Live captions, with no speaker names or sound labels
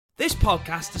This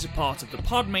podcast is a part of the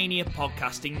PodMania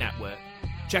podcasting network.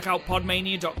 Check out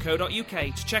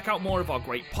podmania.co.uk to check out more of our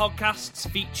great podcasts,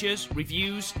 features,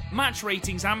 reviews, match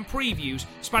ratings and previews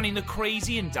spanning the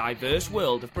crazy and diverse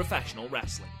world of professional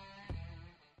wrestling.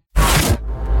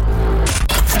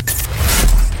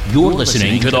 You're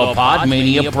listening to the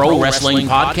PodMania Pro Wrestling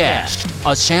Podcast,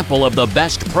 a sample of the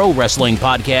best pro wrestling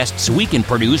podcasts we can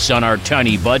produce on our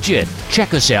tiny budget.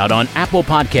 Check us out on Apple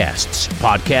Podcasts,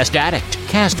 Podcast Addict,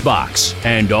 CastBox,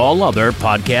 and all other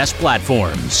podcast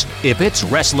platforms. If it's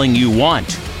wrestling you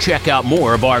want, check out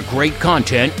more of our great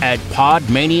content at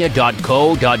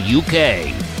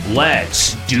podmania.co.uk.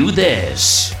 Let's do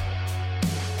this.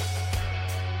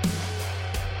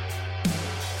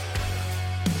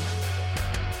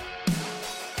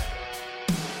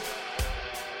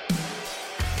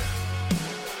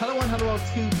 Hello to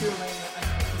PuroMania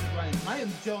and Ryan. I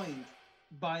am joined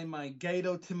by my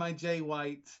Gato to my Jay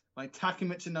White, my Taki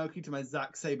Michinoku to my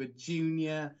Zack Sabre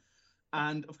Jr.,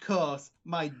 and of course,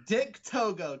 my Dick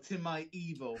Togo to my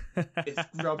Evil. It's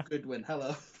Rob Goodwin.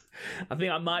 Hello. I think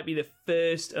that might be the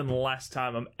first and last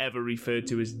time I'm ever referred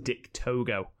to as Dick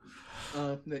Togo.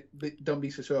 Don't be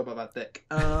so sure about that, Dick.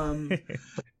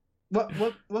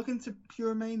 Welcome to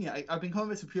PuroMania. I've been calling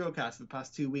this a Purocast for the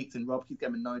past 2 weeks, and Rob keeps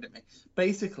getting annoyed at me.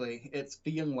 Basically, it's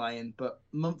the Young Lion, but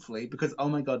monthly, because, oh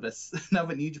my god, now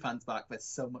that New Japan's back, there's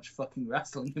so much fucking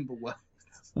wrestling in the world.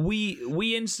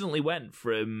 We instantly went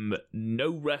from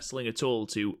no wrestling at all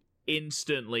to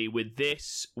instantly with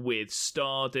this, with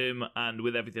Stardom, and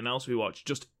with everything else we watched,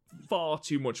 just far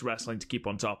too much wrestling to keep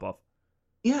on top of.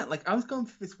 Yeah, like, I was going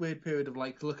through this weird period of,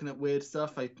 like, looking at weird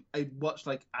stuff. I watched,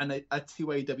 like, a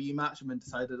 2AW match and then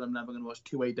decided I'm never going to watch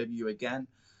 2AW again.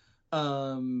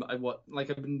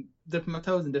 I've been dipping my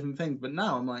toes in different things, but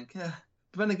now I'm like, yeah.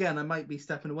 But then again, I might be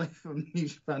stepping away from New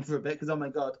Japan for a bit, because, oh my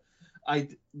god, I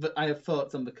have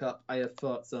thoughts on the Cup, I have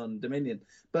thoughts on Dominion.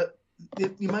 But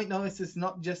you might notice it's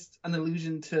not just an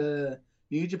allusion to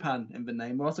New Japan in the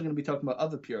name. We're also going to be talking about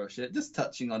other Pure shit, just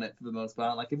touching on it for the most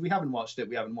part. Like, if we haven't watched it,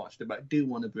 we haven't watched it, but I do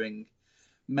want to bring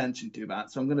mention to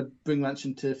that. So I'm going to bring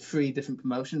mention to 3 different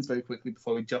promotions very quickly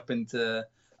before we jump into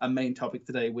our main topic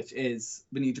today, which is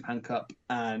the New Japan Cup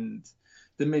and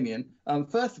Dominion.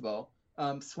 First of all,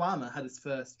 Swama had his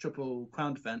first Triple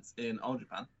Crown defense in All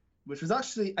Japan, which was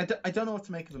actually, I don't know what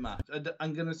to make of the match.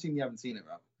 I'm going to assume you haven't seen it,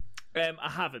 Rob. I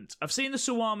haven't. I've seen the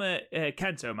Suwama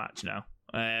Kento match now.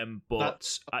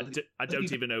 But I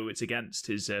don't even know it's against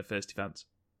his first defense.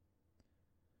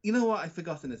 You know what? I've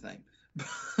forgotten his name.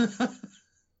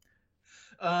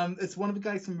 It's one of the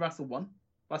guys from Wrestle 1.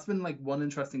 That's been like one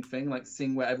interesting thing, like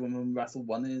seeing where everyone from Wrestle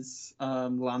 1 is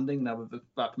landing now that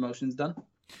that promotion's done.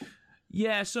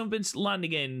 Yeah, some have been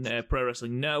landing in Pro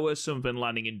Wrestling Noah, some have been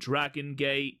landing in Dragon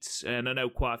Gate, and I know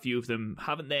quite a few of them,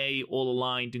 haven't they all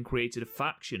aligned and created a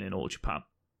faction in All Japan?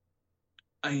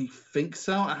 I think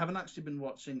so. I haven't actually been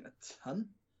watching a ton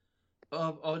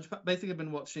of All Japan. Basically, I've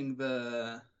been watching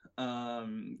the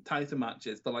title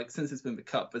matches, but like since it's been the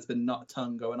Cup, there's been not a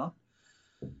ton going on.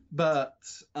 But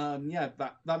yeah,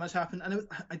 that much happened, and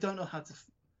I don't know how to.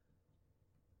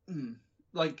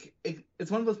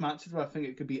 It's one of those matches where I think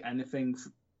it could be anything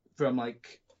from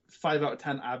like 5 out of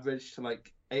 10 average to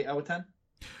like 8 out of 10.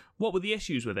 What were the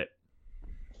issues with it?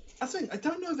 I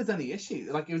don't know if there's any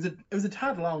issue. Like it was a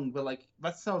tad long, but like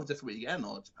that's sort of just what you get in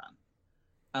All Japan,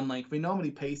 and like we normally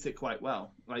pace it quite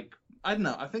well. Like I don't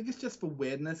know. I think it's just for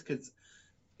weirdness because,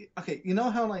 okay, you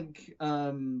know how like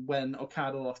when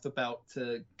Okada lost the belt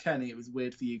to Kenny, it was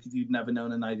weird for you because you'd never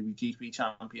known an IWGP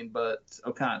champion but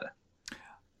Okada.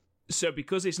 So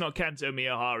because it's not Kento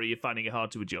Miyahara, you're finding it hard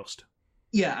to adjust.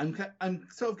 Yeah, I'm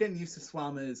sort of getting used to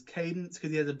Swama's cadence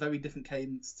because he has a very different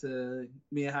cadence to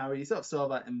Miyahara. You sort of saw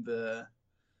that in the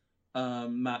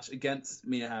match against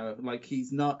Miyahara. Like,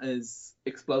 he's not as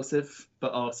explosive,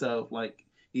 but also, like,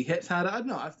 he hits harder. I don't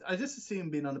know. I just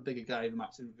assume being on a bigger guy, the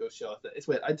match would go shorter. It's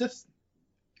weird. It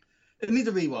needs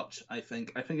a rewatch, I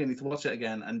think. I think I need to watch it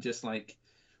again and just, like,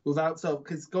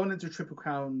 because going into a Triple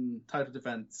Crown title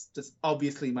defense, just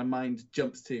obviously my mind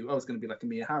jumps to, it's going to be like a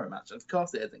Miyahara match. Of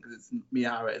course it isn't, because it's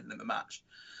Miyahara isn't in the match.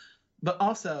 But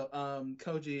also,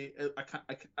 Koji,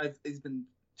 he's been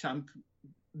champ.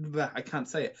 I can't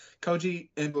say it. Koji,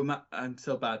 I'm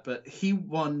so bad, but he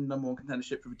won number 1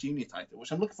 contendership for the junior title,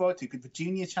 which I'm looking forward to because the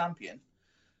junior champion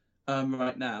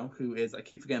right now, who is, I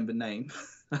keep forgetting the name,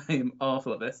 I am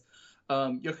awful at this,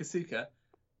 Yokosuka,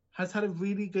 has had a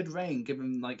really good reign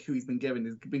given like who he's been given.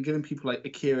 He's been giving people like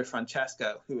Akira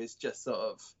Francesco, who is just sort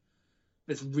of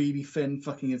this really thin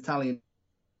fucking Italian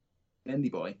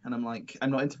indie boy. And I'm like, I'm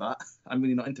not into that. I'm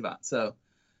really not into that. So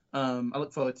I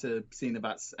look forward to seeing if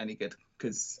that's any good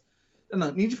because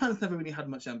No, New Japan's never really had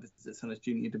much emphasis on its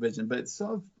junior division, but it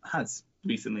sort of has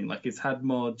recently. Like, it's had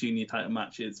more junior title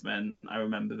matches than I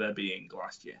remember there being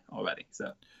last year already.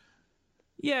 So,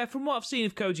 yeah, from what I've seen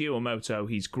of Koji Iwamoto,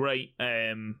 he's great.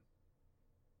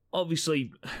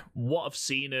 Obviously, what I've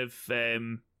seen of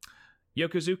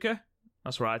Yokozuka,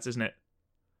 that's right, isn't it?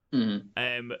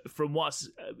 mm-hmm. From what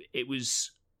it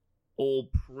was all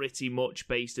pretty much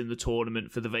based in the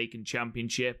tournament for the vacant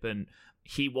championship, and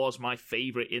he was my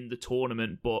favourite in the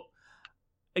tournament. But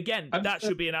again, that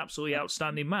should be an absolutely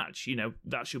outstanding match. You know,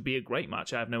 that should be a great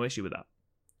match. I have no issue with that.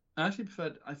 I actually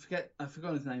preferred. I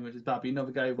forgot his name, which is bad. But you know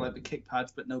the guy with like the kick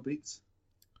pads but no boots.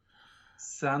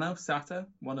 Sato,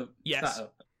 one of yes.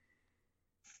 Sato.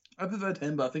 I preferred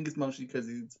him, but I think it's mostly because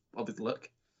of his look.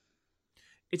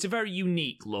 It's a very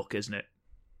unique look, isn't it?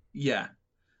 Yeah,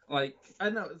 like I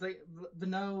don't know. It's like the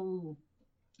no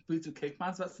boots with kick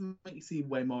pads. That's something you see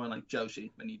way more in like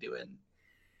Joshi than you do in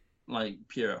like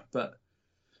Puro. But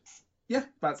yeah,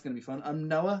 that's gonna be fun.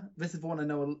 Noah, this is the one I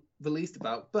know the least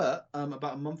about. But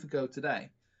about a month ago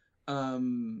today, I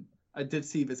did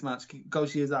see this match: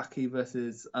 Goshi Ozaki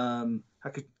versus Hakatushi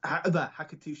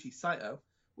Saito,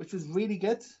 which was really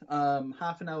good.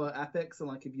 Half an hour epic. So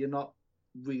like, if you're not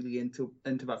really into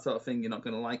that sort of thing, you're not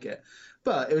going to like it.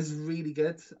 But it was really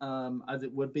good, as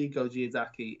it would be. Goji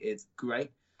Izaki is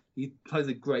great. He plays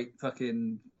a great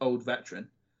fucking old veteran.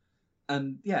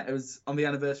 And yeah, it was on the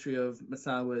anniversary of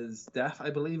Masawa's death, I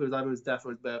believe. It was either his death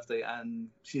or his birthday, and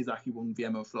Shiozaki won the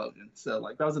Emo Flosion. So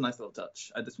like, that was a nice little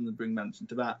touch. I just wanted to bring mention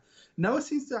to that. Noah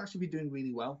seems to actually be doing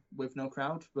really well with no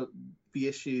crowd, but the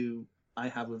issue I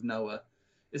have with Noah,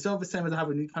 it's not the same as I have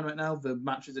with New Japan right now. The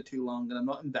matches are too long, and I'm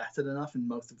not invested enough in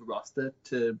most of the roster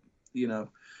to, you know,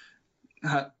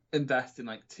 invest in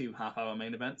like 2 half-hour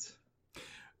main events.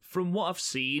 From what I've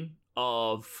seen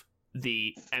of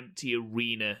the empty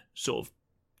arena sort of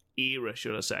era,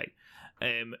 should I say,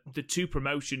 the 2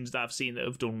 promotions that I've seen that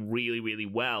have done really, really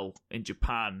well in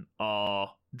Japan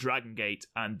are Dragon Gate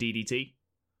and DDT.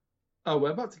 Oh,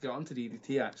 we're about to go on to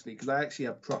DDT, actually, because I actually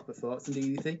have proper thoughts on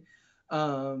DDT.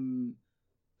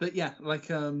 But yeah, like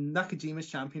Nakajima's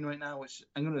champion right now, which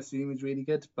I'm going to assume is really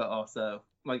good, but also,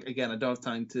 like, again, I don't have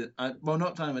time to... I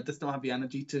just don't have the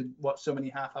energy to watch so many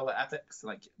half-hour epics.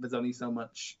 Like, there's only so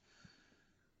much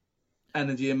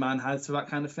energy a man has for that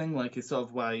kind of thing. Like, it's sort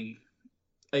of why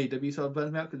AEW sort of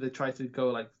burns me out, because they try to go,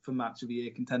 like, for match of the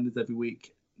year contenders every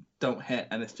week, don't hit,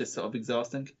 and it's just sort of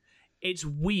exhausting. It's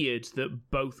weird that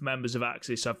both members of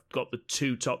Axis have got the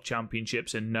 2 top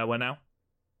championships in Noah now.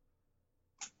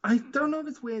 I don't know if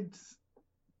it's weird.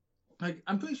 Like,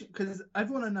 I'm pretty sure, because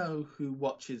everyone I know who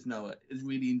watches Noah is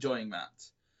really enjoying that.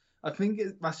 I think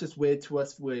that's just weird to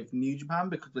us with New Japan,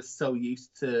 because we're so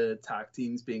used to tag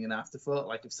teams being an afterthought.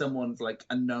 Like, if someone's like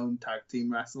a known tag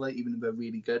team wrestler, even if they're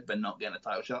really good, they're not getting a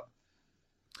title shot.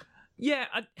 Yeah,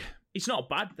 it's not a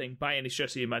bad thing by any stretch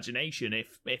of the imagination.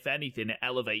 If anything, it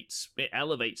elevates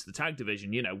the tag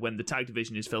division. You know, when the tag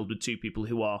division is filled with 2 people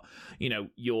who are, you know,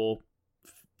 your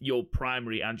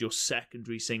primary and your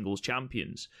secondary singles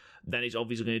champions, then it's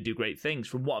obviously going to do great things.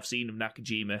 From what I've seen of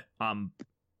Nakajima, I'm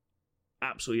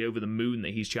absolutely over the moon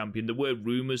that he's champion. There were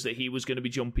rumours that he was going to be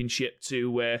jumping ship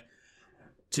to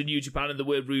New Japan, and there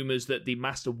were rumours that the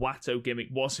Master Wato gimmick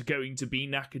was going to be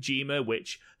Nakajima,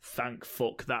 which, thank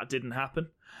fuck, that didn't happen.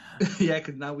 Yeah,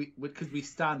 because now we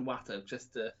stand Wato,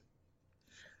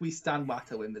 we stand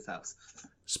Wato in this house.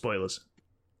 Spoilers.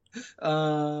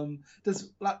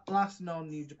 There's last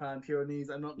non-New Japan Pure News.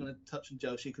 I'm not going to touch on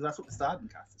Joshi because that's what the Stardom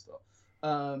cast is for.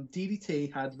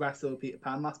 DDT had Wrestle Peter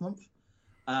Pan last month,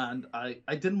 and I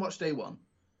didn't watch day 1,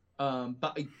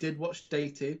 but I did watch day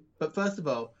 2. But first of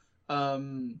all, I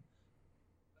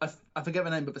forget the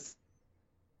name, but the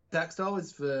Sex Doll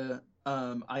is the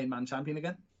Iron Man champion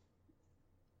again.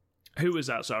 Who was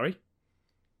that? Sorry,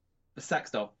 the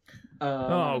Sex Doll.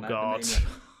 Oh God.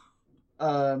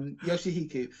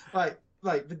 Yoshihiko.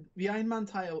 Like the Iron Man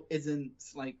title isn't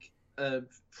like a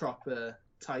proper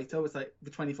title. It's like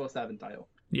the 24/7 title.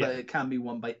 Yeah. But it can be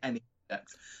won by any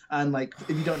object. And like,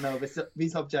 if you don't know,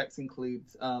 these objects include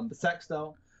the sex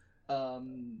doll,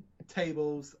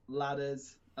 tables,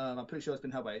 ladders. I'm pretty sure it's been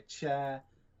held by a chair,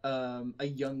 a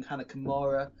young Hana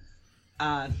Kimura,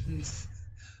 and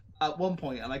at one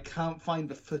point, and I can't find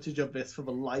the footage of this for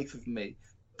the life of me,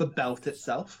 the belt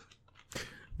itself.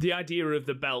 The idea of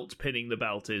the belt pinning the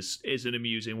belt is an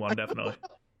amusing one, definitely.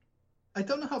 I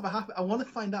don't know how that happened. I want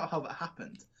to find out how that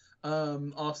happened.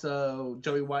 Also,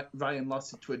 Joey Ryan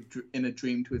lost it in a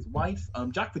dream to his wife.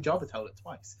 Jack Pajava held it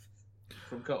twice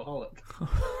from Cultaholic.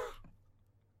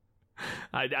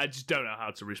 I just don't know how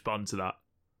to respond to that.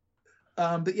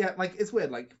 But yeah, like, it's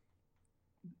weird. Like,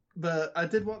 but I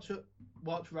did watch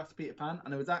Wrestle Peter Pan,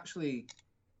 and it was actually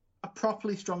a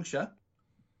properly strong show.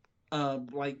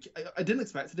 Like I didn't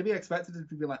expect it to be. I expected it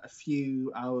to be like a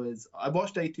few hours. I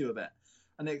watched day 2 of it,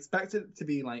 and I expected it to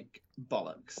be like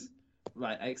bollocks.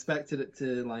 Right, I expected it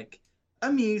to like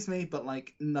amuse me, but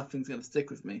like nothing's gonna stick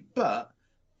with me. But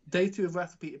day 2 of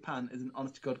Wrestle Peter Pan is an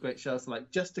honest to god great show. So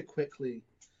like just to quickly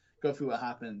go through what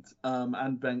happened,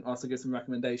 and then also give some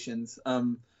recommendations.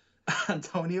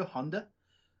 Antonio Honda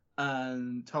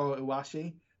and Toru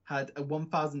Iwashi had a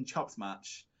 1,000 chops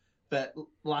match that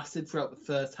lasted throughout the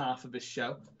first half of his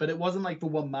show, but it wasn't like the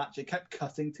one match. It kept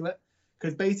cutting to it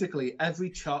because basically every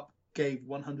chop gave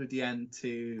 100 yen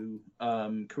to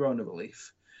Corona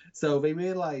relief. So they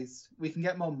realized we can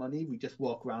get more money. We just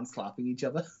walk around slapping each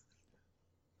other.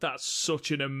 That's such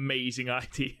an amazing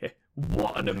idea.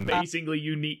 What an amazingly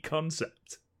unique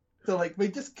concept. So like we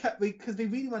just kept because they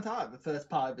really went out the first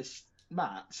part of the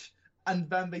match, and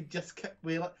then they just kept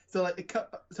so like it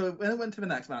cut. So when it went to the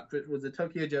next match, which was the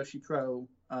Tokyo Joshi Pro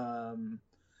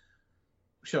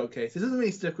showcase, it doesn't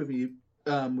really stick with you,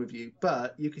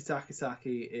 but Yuki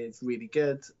Sakazaki is really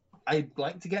good. I'd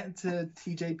like to get into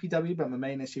TJPW, but my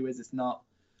main issue is it's not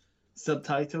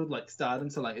subtitled like Stardom,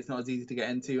 so like it's not as easy to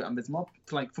get into, and there's more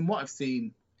like from what I've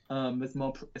seen, it's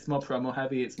more promo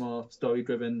heavy, it's more story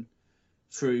driven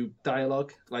through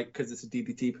dialogue, like because it's a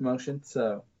DDT promotion.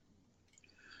 So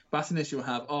that's an issue I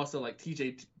have. Also, like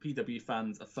TJPW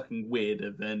fans are fucking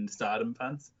weirder than Stardom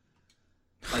fans.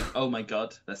 Like, oh my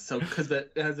god, that's so because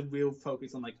it has a real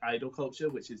focus on like idol culture,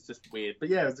 which is just weird. But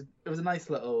yeah, it was a nice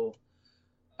little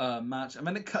match. And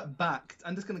then it cut back.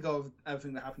 I'm just gonna go over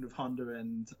everything that happened with Honda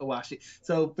and Owashi.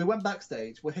 So we went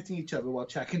backstage. We're hitting each other while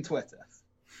checking Twitter,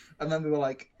 and then we were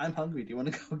like, "I'm hungry. Do you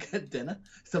want to go get dinner?"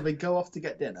 So they go off to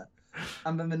get dinner.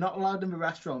 And then they're not allowed in the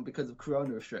restaurant because of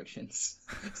Corona restrictions.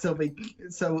 So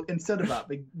instead of that,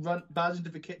 they barge into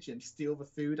the kitchen, steal the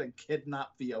food, and kidnap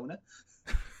the owner.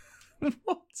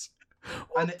 What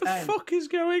the fuck is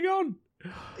going on?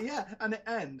 Yeah, and it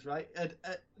ends right.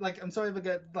 Like I'm sorry if I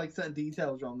get like certain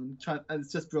details wrong, and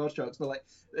it's just broad strokes, but like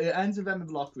it ends with them in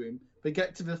the locker room. They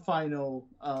get to the final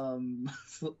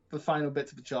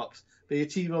bits of the chops. They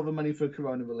achieve all the money for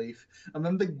Corona relief, and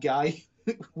then the guy.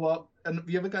 And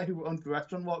the other guy who owns the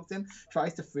restaurant walks in,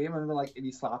 tries to free him, and they're like, if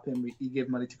you slap him, you give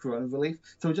money to Corona relief.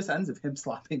 So it just ends with him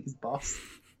slapping his boss.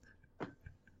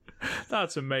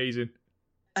 That's amazing.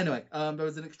 Anyway, there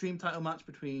was an Extreme title match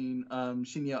between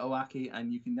Shinya Owaki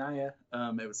and Yuki Naya.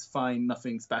 It was fine,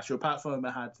 nothing special. Apart from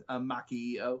it had Maki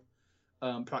Ito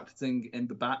practicing in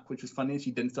the back, which was funny. She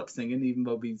didn't stop singing, even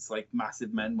though these like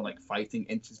massive men were like fighting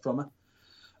inches from her.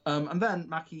 And then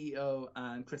Maki Ito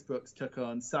and Chris Brooks took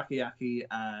on Sakayaki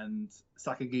and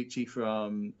Sakaguchi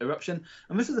from Eruption.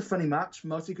 And this was a funny match,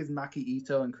 mostly because Maki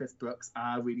Ito and Chris Brooks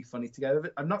are really funny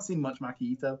together. I've not seen much Maki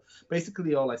Ito.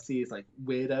 Basically, all I see is like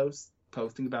weirdos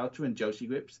posting about her in Joshi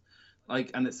groups.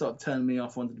 Like, and it sort of turned me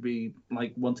off wanting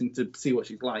to see what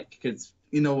she's like, because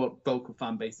you know what vocal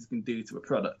fan bases can do to a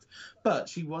product. But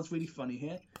she was really funny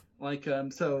here. Like,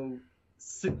 Sakaguchi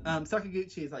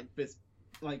is like this,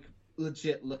 like,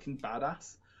 legit looking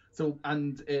badass. So,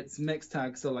 and it's mixed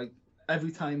tag, so like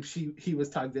every time he was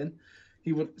tagged in,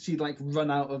 she'd like run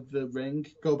out of the ring,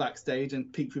 go backstage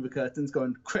and peek through the curtains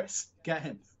going, Chris, get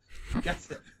him, get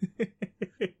it.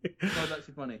 That was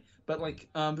actually funny. But like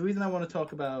the reason I want to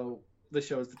talk about the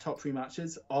show is the top 3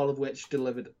 matches, all of which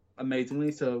delivered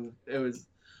amazingly. So it was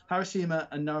Harashima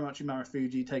and Naramachi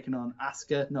Marufuji taking on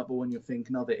Asuka, not the one you're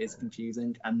thinking of, it is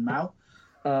confusing, and Mao.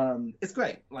 It's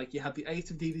great. Like, you have the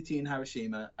ace of DDT in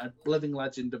Harashima, a living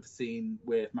legend of the scene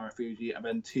with Marufuji, and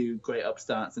then 2 great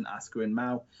upstarts in Asuka and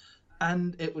Mao.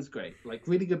 And it was great. Like,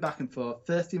 really good back and forth.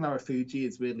 Thirsty Marufuji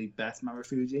is really best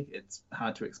Marufuji. It's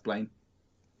hard to explain.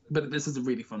 But this is a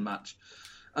really fun match.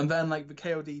 And then, like, the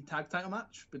KOD tag title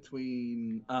match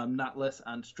between Natless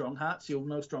and Strong Hearts. You'll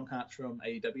know Strong Hearts from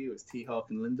AEW. It's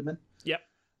T-Hawk and Lindemann. Yep.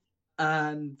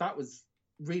 And that was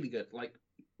really good. Like,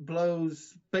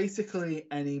 blows basically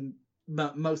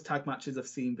most tag matches I've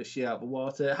seen this year out of the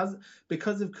water. It has,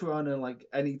 because of Corona, like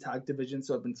any tag division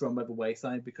sort of been thrown by the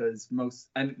wayside because most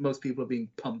people are being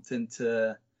pumped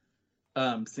into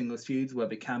singles feuds where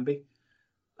they can be,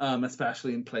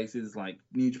 especially in places like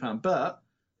New Japan. But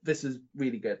this is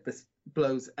really good. This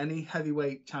blows any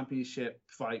heavyweight championship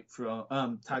fight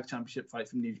from tag championship fight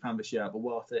from New Japan this year out of the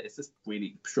water. It's just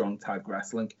really strong tag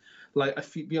wrestling. Like, I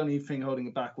feel the only thing holding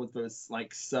it back was there was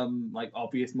like some like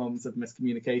obvious moments of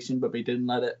miscommunication, but they didn't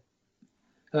let it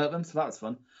hurt them, so that was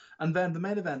fun. And then the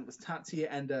main event was Tatsuya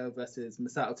Endo versus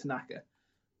Masato Tanaka.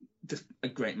 just a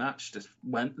great match. Just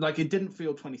went like it didn't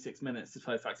feel 26 minutes,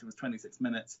 despite the fact it was 26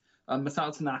 minutes.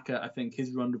 Masato Tanaka, I think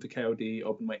his run with the KOD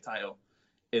openweight title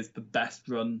is the best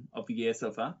run of the year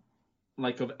so far.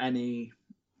 Like of any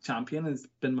champion, has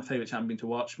been my favorite champion to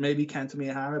watch. Maybe Kenta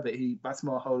Miyahara, but that's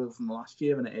more holdover from last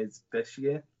year than it is this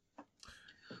year.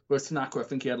 Whereas Tanaka, I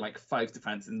think he had like 5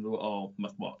 defenses and they were all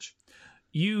must watch.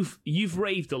 You've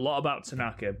raved a lot about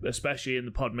Tanaka, especially in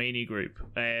the Podmania group.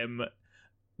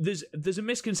 There's a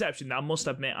misconception that I must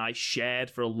admit I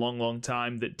shared for a long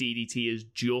time that DDT is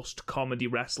just comedy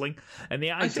wrestling, and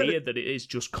the idea that it is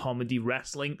just comedy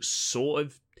wrestling sort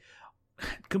of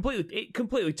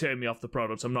completely turned me off the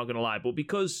product. I'm not going to lie, but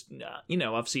because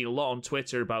I've seen a lot on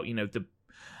Twitter about the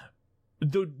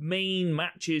main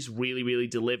matches really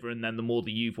deliver, and then the more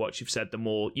that you've watched, you've said the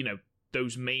more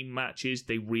those main matches,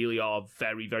 they really are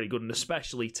very, very good, and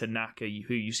especially Tanaka,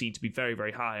 who you seem to be very,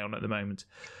 very high on at the moment.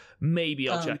 Maybe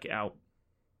I'll check it out.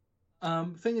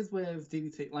 Thing is with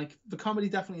DDT, like the comedy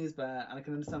definitely is there, and I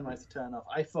can understand why it's a turn off.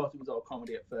 I thought it was all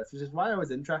comedy at first, which is why I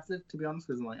was interested, to be honest,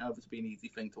 because I'm like, this would be an easy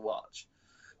thing to watch.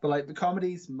 But like the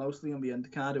comedy's mostly on the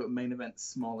undercard, or main event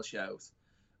smaller shows,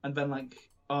 and then like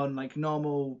on like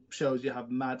normal shows you have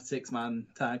mad 6-man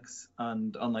tags,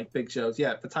 and on like big shows,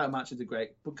 the title matches are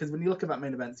great because when you look at that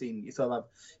main event scene, you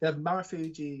have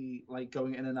Marufuji like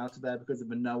going in and out of there because of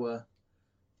the Noah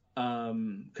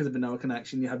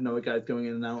connection. You have Noah guys going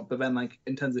in and out, but then like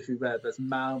in terms of who's there's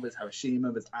Mao, there's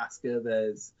Harashima, there's Asuka,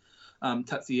 there's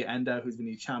Tatsuya Endo, who's the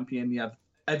new champion. You have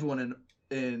everyone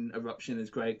in Eruption is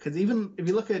great, because even if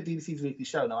you look at DDC's weekly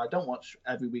show, now I don't watch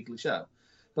every weekly show,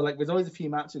 but like there's always a few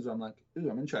matches where I'm like, ooh,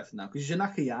 I'm interested now, because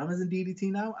Nakayama's in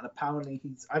DDT now, and apparently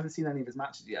I haven't seen any of his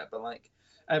matches yet, but like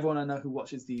everyone I know who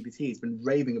watches DDT has been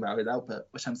raving about his output,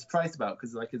 which I'm surprised about,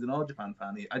 because like as an All Japan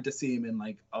fan, I just see him in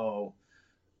like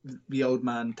the old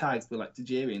man tags with like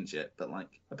Tajiri and shit, but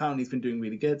like apparently he's been doing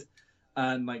really good,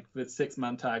 and like the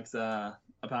 6-man tags are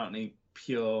apparently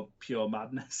pure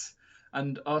madness.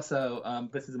 And also,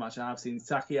 this is a match I've seen: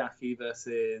 Takoyaki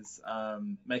versus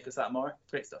Meiko Satomura.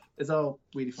 Great stuff. It's all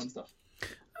really fun stuff.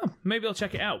 Oh, maybe I'll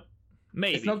check it out.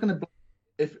 Maybe it's not gonna.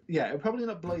 It'll probably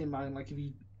not blow your mind. Like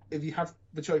if you have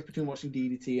the choice between watching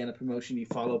DDT and a promotion you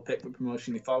follow, pick the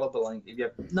promotion you follow. But like if you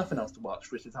have nothing else to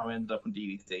watch, which is how I ended up on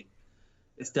DDT,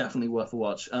 it's definitely worth a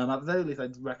watch. At the very least,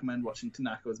 I'd recommend watching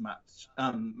Masato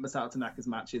Tanaka's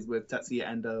matches with Tetsuya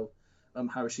Endo,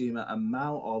 Harashima, and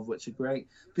Mao, all of which are great.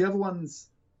 The other ones,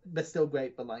 they're still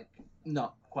great, but like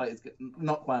not quite as good,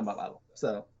 not quite on that level.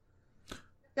 So,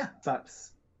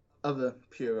 that's other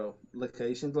Puro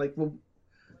locations. Like,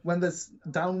 when there's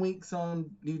down weeks on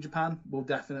New Japan, we'll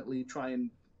definitely try and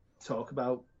talk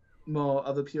about more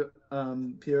other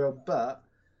Puro, but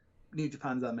New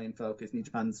Japan's our main focus. New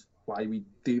Japan's why we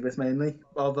do this mainly.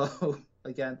 Although,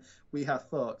 again, we have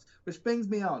thoughts. Which brings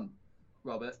me on,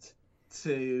 Robert,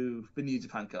 to the New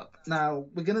Japan Cup. Now,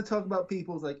 we're going to talk about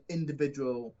people's like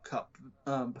individual cup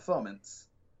performance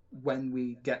when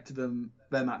we get to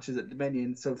their matches at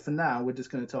Dominion. So for now, we're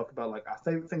just going to talk about like our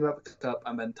favorite thing about the cup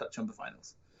and then touch on the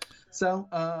finals. So,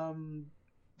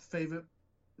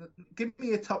 give me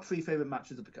your top 3 favorite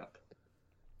matches of the cup.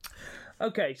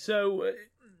 Okay, so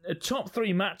top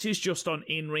 3 matches just on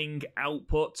in-ring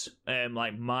output,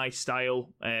 like my style.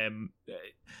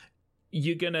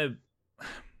 You're gonna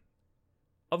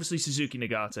obviously Suzuki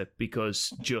Nagata,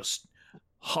 because just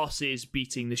hosses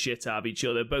beating the shit out of each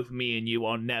other. Both me and you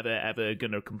are never ever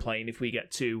gonna complain if we get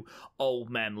 2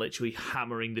 old men literally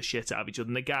hammering the shit out of each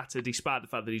other. Nagata, despite the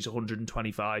fact that he's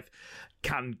 125,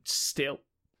 can still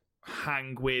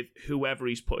hang with whoever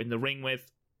he's put in the ring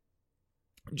with.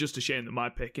 Just a shame that my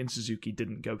pick in Suzuki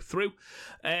didn't go through.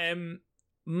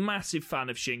 Massive fan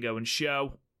of Shingo and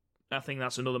Sho. I think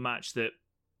that's another match that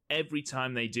every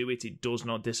time they do it, it does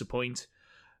not disappoint.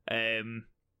 And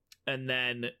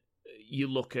then you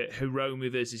look at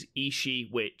Hiromu versus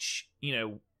Ishii, which,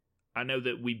 I know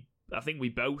that I think we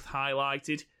both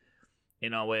highlighted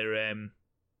in our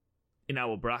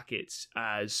brackets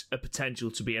as a potential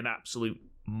to be an absolute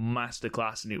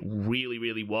masterclass, and it really,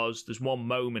 really was. There's one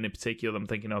moment in particular I'm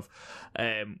thinking of,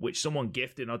 which someone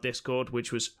gifted in our Discord,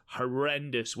 which was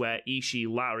horrendous, where Ishii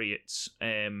lariats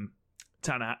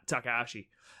Takahashi,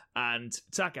 and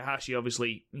Takahashi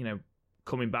obviously,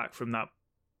 coming back from that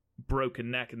broken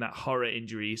neck and that horror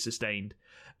injury he sustained,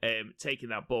 taking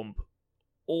that bump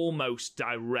almost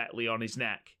directly on his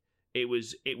neck. It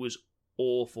was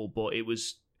awful, but it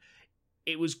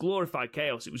was glorified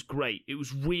chaos. It was great. It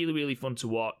was really, really fun to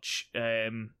watch.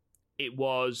 It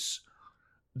was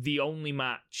the only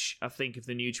match, I think, of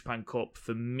the New Japan Cup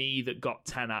for me that got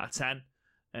 10 out of 10.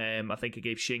 I think I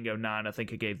gave Shingo 9. I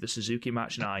think I gave the Suzuki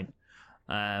match 9.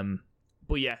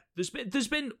 But yeah, there's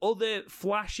been other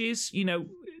flashes.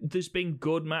 There's been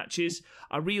good matches.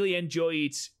 I really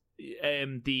enjoyed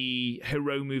the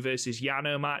Hiromu versus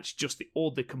Yano match. Just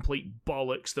all the complete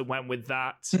bollocks that went with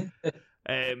that.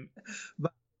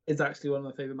 That is actually one of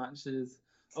my favorite matches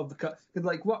of the cut.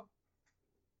 Because what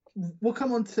we'll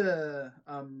come on to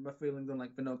my feelings on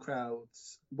the no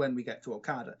crowds when we get to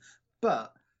Okada,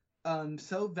 but there's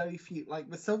so very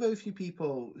few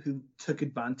people who took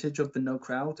advantage of the no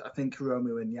crowd. I think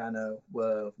Hiromu and Yano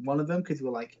were one of them, because we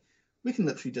were like, we can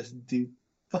literally just do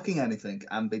fucking anything,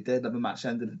 and they did. And the match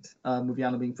ended with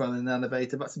Yano being thrown in an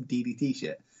elevator. That's some DDT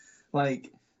shit. I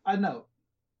don't know.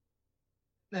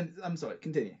 And I'm sorry,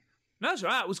 continue. No, that's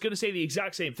right. I was going to say the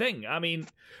exact same thing. I mean,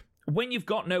 when you've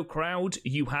got no crowd,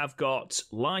 you have got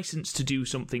license to do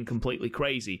something completely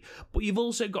crazy, but you've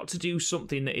also got to do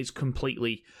something that is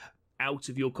completely out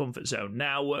of your comfort zone.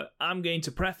 Now, I'm going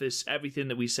to preface everything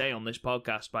that we say on this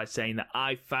podcast by saying that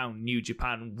I found New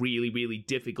Japan really, really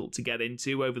difficult to get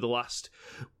into over the last,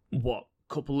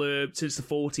 since the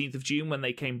 14th of June when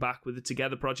they came back with the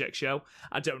Together Project show.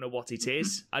 I don't know what it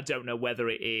is. I don't know whether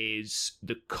it is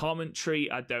the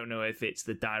commentary. I don't know if it's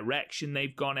the direction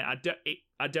they've gone in.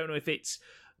 I don't know if it's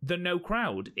the no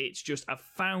crowd. It's just I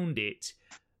found it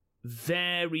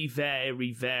very,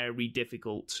 very, very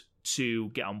difficult to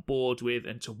get on board with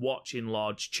and to watch in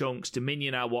large chunks.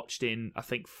 Dominion I watched in, I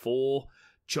think, 4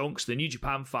 chunks. The New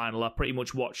Japan final, I pretty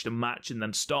much watched a match and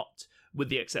then stopped, with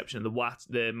the exception of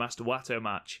the Master Wato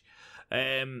match.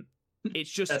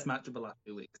 It's just best match of the last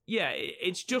 2 weeks. Yeah,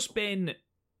 it's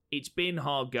been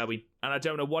hard going, and I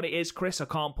don't know what it is, Chris. I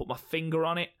can't put my finger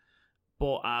on it,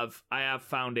 but I have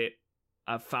found it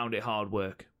hard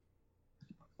work.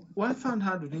 What I found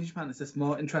hard with New Japan is just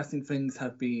more interesting things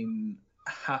have been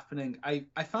happening. I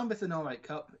found this an alright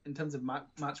cup in terms of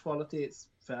match quality. It's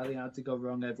fairly hard to go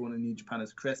wrong. Everyone in New Japan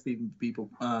is crisp, even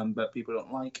people but people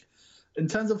don't like. In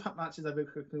terms of matches, I very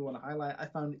quickly want to highlight, I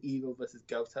found Evil versus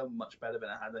Goto much better than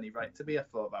it had any right to be. I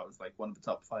thought that was one of the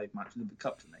top 5 matches of the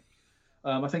cup to me.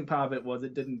 I think part of it was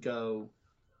it didn't go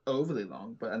overly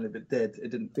long, and if it did, it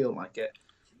didn't feel like it.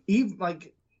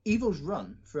 Evil's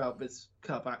run throughout this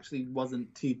cup actually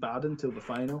wasn't too bad until the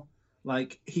final.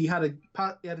 He had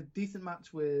a decent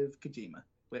match with Kojima,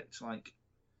 which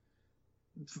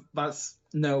that's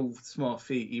no small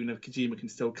feat, even if Kojima can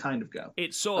still kind of go.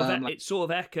 It sort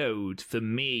of echoed for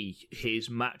me his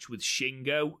match with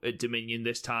Shingo at Dominion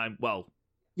this time. Well,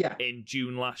 yeah, in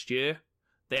June last year,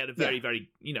 they had a very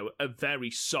a very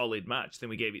solid match. Then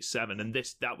we gave it 7, and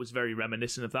that was very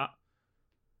reminiscent of that.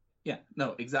 Yeah,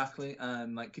 no, exactly.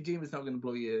 Kojima's not going to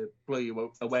blow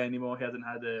you away anymore. He hasn't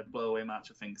had a blow away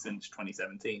match, I think, since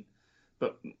 2017.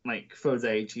 But for his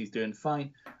age, he's doing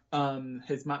fine.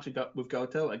 His match with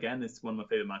Goto, again, is one of my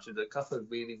favorite matches. A couple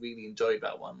really, really enjoyed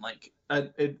that one.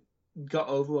 It got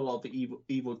over a lot of the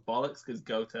Evil's bollocks because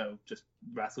Goto just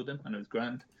wrestled him, and it was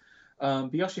grand. The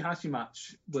Yoshihashi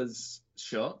match was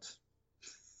short.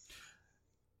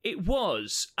 It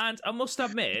was, and I must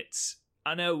admit,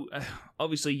 I know,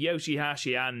 obviously,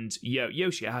 Yoshihashi and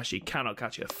Yoshihashi cannot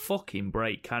catch a fucking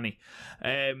break, can he?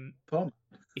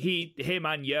 Him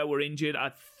and Yo were injured.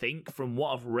 I think, from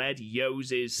what I've read,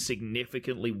 Yo's is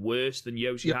significantly worse than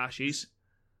Yoshihashi's.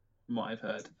 From what I've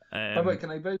heard. By the way, can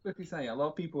I very quickly say, a lot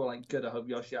of people are good, I hope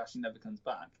Yoshihashi never comes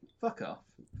back. Fuck off.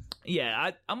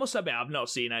 Yeah, I must admit, I've not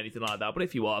seen anything like that, but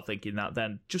if you are thinking that,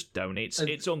 then just don't.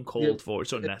 It's uncalled for,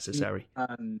 it's unnecessary.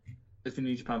 It's the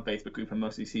New Japan Facebook group, I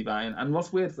mostly see that. And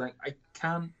what's weird is, I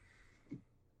can't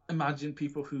imagine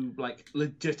people who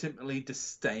legitimately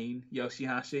disdain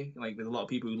Yoshihashi. There's a lot of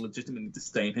people who legitimately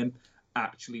disdain him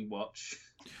actually watch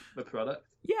the product.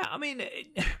 Yeah, I mean,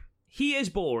 he is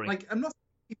boring. I'm not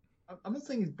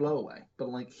saying he's blow away, but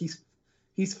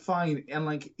he's fine,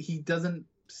 and he doesn't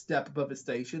step above his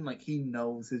station. He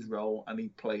knows his role and he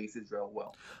plays his role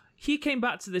well. He came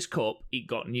back to this cup. He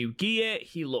got new gear.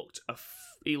 He looked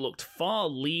far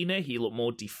leaner. He looked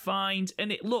more defined,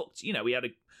 and it looked,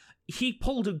 he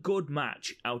pulled a good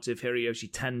match out of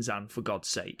Hiroshi Tenzan, for God's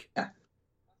sake. Yeah.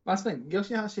 That's the thing.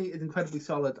 Yoshihashi is incredibly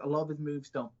solid. A lot of his moves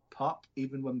don't pop,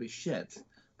 even when they shit.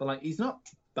 But, he's not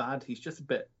bad. He's just a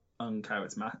bit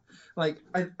uncharismatic.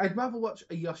 I'd rather watch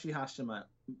a Yoshihashi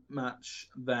match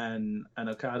than an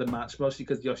Okada match, mostly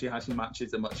because Yoshihashi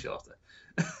matches are much shorter.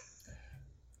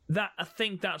 I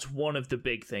think that's one of the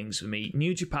big things for me.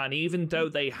 New Japan, even though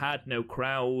they had no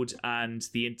crowd, and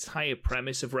the entire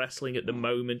premise of wrestling at the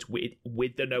moment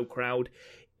with the no crowd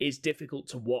is difficult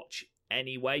to watch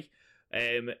anyway.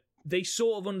 They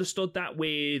sort of understood that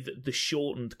with the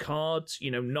shortened cards,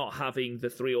 not having the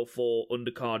 3 or 4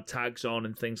 undercard tags on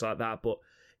and things like that. But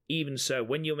even so,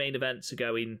 when your main events are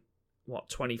going,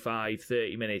 25,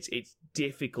 30 minutes, it's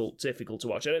difficult to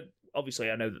watch.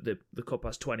 Obviously, I know that the Cup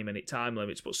has 20-minute time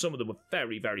limits, but some of them were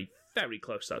very, very, very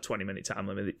close to that 20-minute time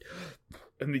limit,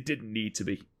 and they didn't need to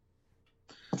be.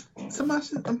 Some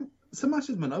matches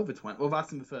went over 20. Well,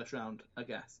 that's in the first round, I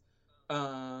guess.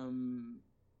 Well,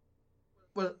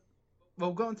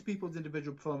 we'll go into people's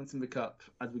individual performance in the Cup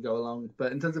as we go along,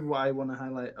 but in terms of what I want to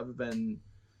highlight, other than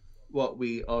what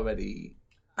we already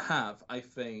have, I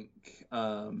think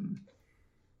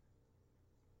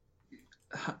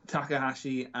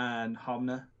Takahashi and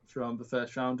Homna from the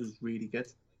first round was really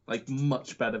good. Like,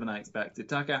 much better than I expected.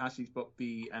 Takahashi's booked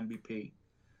the MVP.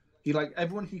 He, like,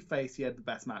 everyone he faced, he had the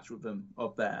best match with them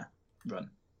of their run.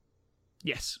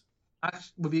 Yes.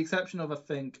 With the exception of, I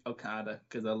think, Okada,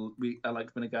 because I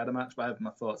like the Nagata match, but I have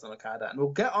my thoughts on Okada, and we'll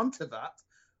get onto that.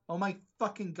 Oh my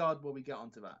fucking god, will we get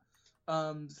onto that?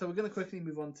 So we're going to quickly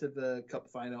move on to the Cup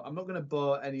final. I'm not going to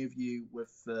bore any of you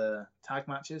with the tag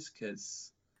matches,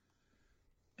 because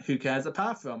who cares?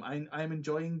 Apart from, I'm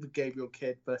enjoying the Gabriel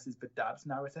Kidd versus the Dabs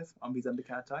narrative on these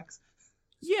undercard tags.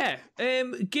 Yeah,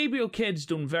 Gabriel Kidd's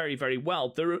done very, very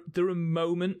well. There are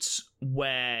moments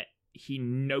where he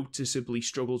noticeably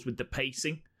struggles with the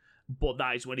pacing, but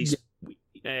that is when he's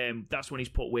that's when he's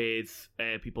put with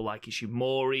people like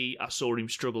Ishimori. I saw him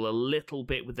struggle a little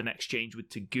bit with an exchange with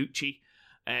Taguchi,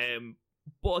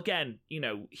 but again,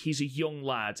 he's a young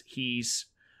lad. He's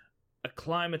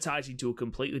acclimatizing to a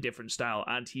completely different style,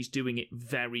 and he's doing it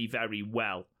very, very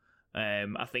well.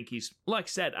 I think he's, like I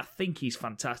said, I think he's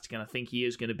fantastic, and I think he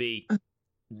is going to be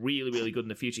really, really good in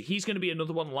the future. He's going to be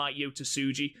another one like Yota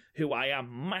Tsuji, who I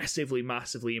am massively,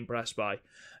 massively impressed by.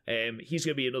 He's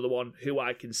going to be another one who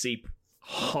I can see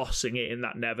hossing it in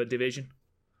that Never division.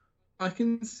 I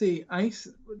can see,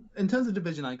 in terms of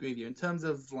division, I agree with you. In terms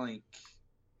of, like,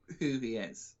 who he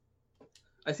is,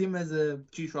 I see him as a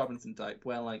Juice Robinson type,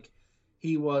 where, like,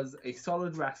 he was a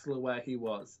solid wrestler where he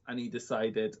was, and he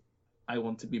decided, I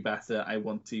want to be better, I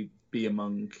want to be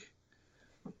among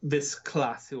this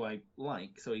class who I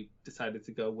like. So he decided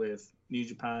to go with New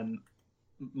Japan,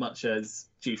 much as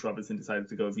Juice Robinson decided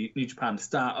to go with New Japan to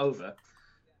start over.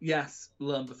 Yes,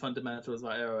 learn the fundamentals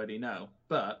that I already know,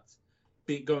 but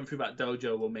going through that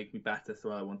dojo will make me better, so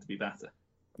I want to be better.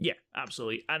 Yeah,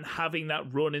 absolutely. And having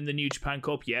that run in the New Japan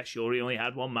Cup, yeah, sure, he only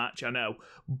had one match, I know.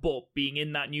 But being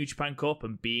in that New Japan Cup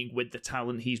and being with the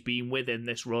talent he's been with in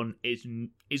this run is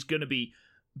going to be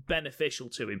beneficial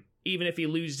to him. Even if he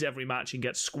loses every match and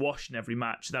gets squashed in every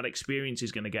match, that experience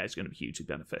he's going to get is going to be hugely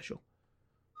beneficial.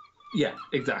 Yeah,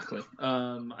 exactly.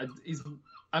 I'm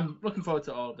looking forward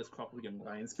to all of this crop of young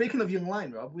lions. Speaking of young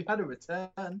lion, Rob, we had a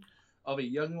return of a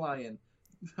young lion.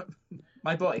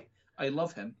 My boy, I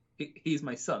love him. He's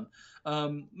my son.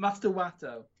 Master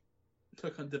Wato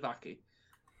took on Devaki.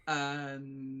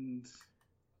 And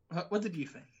what did you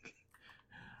think?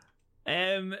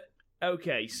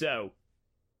 Okay, so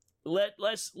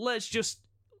let's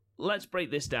break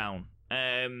this down.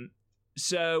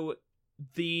 So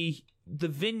the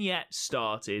vignette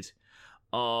started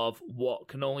of what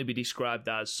can only be described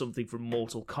as something from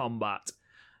Mortal Kombat,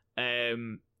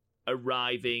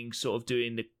 arriving, sort of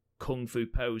doing the kung fu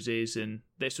poses, and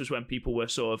this was when people were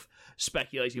sort of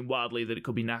speculating wildly that it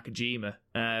could be Nakajima.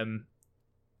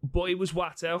 But it was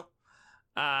Wato,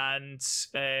 and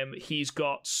he's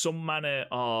got some manner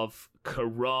of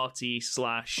karate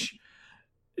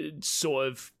 / sort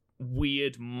of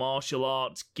weird martial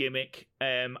arts gimmick.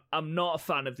 I'm not a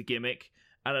fan of the gimmick,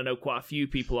 and I know quite a few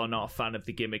people are not a fan of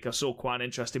the gimmick. I saw quite an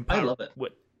interesting I love it.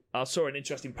 I saw an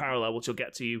interesting parallel, which I'll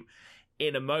get to you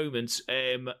in a moment.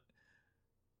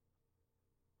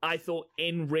 I thought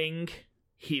in ring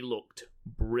he looked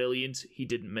brilliant. He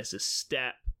didn't miss a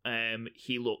step.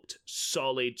 He looked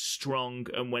solid, strong,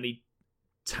 and when he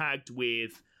tagged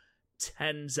with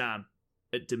Tenzan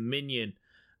at Dominion,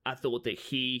 I thought that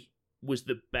he was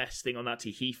the best thing on that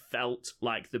team. He felt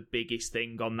like the biggest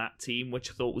thing on that team,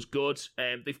 which I thought was good.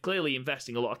 They've clearly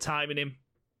investing a lot of time in him.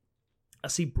 I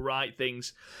see bright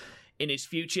things in his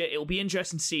future. It'll be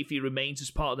interesting to see if he remains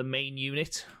as part of the main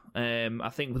unit.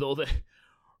 I think with all the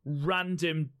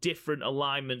random different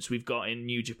alignments we've got in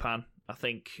New Japan, I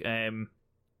think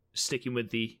sticking with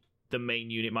the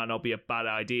main unit might not be a bad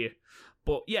idea.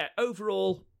 But yeah,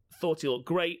 overall, thought he looked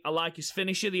great. I like his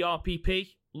finisher, the RPP.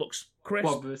 Looks crisp.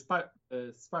 Well,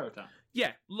 the Spiral Tap.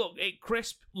 Yeah,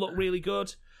 crisp, looked really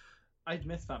good. I'd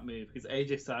missed that move because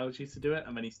AJ Styles used to do it,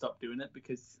 and then he stopped doing it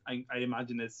because I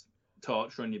imagine there's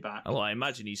torture on your back. Well, I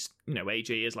imagine he's,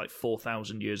 AJ is like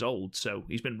 4,000 years old, so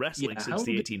he's been wrestling since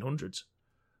the 1800s.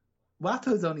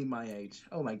 Wato's only my age.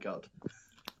 Oh my god.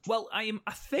 Well, I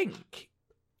think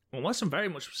Unless I'm very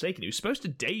much mistaken, he was supposed to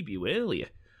debut earlier,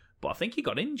 but I think he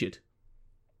got injured.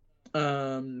 He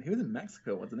was in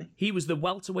Mexico, wasn't he? He was the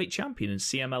welterweight champion in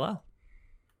CMLL.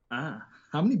 Ah,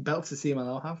 how many belts does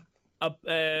CMLL have?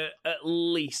 At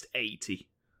least 80.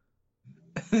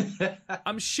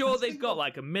 I'm sure they've got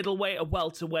like a middleweight, a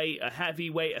welterweight, a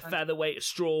heavyweight, a featherweight, a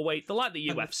strawweight. They're like the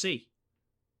UFC.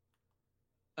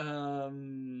 I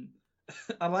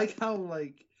like how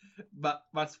like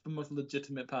that's the most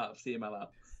legitimate part of CMLL.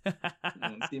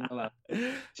 CMLL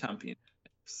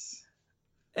championships.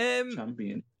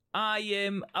 Champion. I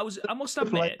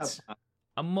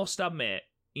must admit,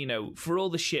 you know, for all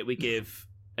the shit we give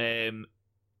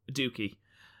Dookie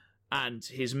and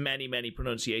his many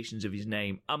pronunciations of his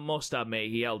name, I must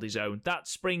admit he held his own. That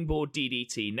springboard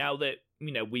DDT, now that,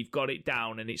 you know, we've got it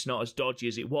down and it's not as dodgy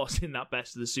as it was in that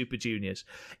Best of the Super Juniors,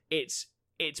 it's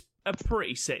a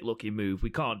pretty sick looking move.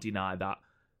 We can't deny that.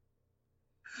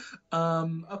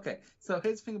 Okay, so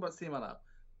here's the thing about CMLL.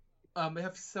 We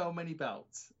have so many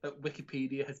belts that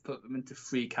Wikipedia has put them into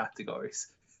 3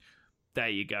 categories. There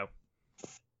you go.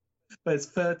 There's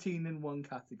 13 in one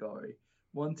category.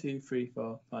 1, 2, 3,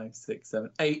 4, 5, 6, 7,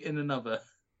 8 in another.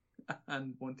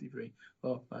 And 1, 2, 3,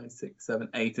 4, 5, 6, 7,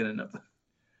 8 in another.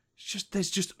 There's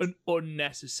just an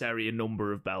unnecessary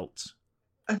number of belts.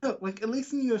 I know, like, at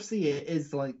least in the UFC it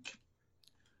is like...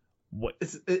 What?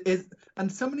 It is, and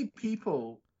so many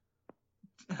people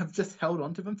have just held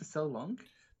on to them for so long.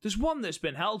 There's one that's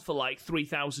been held for like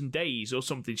 3,000 days or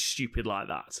something stupid like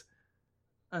that.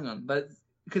 Hang on, but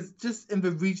because just in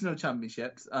the regional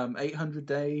championships, 800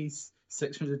 days,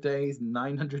 600 days,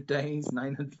 900 days,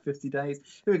 950 days.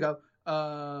 Here we go.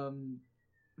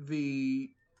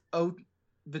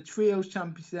 The trios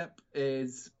championship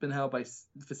is been held for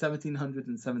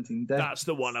 1,717 days. That's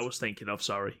the one I was thinking of.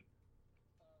 Sorry.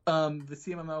 The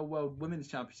CMLL World Women's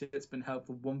Championship has been held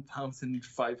for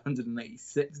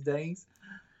 1,586 days.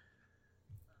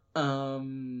 Oh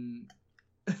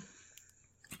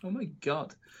my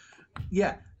god.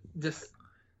 Yeah, just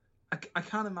I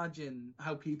can't imagine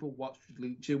how people watch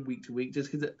Lucha week to week, just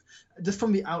because just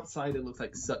from the outside it looks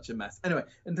like such a mess. Anyway,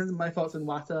 in terms of my thoughts on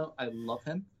Watto, I love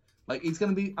him. Like I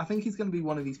think he's gonna be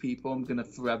one of these people I'm gonna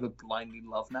forever blindly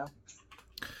love now.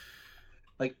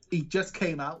 Like, he just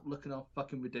came out looking all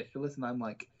fucking ridiculous, and I'm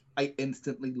like, I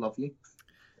instantly love you.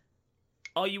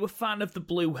 Are you a fan of the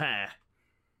blue hair?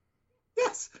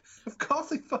 Yes, of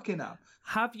course I fucking am.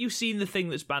 Have you seen the thing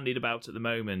that's bandied about at the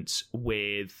moment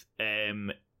with,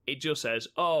 it just says,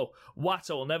 oh,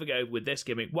 Watto will never go with this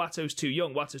gimmick, Watto's too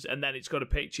young, and then it's got a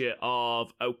picture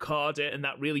of Okada and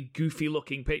that really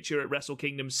goofy-looking picture at Wrestle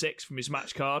Kingdom 6 from his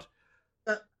match card?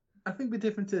 I think the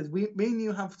difference is me and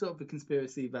you have sort of a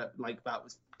conspiracy that like that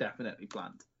was definitely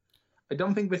planned. I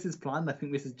don't think this is planned. I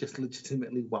think this is just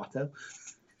legitimately Watto.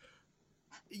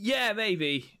 Yeah,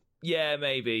 maybe.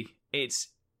 It's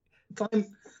time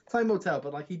will tell,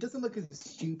 but like he doesn't look as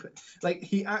stupid. Like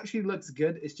he actually looks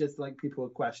good. It's just like people are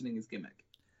questioning his gimmick.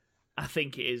 I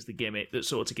think it is the gimmick that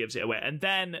sort of gives it away. And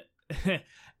then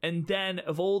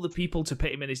of all the people to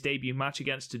put him in his debut match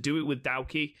against, to do it with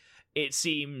Dowkey, it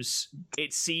seemed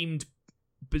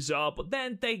bizarre, but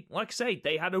then they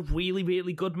had a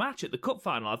really good match at the cup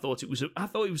final. I thought it was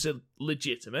a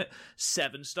legitimate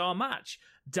 7-star match.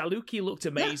 Daluki looked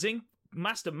amazing. Yeah.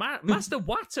 Master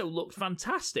Watto looked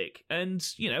fantastic, and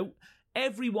you know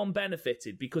everyone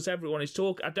benefited because everyone is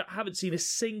talking. I haven't seen a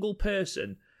single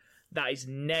person that is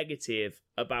negative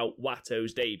about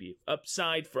Watto's debut,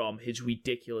 aside from his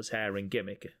ridiculous hair and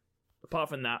gimmick. Apart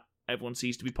from that, everyone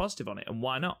seems to be positive on it, and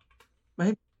why not?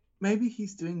 Maybe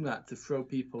he's doing that to throw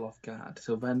people off guard.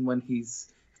 So then when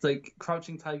it's like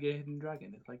Crouching Tiger, Hidden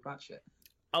Dragon, it's like that shit.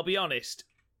 I'll be honest.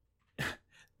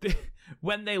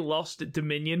 When they lost at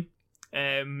Dominion,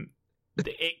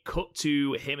 it cut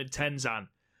to him and Tenzan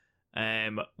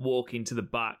walking to the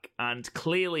back, and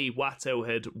clearly Watto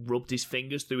had rubbed his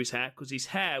fingers through his hair because his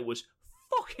hair was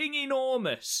fucking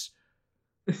enormous.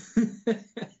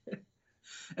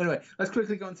 Anyway, let's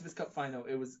quickly go into this cup final.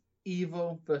 It was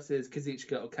Evil versus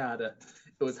Kazuchika Okada.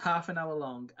 It was half an hour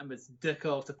long, and there's dick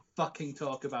all to fucking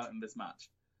talk about in this match.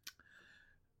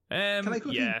 Can I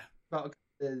quickly talk about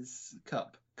Okada's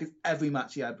cup? Because every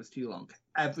match he had was too long.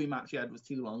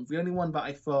 The only one that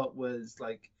I thought was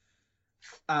like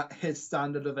at his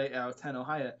standard of 8 out of 10 or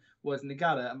higher was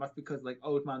Nagata, and that's because like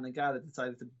old man Nagata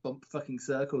decided to bump fucking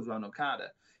circles around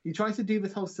Okada. He tries to do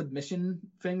this whole submission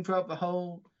thing throughout the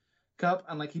whole cup,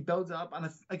 and like he builds it up, and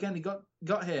again he got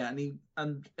here,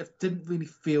 and it didn't really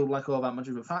feel like all that much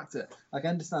of a factor. Like I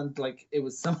understand like it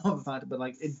was some of a factor, but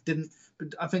like it didn't.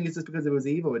 But I think it's just because it was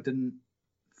Evil, it didn't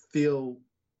feel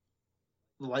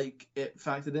like it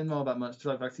factored in all that much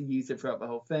to I've actually used it throughout the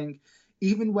whole thing.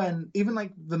 Even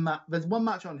like there's one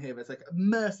match on here that's like a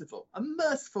merciful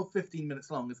 15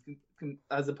 minutes long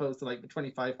as opposed to like the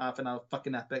 25 half an hour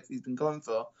fucking epics he's been going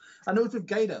for. I know it's with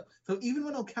Gato. So even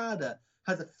when Okada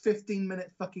has a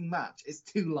 15-minute fucking match, it's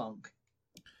too long.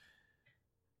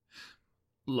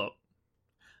 Look,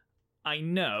 I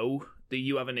know that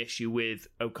you have an issue with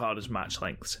Okada's match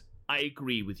lengths. I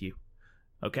agree with you.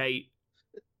 Okay?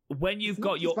 When you've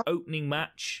got your opening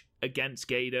match against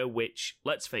Gato, which,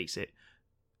 let's face it,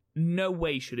 no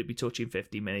way should it be touching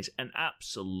 50 minutes, and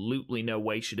absolutely no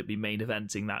way should it be main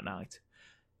eventing that night.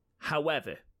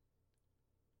 However,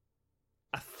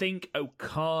 I think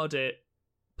Okada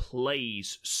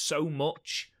plays so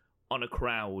much on a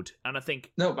crowd, and I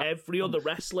think every other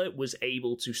wrestler was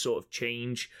able to sort of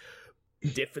change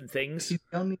different things.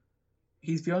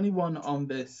 He's the only one on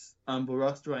this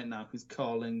roster right now who's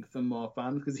calling for more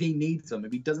fans because he needs them.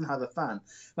 If he doesn't have a fan,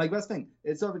 like that's the thing,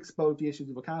 it sort of exposed the issues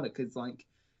with Okada because, like,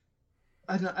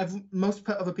 I don't know. Most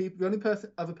other people, the only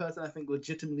other person I think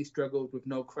legitimately struggled with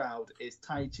no crowd is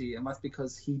Taichi, and that's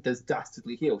because he does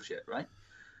dastardly heel shit, right?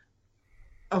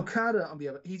 Okada, on the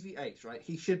other, he's the ace, right?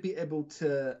 He should be able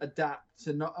to adapt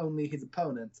to not only his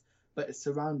opponents but his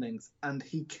surroundings, and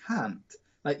he can't.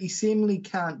 Like, he seemingly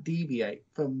can't deviate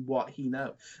from what he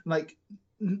knows. Like,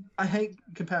 I hate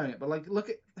comparing it, but like, look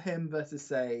at him versus,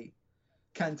 say,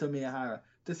 Kento Miyahara.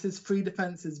 Just his 3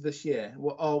 defenses this year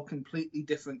were all completely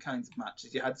different kinds of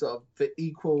matches. You had sort of the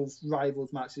equals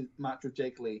rivals match with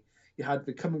Jake Lee. You had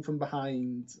the coming from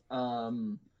behind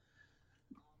arm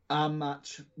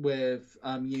match with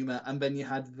Yuma, and then you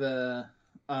had the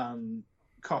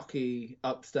cocky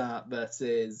upstart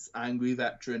versus angry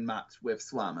veteran match with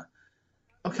Swama.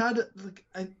 Okada, like,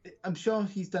 I'm sure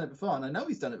he's done it before, and I know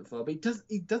he's done it before, but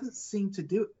he doesn't seem to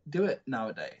do it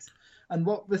nowadays. And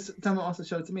what this time also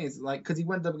showed to me is, like, because he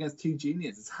went up against 2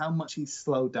 juniors, is how much he's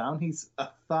slowed down. He's a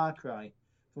far cry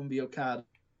from the Okada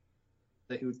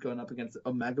who was going up against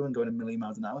Omega and going a million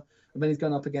miles an hour. And then he's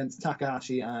going up against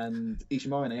Takahashi and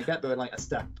Ishimori, and I get they're like a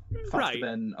step faster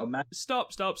than Omega.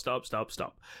 Stop.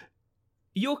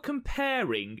 You're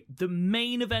comparing the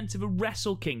main event of a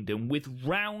Wrestle Kingdom with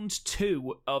round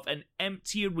 2 of an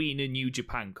empty arena New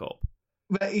Japan Cup.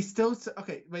 But he's still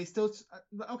okay.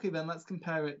 Then let's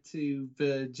compare it to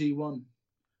the G1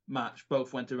 match.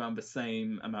 Both went around the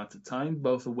same amount of time.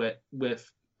 Both are with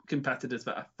competitors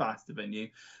that are faster than you.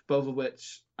 Both of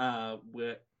which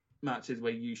were matches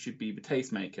where you should be the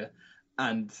tastemaker,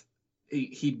 and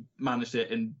he managed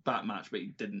it in that match, but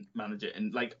he didn't manage it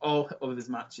in, like, all of his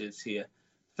matches here.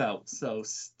 Felt so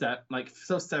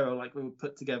sterile, like we were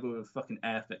put together with a fucking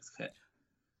Airfix kit.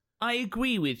 I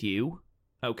agree with you.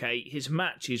 Okay, his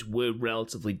matches were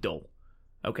relatively dull.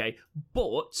 Okay,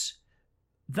 but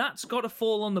that's got to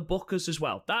fall on the bookers as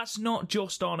well. That's not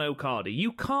just on Okada.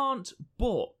 You can't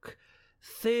book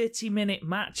 30-minute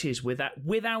matches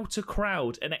without a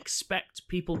crowd and expect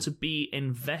people to be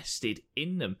invested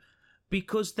in them.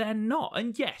 Because they're not.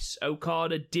 And yes,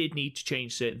 Okada did need to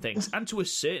change certain things. And to a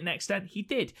certain extent, he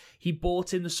did. He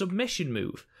brought in the submission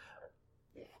move.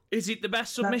 Is it the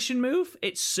best submission move?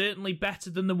 It's certainly better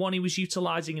than the one he was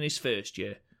utilising in his first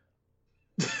year.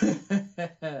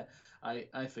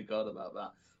 I forgot about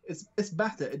that. It's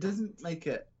better. It doesn't make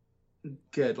it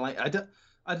good. Like, I don't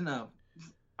know.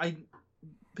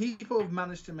 People have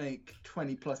managed to make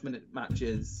 20+ minute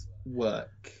matches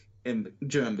work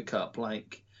during the Cup.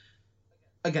 Like,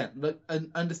 again, look, I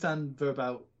understand they're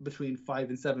about between 5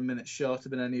 and 7 minutes shorter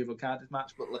than any other Okada's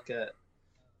match, but look at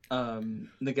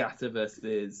Nagata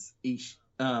versus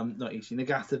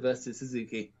Nagata versus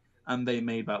Suzuki, and they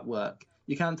made that work.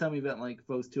 You can't tell me that, like,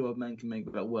 those 2 old men can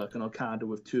make that work, and Okada,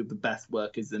 with 2 of the best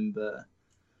workers in the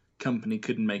company,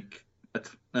 couldn't make a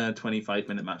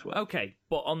 25-minute match work. Okay,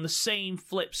 but on the same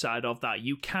flip side of that,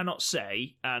 you cannot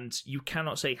say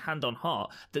hand on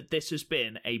heart that this has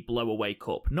been a blow-away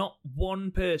cup. Not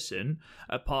one person,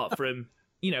 apart from,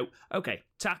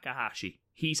 Takahashi.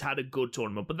 He's had a good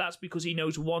tournament, but that's because he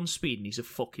knows one speed and he's a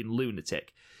fucking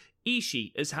lunatic.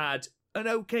 Ishii has had an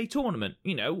okay tournament.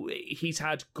 He's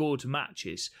had good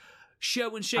matches.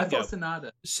 Sho and Shingo. I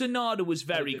thought Sanada was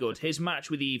very good. His match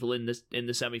with Evil in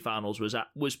the semi-finals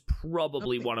was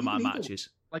probably one of my matches.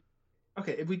 Like,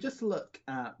 okay, if we just look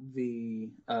at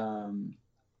the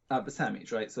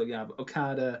semis, right? So you have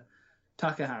Okada,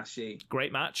 Takahashi,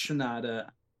 great match.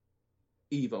 Sanada,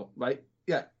 Evil, right?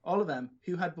 Yeah, all of them.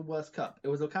 Who had the worst cup? It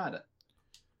was Okada.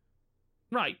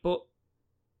 Right, but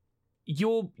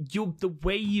the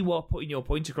way you are putting your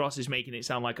point across is making it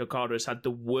sound like Okada has had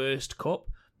the worst cup.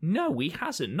 No, he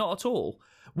hasn't. Not at all.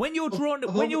 When you're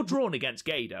drawn against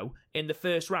Gedo in the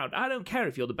first round, I don't care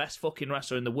if you're the best fucking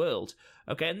wrestler in the world,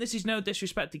 okay? And this is no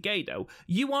disrespect to Gedo.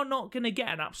 You are not going to get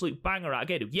an absolute banger out of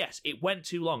Gedo. Yes, it went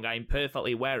too long. I am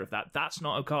perfectly aware of that. That's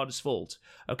not Okada's fault,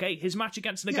 okay? His match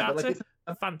against Nagata,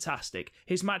 fantastic.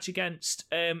 His match against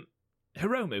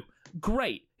Hiromu,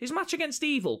 great. His match against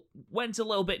Evil went a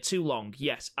little bit too long.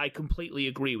 Yes, I completely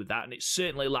agree with that, and it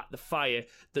certainly lacked the fire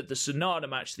that the Sonata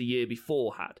match the year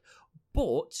before had.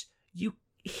 But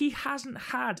he hasn't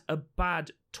had a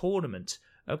bad tournament,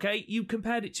 okay? You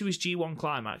compared it to his G1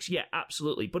 Climax, yeah,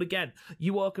 absolutely. But again,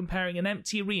 you are comparing an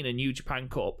empty arena New Japan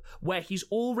Cup where he's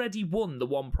already won the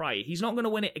one prior. He's not going to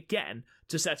win it again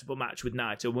to set up a match with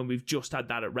Naito when we've just had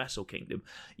that at Wrestle Kingdom.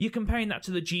 You're comparing that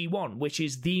to the G1, which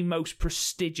is the most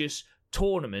prestigious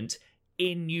tournament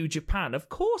in New Japan. Of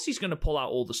course he's going to pull out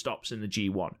all the stops in the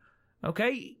G1,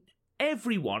 okay?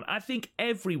 I think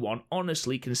everyone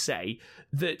honestly can say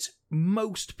that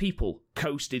most people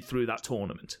coasted through that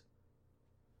tournament.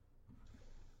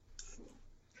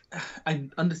 I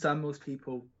understand most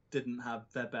people didn't have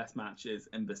their best matches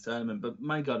in this tournament, but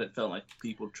my God, it felt like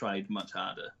people tried much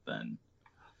harder than...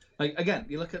 Like, again,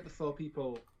 you look at the 4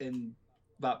 people in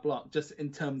that block, just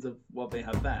in terms of what they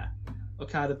had there.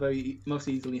 Okada most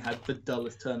easily had the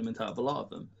dullest tournament out of a lot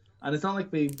of them. And it's not like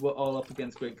they were all up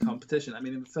against great competition. I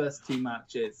mean, in the first 2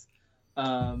 matches,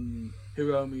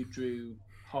 Hiromu drew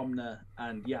Homna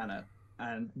and Yano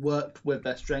and worked with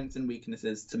their strengths and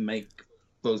weaknesses to make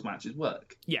those matches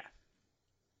work. Yeah.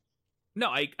 No,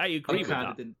 I agree with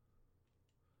that.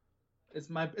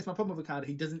 It's my problem with Okada.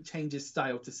 He doesn't change his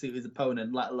style to suit his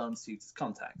opponent, let alone suit his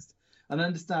context. And I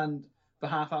understand the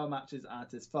half-hour matches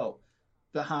aren't his fault.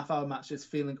 The half-hour matches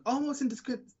feeling almost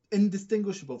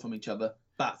indistinguishable from each other,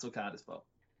 that's Okada's fault.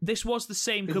 This was the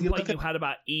same complaint you had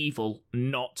about Evil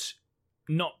not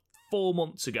 4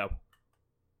 months ago.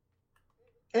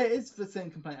 It is the same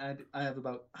complaint I had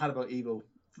about Evil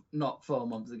not 4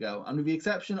 months ago. And with the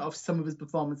exception of some of his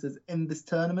performances in this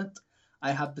tournament,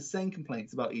 I have the same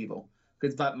complaints about Evil.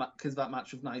 Because that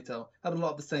match with Naito had a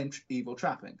lot of the same Evil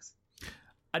trappings.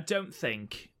 I don't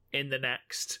think in the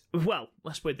next... Well,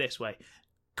 let's put it this way.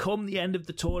 Come the end of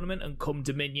the tournament and come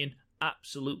Dominion,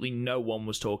 absolutely no one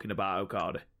was talking about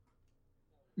Okada.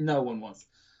 No one was.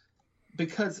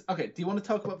 Because, okay, do you want to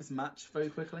talk about this match very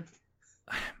quickly?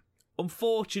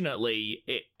 Unfortunately,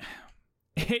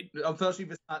 Unfortunately,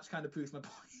 this match kind of proves my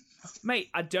point. Mate,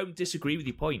 I don't disagree with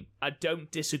your point.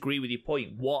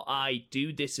 What I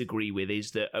do disagree with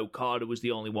is that Okada was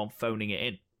the only one phoning it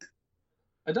in.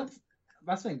 That's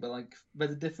the thing, but, like,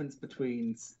 there's a difference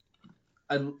between...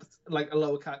 a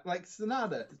lower cat like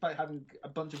Sonata, despite having a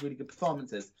bunch of really good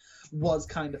performances, was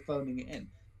kind of phoning it in.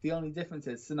 The only difference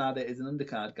is Sonata is an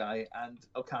undercard guy and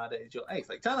Okada is your ace.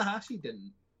 Like Tanahashi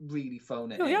didn't really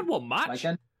phone it in. He had one match.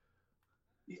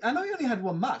 I know he only had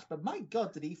one match, but my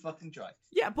God, did he fucking try?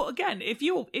 Yeah, but again, if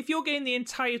you're getting the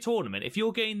entire tournament, if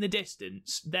you're getting the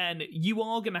distance, then you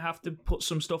are going to have to put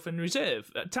some stuff in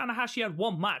reserve. Tanahashi had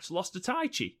one match, lost to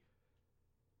Taichi.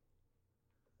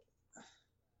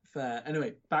 Fair.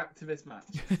 Anyway, back to this match.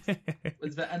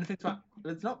 Was there anything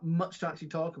there's not much to actually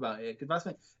talk about here, because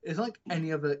that's it's like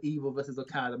any other Evil versus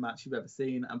Okada match you've ever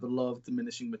seen, and the law of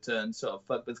diminishing returns sort of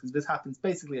fuck this, because this happens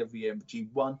basically every year in the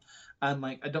G1, and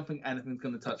like I don't think anything's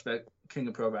going to touch their King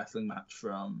of Pro Wrestling match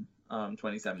from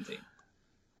 2017.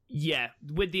 Yeah,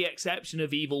 with the exception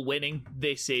of Evil winning,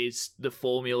 this is the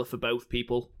formula for both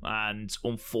people, and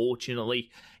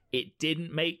unfortunately, it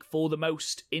didn't make for the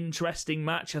most interesting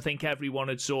match. I think everyone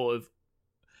had sort of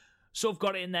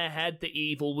got it in their head that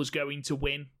Evil was going to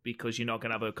win, because you're not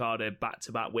going to have Okada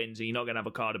back-to-back wins, and you're not going to have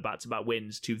Okada back-to-back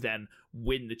wins to then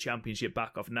win the championship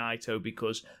back off Naito,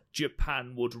 because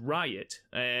Japan would riot.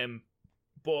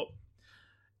 But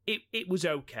it was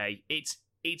okay.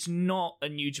 It's not a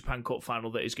New Japan Cup final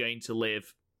that is going to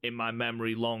live in my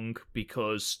memory long,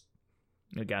 because,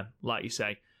 again, like you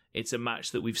say, it's a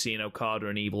match that we've seen Okada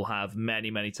and Evil have many,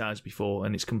 many times before,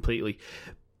 and it's completely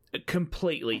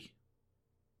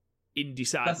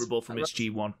indecipherable from its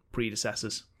G1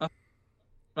 predecessors.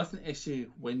 That's an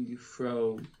issue when you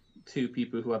throw two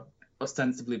people who have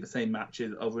ostensibly the same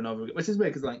matches over and over again, which is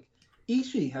weird, because like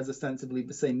Ishii has ostensibly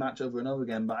the same match over and over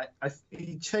again, but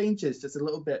he changes just a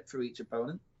little bit for each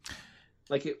opponent.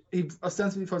 Like he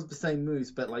ostensibly throws the same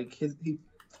moves, but like he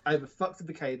either fucks with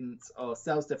the cadence or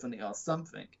sells differently or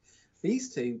something.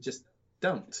 These two just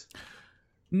don't.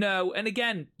 No, and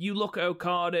again, you look at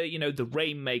Okada, the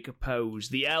Rainmaker pose,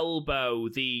 the elbow,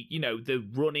 the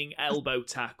running elbow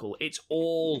tackle. It's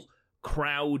all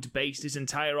crowd-based. His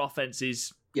entire offense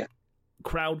is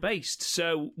crowd-based.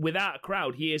 So without a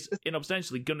crowd, he is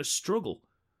inobstantially going to struggle.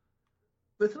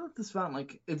 But it's not just that,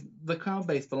 like, if the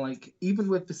crowd-based, but, like, even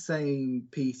with the same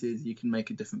pieces, you can make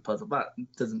a different puzzle. That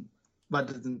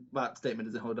statement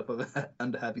doesn't hold up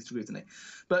under heavy scrutiny.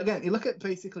 But again, you look at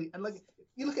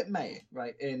you look at May,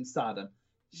 right, in Stardom.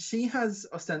 She has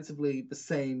ostensibly the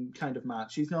same kind of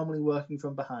match. She's normally working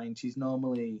from behind. She's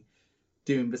normally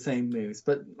doing the same moves.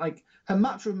 But, like, her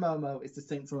match with Momo is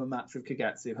distinct from a match with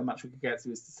Kagetsu. Her match with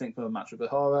Kagetsu is distinct from a match with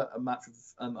Ahura. A match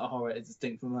with Ahura is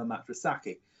distinct from her match with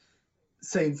Saki.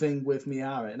 Same thing with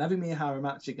Miyahara. In every Miyahara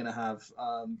match, you're going to have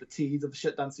the tease of a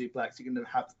shutdown suplex. You're going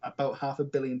to have about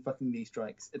 500 million fucking knee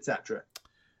strikes, etc.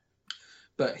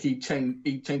 But he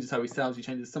changes how he sells. He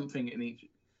changes something in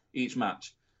each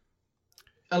match.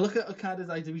 I look at Okada's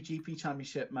IWGP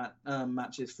Championship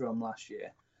matches from last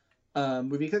year.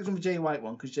 With the exception of the Jay White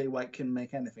one, because Jay White can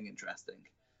make anything interesting.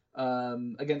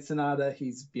 Against Sanada,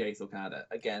 he's V8 Okada.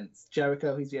 Against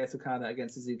Jericho, he's V8 Okada.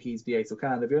 Against Suzuki, he's V8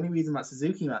 Okada. The only reason that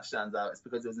Suzuki match stands out is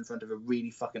because it was in front of a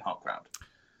really fucking hot crowd.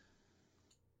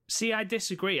 See, I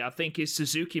disagree. I think his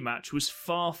Suzuki match was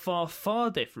far, far, far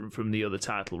different from the other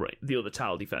title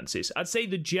defenses. I'd say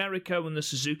the Jericho and the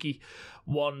Suzuki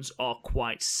ones are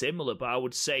quite similar, but I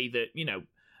would say that, you know,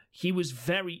 he was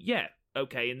very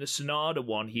in the Sonata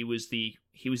one, he was the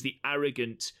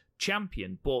arrogant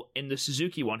champion, but in the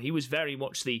Suzuki one, he was very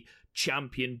much the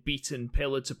champion beaten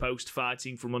pillar to post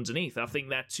fighting from underneath. I think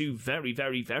they're two very,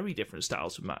 very, very different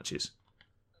styles of matches.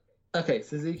 Okay,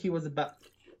 Suzuki was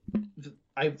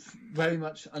I very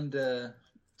much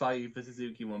undervalued the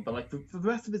Suzuki one, but like for the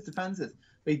rest of his defenses,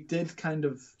 they did kind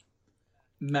of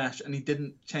mesh, and he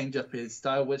didn't change up his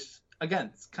style, which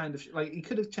again, it's kind of like he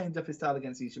could have changed up his style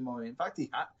against Ishimori. In fact, he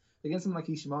had against someone like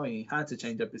Ishimori, he had to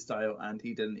change up his style, and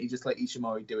he didn't. He just let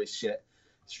Ishimori do his shit.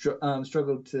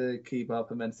 Struggled to keep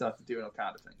up, and then started doing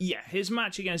Okada things. Yeah, his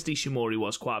match against Ishimori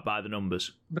was quite by the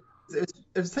numbers. But it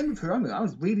was the same with Hiromu. I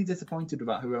was really disappointed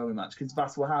about Hiromu match because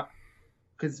that's what happened.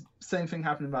 Because same thing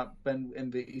happened about Ben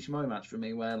in the Ishimori match for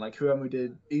me, where like he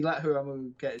let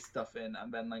Hiromu get his stuff in,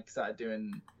 and then like started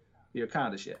doing the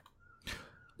Okada shit.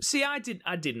 See, I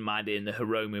didn't mind it in the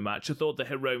Hiromu match. I thought the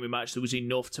Hiromu match there was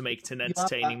enough to make it an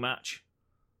entertaining match.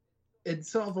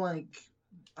 It's sort of like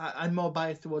I'm more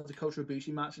biased towards the Kota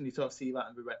Ibushi match, and you sort of see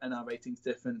that in our ratings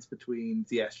difference between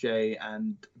ZSJ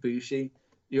and Ibushi.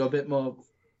 You're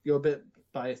a bit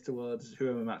biased towards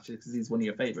Hiromu matches because he's one of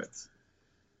your favorites.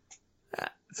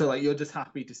 So, like, you're just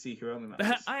happy to see Hiromu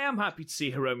matches? I am happy to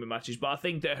see Hiromu matches, but I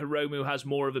think that Hiromu has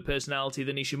more of a personality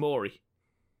than Ishimori.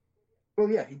 Well,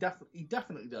 yeah, he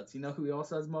definitely does. You know who he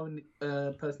also has more of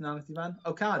a personality than?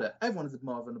 Okada. Everyone has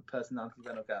more of a personality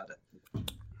than Okada.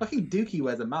 Fucking Dookie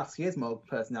wears a mask. He has more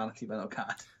personality than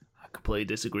Okada. I completely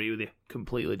disagree with you.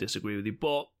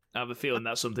 But I have a feeling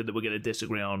that's something that we're going to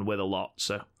disagree on with a lot,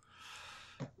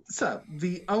 So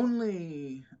the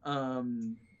only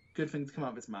good thing to come out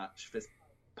of this match, this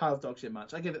pile of dog shit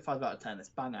match, I give it 5 out of 10. It's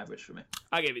bang average for me.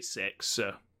 I gave it 6,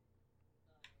 so.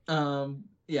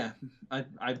 Yeah, I'm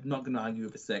not going to argue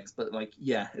with a 6, but like,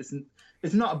 yeah, it's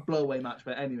not a blowaway match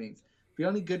by any means. The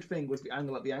only good thing was the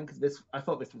angle at the end, because I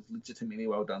thought this was legitimately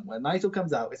well done. When Naito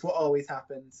comes out, it's what always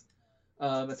happens,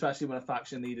 especially when a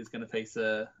faction leader is going to face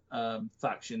a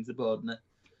faction subordinate.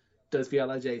 Does the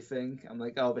LIJ thing. I'm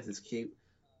like, oh, this is cute.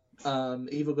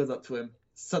 Evil goes up to him,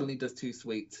 suddenly does Too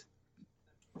Sweet.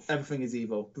 Everything is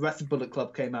evil. The rest of Bullet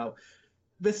Club came out.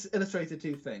 This illustrated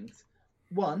 2 things.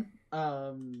 One,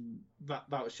 that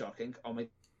was shocking. Oh my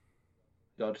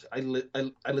god, I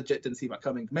legit didn't see that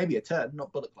coming. Maybe a turn,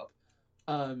 not Bullet Club.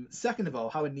 Second of all,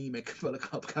 how anemic Bullet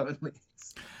Club currently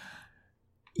is.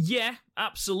 Yeah,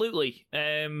 absolutely.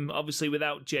 Obviously,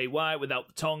 without Jay White, without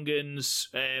the Tongans,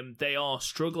 they are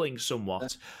struggling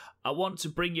somewhat. I want to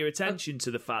bring your attention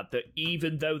to the fact that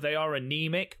even though they are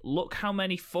anemic, look how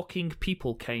many fucking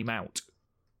people came out.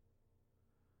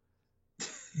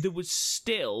 There was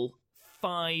still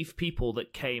 5 people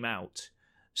that came out.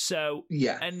 So,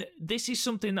 yeah. And this is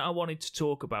something that I wanted to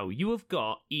talk about. You have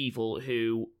got Evil,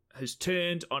 who has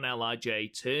turned on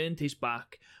LIJ, turned his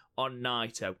back on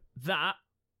Naito. That,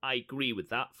 I agree with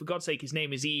that. For God's sake, his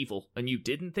name is Evil, and you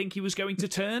didn't think he was going to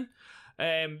turn?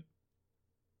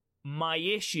 My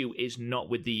issue is not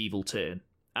with the Evil turn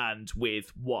and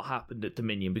with what happened at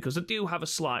Dominion, because I do have a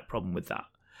slight problem with that.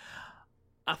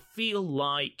 I feel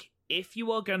like if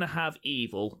you are going to have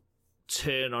Evil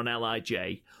turn on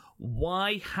LIJ,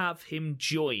 why have him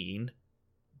join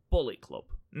Bullet Club?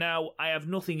 Now, I have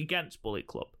nothing against Bullet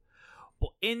Club,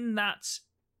 but in that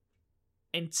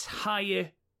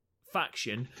entire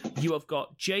faction, you have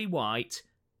got Jay White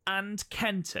and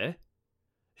Kenta,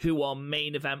 who are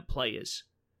main event players.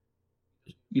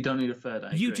 You don't need a third.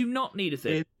 I You agree. do not need a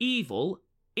third. Evil,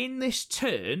 in this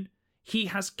turn, he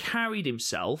has carried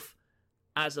himself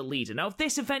as a leader. Now, if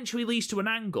this eventually leads to an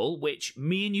angle, which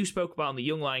me and you spoke about on the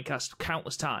Young Lion cast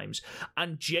countless times,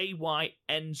 and Jay White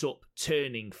ends up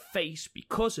turning face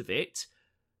because of it,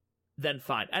 then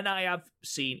fine. And I have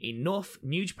seen enough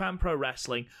New Japan Pro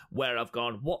Wrestling where I've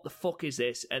gone, what the fuck is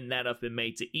this? And then I've been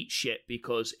made to eat shit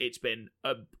because it's been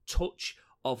a touch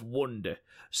of wonder.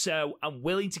 So I'm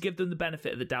willing to give them the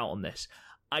benefit of the doubt on this.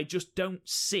 I just don't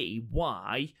see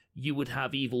why you would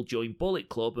have Evil join Bullet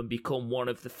Club and become one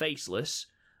of the faceless,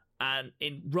 and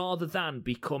rather than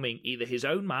becoming either his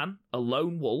own man, a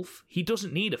lone wolf, he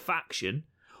doesn't need a faction.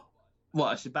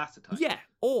 What, a Shibata type? Yeah,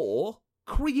 or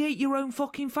create your own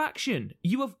fucking faction.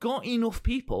 You have got enough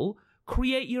people.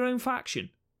 Create your own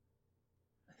faction.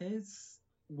 Here's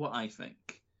what I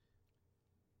think.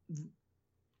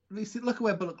 Look at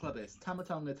where Bullet Club is. Tama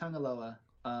Tonga, Tangaloa,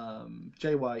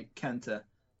 Jay White, Kenta.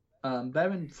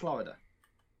 They're in Florida.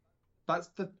 That's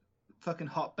the fucking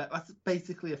hotbed. That's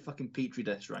basically a fucking petri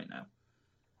dish right now.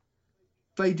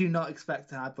 They do not expect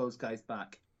to have those guys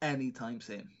back anytime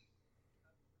soon.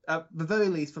 At the very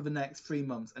least for the next 3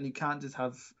 months, and you can't just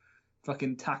have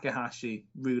fucking Takahashi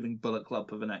ruling Bullet Club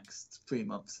for the next 3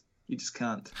 months. You just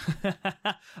can't.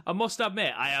 I must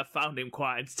admit, I have found him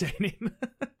quite entertaining.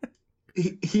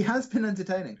 He has been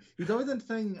entertaining. He's always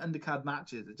entertaining undercard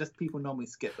matches. It's just people normally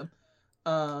skip them.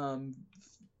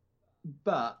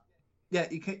 But yeah,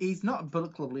 he's not a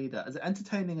Bullet Club leader. As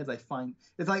entertaining as I find,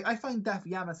 it's like I find Def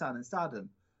Yamasan in Stardom,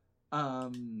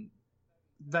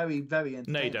 very, very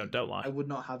entertaining. No, you don't. Don't lie. I would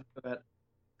not have.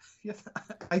 Yes,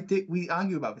 I did. We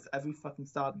argue about this every fucking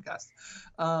Stardom cast.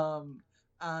 But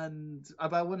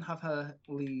I wouldn't have her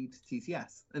lead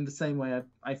TCS in the same way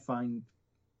I find.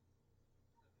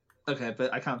 Okay,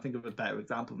 but I can't think of a better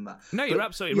example than that. No, you're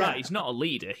absolutely right. He's not a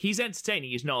leader. He's entertaining.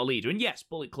 He's not a leader. And yes,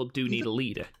 Bullet Club do need a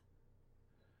leader.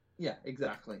 Yeah,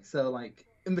 exactly. So, like,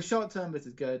 in the short term, this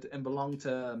is good. In the long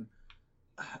term,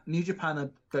 New Japan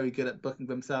are very good at booking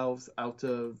themselves out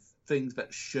of things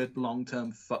that should long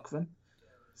term fuck them.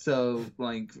 So,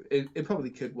 like, it probably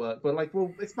could work. But, like,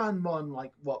 we'll expand more on,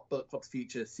 like, what Bullet Club's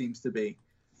future seems to be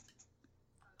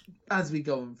as we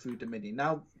go on through Dominion.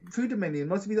 Now, through Dominion,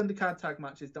 most of these undercard tag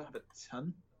matches don't have a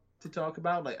ton to talk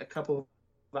about, like a couple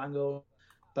of angles.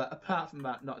 But apart from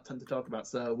that, not a ton to talk about.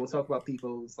 So we'll talk about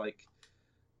people's, like,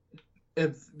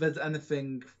 if there's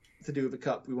anything to do with the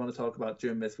cup we want to talk about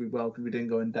during this, we will, because we didn't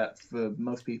go in depth for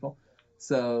most people.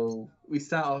 So we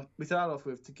start off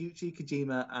with Taguchi,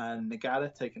 Kojima, and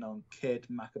Nagata taking on Kid,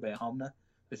 Makabe, and Homna.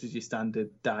 This is your standard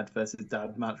dad versus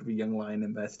dad match with a young lion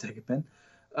in there to take a pin.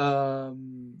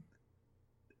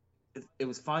 It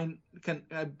was fine.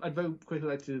 I'd very quickly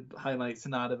like to highlight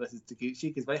Sanada versus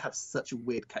Taguchi because they have such a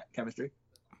weird chemistry,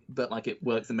 but like it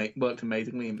worked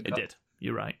amazingly. In the cup. Did.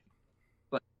 You're right.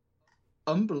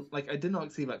 Like I did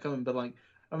not see that coming, but like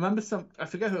I remember I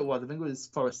forget who it was. I think it was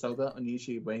Forrest Soga on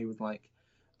YouTube where he was like,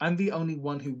 "I'm the only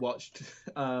one who watched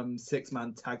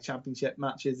 6-man tag championship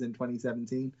matches in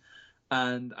 2017,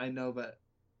 and I know that."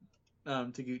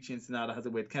 Taguchi and Sanada has a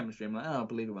weird chemistry. I'm like, I'll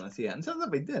believe it when I see it. And so that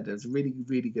they did. It was a really,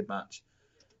 really good match.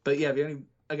 But yeah, the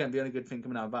only good thing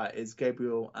coming out of that is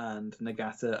Gabriel and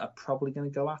Nagata are probably going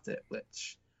to go at it,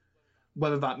 which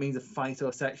whether that means a fight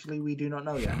or sexually, we do not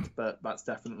know yet. But that's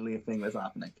definitely a thing that's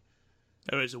happening.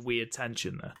 There is a weird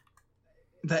tension there.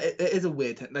 It is a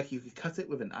weird like you could cut it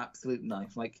with an absolute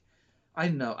knife. Like I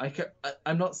know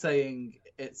I'm not saying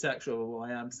it's sexual, but what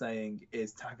I am saying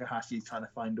is Takahashi's trying to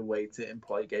find a way to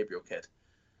employ Gabriel Kidd.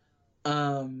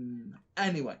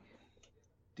 Anyway,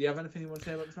 do you have anything you want to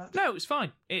say about this match? No, it's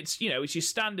fine. It's it's your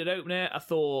standard opener. I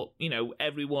thought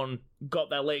everyone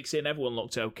got their legs in, everyone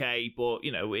looked okay, but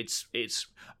it's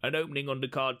an opening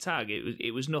undercard tag.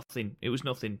 It was nothing. It was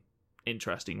nothing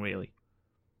interesting really.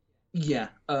 Yeah.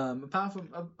 Apart from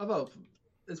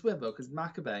it's weird though because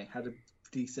Makabe had a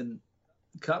decent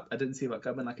cup. I didn't see that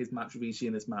coming. Like his match with Ishii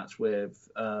and his match with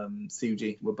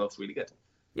Tsuji were both really good.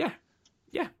 Yeah.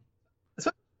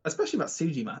 Especially that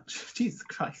Tsuji match. Jesus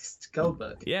Christ,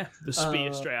 Goldberg. Yeah, the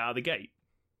spear straight out of the gate.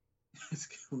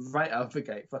 Right out of the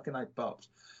gate. Fucking I popped.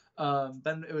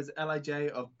 Then it was LIJ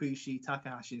of Bushi,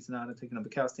 Takahashi, and Sanada taking on the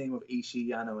Chaos team with Ishii,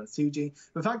 Yano, and Tsuji.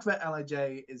 The fact that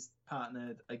LIJ is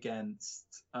partnered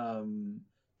against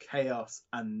Chaos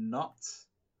and not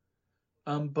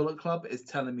Bullet Club is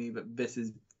telling me that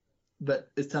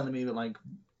like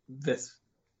this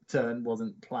turn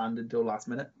wasn't planned until last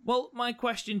minute. Well, my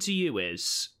question to you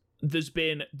is, there's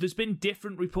been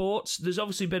different reports. There's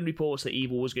obviously been reports that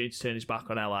Evil was going to turn his back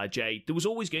on LIJ. There was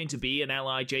always going to be an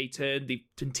LIJ turn. They've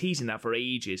been teasing that for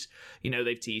ages.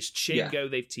 They've teased Shingo,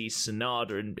 they've teased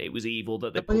Sonata, and it was Evil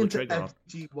that they pulled the trigger on.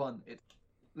 G1,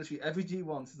 literally every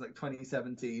G1 since like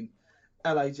 2017,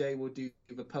 LIJ will do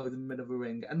the pose in the middle of a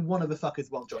ring, and one of the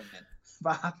fuckers won't join in.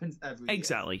 That happens every year.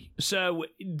 Exactly. So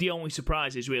the only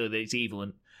surprise is really that it's Evil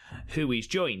and who he's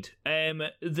joined.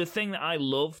 The thing that I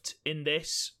loved in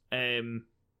this, we'll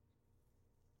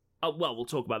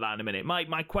talk about that in a minute.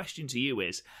 My question to you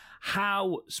is,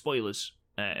 how, spoilers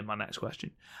in my next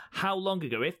question, how long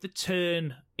ago, if the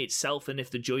turn itself and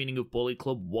if the joining of Bullet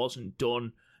Club wasn't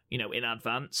done, in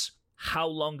advance, how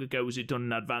long ago was it done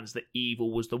in advance that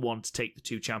Evil was the one to take the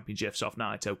 2 championships off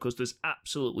Naito? Because there's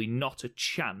absolutely not a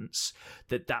chance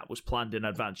that was planned in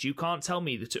advance. You can't tell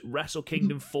me that at Wrestle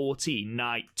Kingdom 14,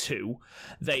 Night 2,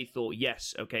 they thought,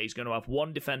 yes, okay, he's going to have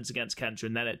one defense against Kenta,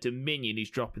 and then at Dominion,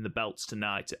 he's dropping the belts to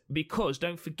Naito. Because,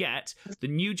 don't forget, the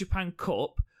New Japan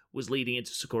Cup was leading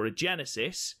into Sakura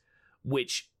Genesis,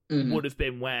 which would have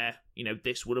been where,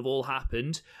 this would have all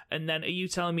happened. And then are you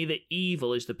telling me that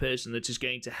Evil is the person that is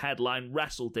going to headline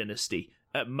Wrestle Dynasty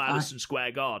at Madison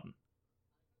Square Garden?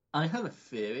 I have a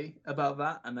theory about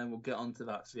that, and then we'll get onto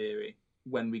that theory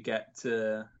when we get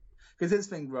to... Because here's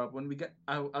the thing, Rob, when we get...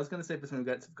 I was going to say this when we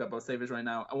get to... But I'll say this right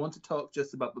now. I want to talk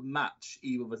just about the match,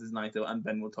 Evil versus Naito, and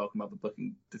then we'll talk about the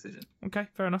booking decision. Okay,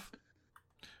 fair enough.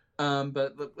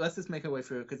 But let's just make our way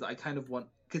through it, because I kind of want...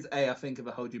 Because I think if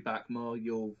I hold you back more,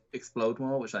 you'll explode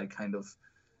more, which I kind of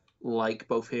like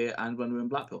both here and when we're in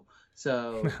Blackpool.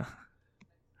 So,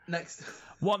 next...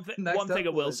 One thing I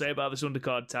will say about this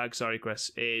undercard tag, sorry,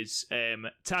 Chris, is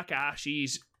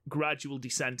Takahashi's gradual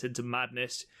descent into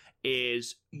madness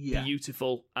is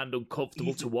beautiful and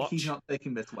uncomfortable to watch. He's not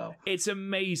taking this well. It's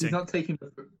amazing.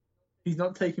 He's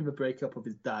not taking the breakup of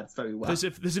his dad very well. There's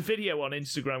a video on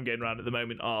Instagram going around at the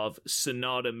moment of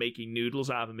Sonata making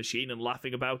noodles out of a machine and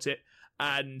laughing about it.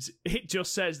 And it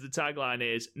just says the tagline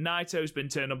is, Naito's been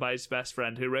turned on by his best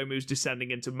friend, Hiromu's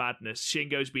descending into madness,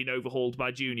 Shingo's been overhauled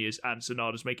by juniors, and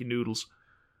Sonata's making noodles.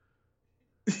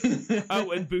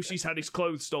 Oh, and Bushi's had his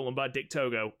clothes stolen by Dick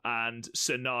Togo, and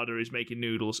Sonata is making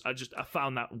noodles. I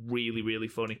found that really, really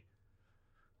funny.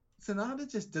 Sonata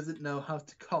just doesn't know how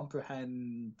to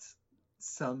comprehend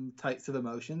some types of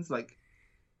emotions. Like,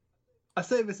 I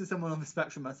say this as someone on the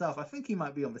spectrum myself. I think he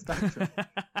might be on the spectrum.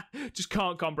 Just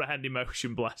can't comprehend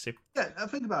emotion, bless him. Yeah, I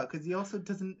think about it, because he also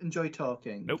doesn't enjoy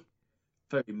talking. Nope.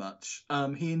 Very much.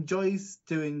 He enjoys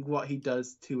doing what he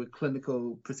does to a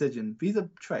clinical precision. These are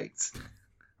traits.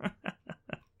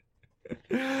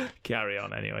 Carry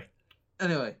on, anyway.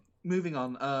 Anyway, moving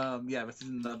on. This is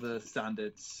another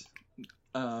standard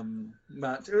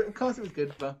match. Of course, it was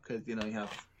good, because, you have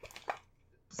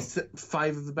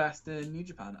 5 of the best in New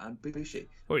Japan and Bushi.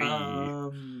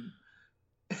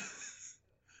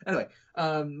 Anyway,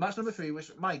 match number 3,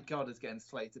 which, my God, is getting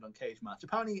slated on Cage Match.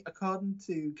 Apparently, according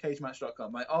to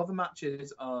CageMatch.com, all the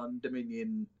matches on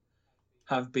Dominion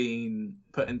have been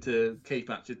put into Cage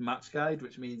Match's match guide,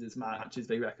 which means it's matches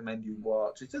they recommend you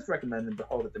watch. It's just recommending the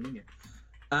whole of Dominion.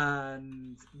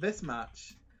 And this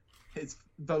match is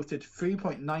voted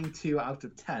 3.92 out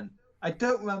of 10. I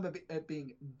don't remember it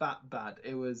being that bad.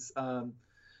 It was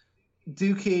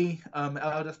Dookie,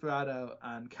 El Desperado,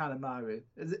 and Kanemaru.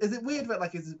 Is it weird that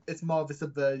it's more of a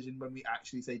subversion when we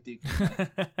actually say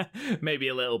Dookie? Maybe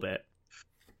a little bit.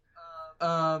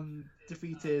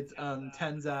 Defeated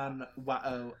Tenzan,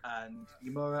 Wato, and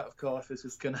Yamura. Of course, this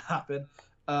was going to happen.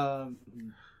 So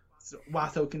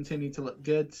Wato continued to look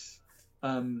good.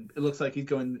 It looks like he's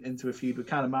going into a feud with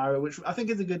Kanemaru, which I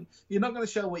think is a good... You're not going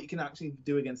to show what you can actually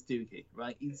do against Dookie,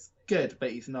 right? He's good,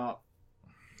 but he's not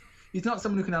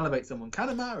someone who can elevate someone.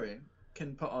 Kanemaru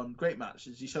can put on great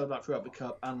matches. He showed that throughout the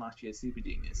Cup and last year's Super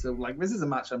Juniors. So, this is a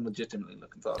match I'm legitimately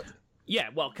looking forward to. Yeah,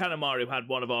 well, Kanemaru had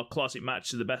one of our classic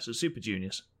matches of the best of Super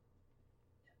Juniors.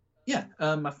 Yeah,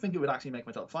 I think it would actually make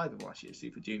my top 5 of last year's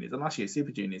Super Juniors. And last year's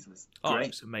Super Juniors was great. Oh,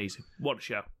 it's amazing. What a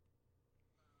show.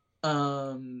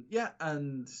 And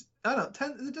I don't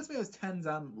know, it just feels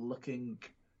Tenzan looking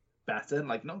better,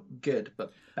 not good,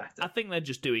 but better. I think they're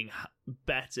just doing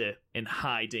better in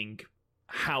hiding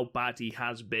how bad he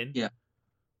has been. Yeah.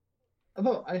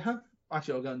 Although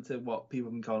I'll go into what people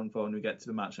have been calling for when we get to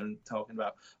the match I'm talking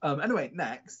about. Anyway,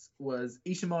 next was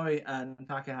Ishimori and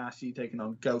Takahashi taking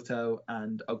on Goto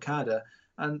and Okada.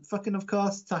 And fucking, of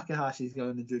course, Takahashi's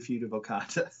going into a feud with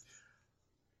Okada.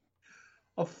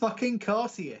 Of fucking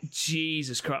course he is.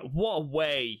 Jesus Christ. What a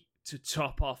way to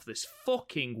top off this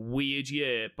fucking weird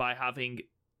year by having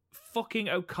fucking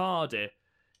Okada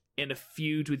in a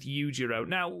feud with Yujiro.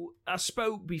 Now, I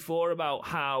spoke before about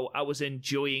how I was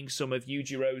enjoying some of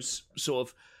Yujiro's sort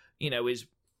of, his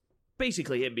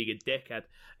basically him being a dickhead.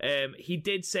 He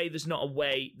did say there's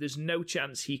no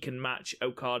chance he can match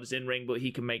Okada's in-ring, but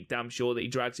he can make damn sure that he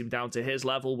drags him down to his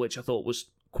level, which I thought was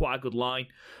quite a good line.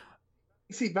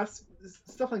 See, that's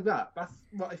stuff like that. That's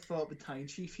what I thought the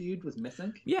Taichi feud was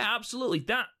missing. Yeah, absolutely.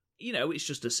 That, it's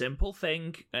just a simple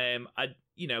thing.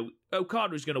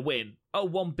 Okada is going to win.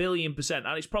 1 billion%,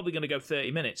 and it's probably going to go 30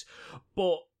 minutes.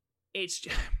 But it's...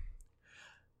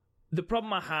 The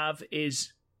problem I have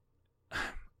is...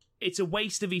 It's a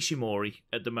waste of Ishimori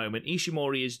at the moment.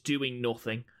 Ishimori is doing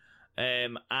nothing.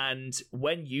 And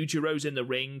when Yujiro's in the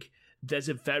ring, there's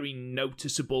a very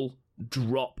noticeable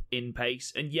drop in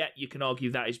pace. And yet you can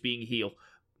argue that is being heel.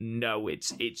 No,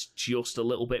 it's just a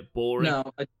little bit boring.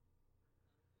 No,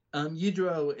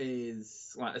 Yujiro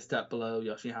is like a step below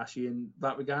Yoshihashi in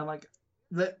that regard. Like,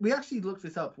 we actually looked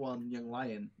this up on Young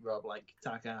Lion, Rob, like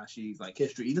Takahashi's like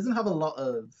history. He doesn't have a lot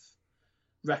of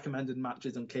recommended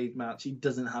matches on Cage Match. He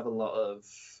doesn't have a lot of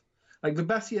like the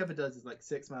best he ever does is like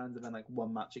 6 mans and then like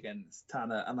 1 match against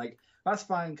Tana, and like that's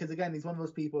fine because again he's one of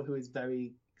those people who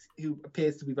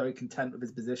appears to be very content with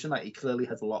his position. Like he clearly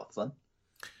has a lot of fun.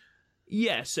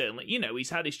 Yeah, certainly.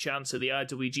 He's had his chance at the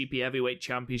IWGP Heavyweight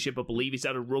Championship. I believe he's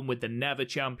had a run with the Never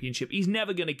Championship. He's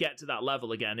never going to get to that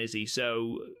level again, is he?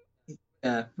 So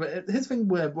yeah, but his thing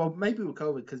maybe with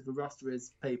COVID because the roster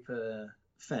is paper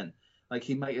thin. Like,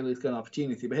 he might at least get an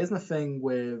opportunity. But here's my thing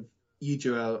with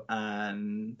Yujiro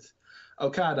and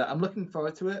Okada. I'm looking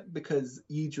forward to it because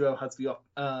Yujiro has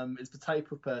is the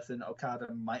type of person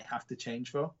Okada might have to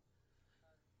change for.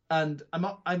 And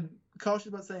I'm cautious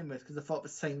about saying this because I thought the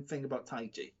same thing about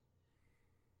Taichi.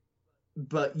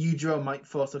 But Yujiro might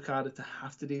force Okada to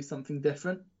have to do something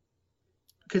different.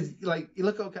 Because, like, you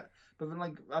look at Okada... But then,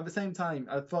 like, at the same time,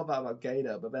 I thought that about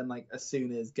Gedo, but then, like, as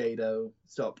soon as Gedo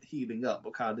stopped healing up,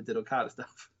 Okada did Okada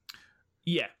stuff.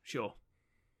 Yeah, sure.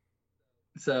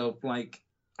 So, like,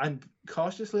 I'm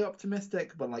cautiously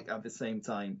optimistic, but, like, at the same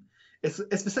time, it's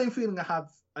the same feeling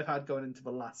I've had going into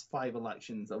the last 5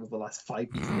 elections over the last 5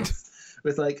 years.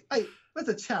 It's like, hey, there's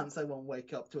a chance I won't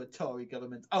wake up to a Tory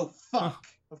government. Oh, fuck!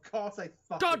 Of course I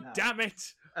fucking God have. Damn it!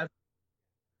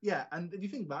 Yeah, and if you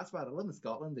think that's bad, I live in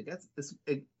Scotland.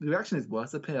 The reaction is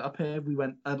worse up here. Up here, we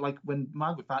went like when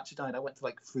Margaret Thatcher died, I went to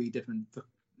like 3 different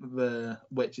the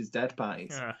witches' dead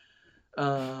parties.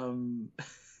 Yeah.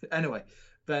 Anyway,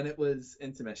 then it was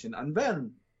intermission, and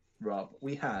then Rob,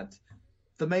 we had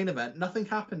the main event. Nothing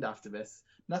happened after this.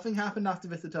 Nothing happened after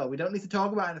this at all. We don't need to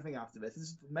talk about anything after this. This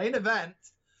is the main event.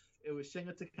 It was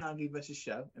Shingo Takagi versus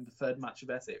Sho in the 3rd match of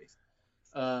their series.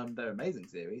 They're amazing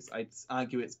series. I'd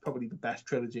argue it's probably the best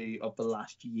trilogy of the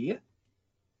last year.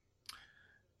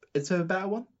 Is there a better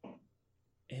one?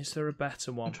 Is there a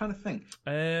better one? I'm trying to think.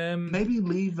 Maybe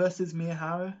Lee versus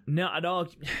Miyahara? No, I'd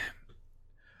argue...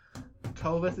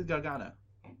 Cole versus Gargano?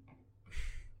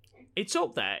 It's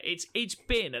up there. It's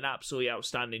been an absolutely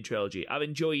outstanding trilogy. I've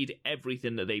enjoyed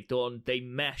everything that they've done. They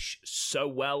mesh so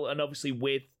well, and obviously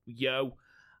with Yo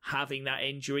having that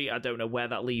injury, I don't know where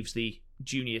that leaves the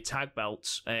junior tag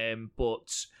belts,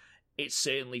 but it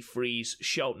certainly frees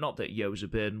Sho, not that Yo's a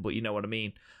burden, but you know what I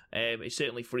mean. It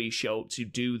certainly frees Sho to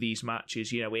do these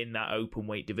matches, in that open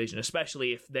weight division,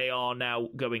 especially if they are now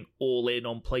going all in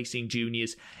on placing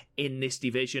juniors in this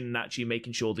division and actually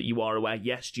making sure that you are aware,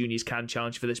 yes, juniors can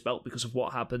challenge for this belt because of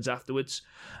what happens afterwards.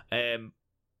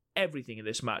 Everything in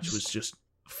this match was just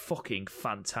fucking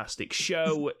fantastic.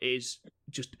 Sho is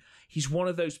just... He's one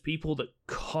of those people that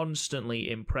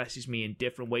constantly impresses me in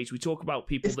different ways. We talk about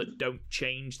people that don't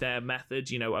change their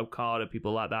methods, Okada,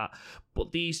 people like that.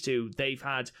 But these two, they've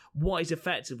had what is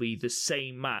effectively the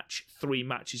same match 3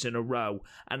 matches in a row,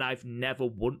 and I've never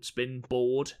once been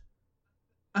bored.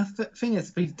 The thing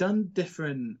is, they've done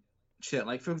different shit.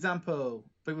 Like, for example,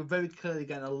 they were very clearly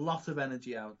getting a lot of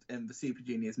energy out in the Super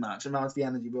Juniors match, and that was the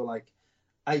energy we were like,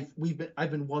 I've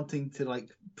been wanting to like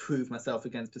prove myself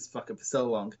against this fucker for so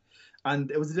long, and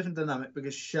it was a different dynamic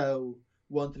because Sho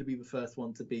wanted to be the first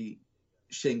one to beat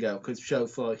Shingo because Sho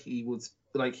thought he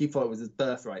thought it was his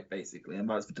birthright basically, and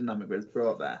that's the dynamic that was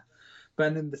brought there.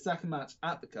 But in the second match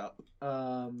at the Cup,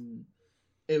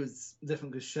 it was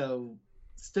different because Sho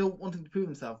still wanted to prove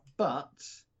himself, but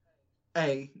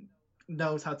A,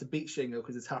 knows how to beat Shingo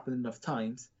because it's happened enough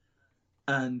times,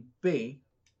 and B,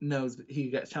 knows that he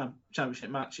gets championship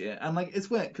match here. And like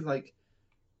it's weird because like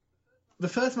the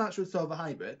first match was sort of a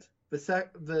hybrid. The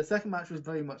second match was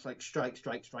very much like strike.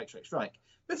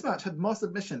 This match had more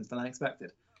submissions than I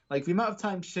expected. Like the amount of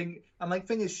time thing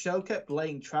is Sho kept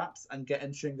laying traps and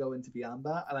getting Shingo into the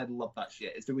armbar, and I love that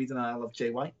shit. It's the reason I love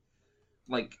Jay White.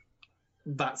 Like,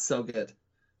 that's so good.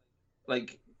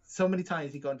 Like, so many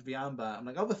times he got into the armbar. I'm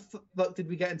like, how the fuck did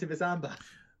we get into this armbar?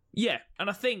 Yeah, and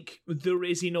I think there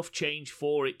is enough change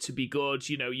for it to be good.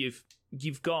 You know,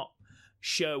 you've got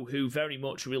Show, who very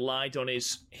much relied on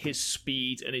his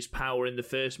speed and his power in the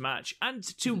first match, and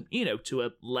to to a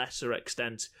lesser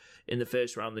extent in the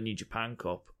first round of the New Japan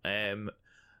Cup.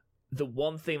 The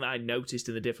one thing that I noticed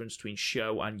in the difference between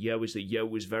Show and Yo is that Yo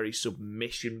was very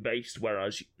submission based,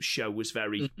 whereas Show was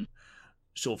very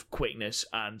sort of quickness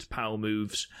and power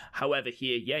moves. However,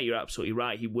 here, yeah, you're absolutely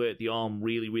right. He worked the arm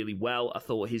really, really well. I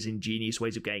thought his ingenious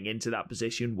ways of getting into that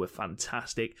position were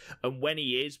fantastic. And when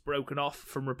he is broken off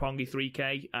from Roppongi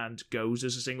 3K and goes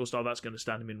as a single star, that's going to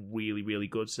stand him in really, really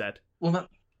good stead. Well,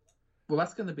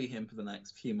 that's going to be him for the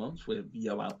next few months with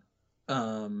Yo out.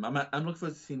 I'm looking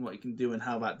forward to seeing what he can do and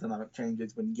how that dynamic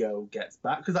changes when Yo gets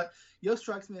back. Because like Yo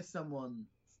strikes me as someone.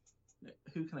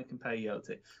 Who can I compare Yo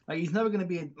to? Like, he's never going to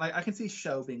be like, I can see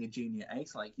Show being a junior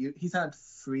ace. Like, he's had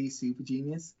 3 Super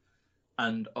Juniors,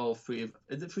 and all 3 of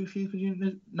is it 3 Super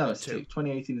Juniors? No, it's 2.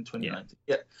 2018 and 2019.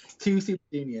 Yeah, 2 Super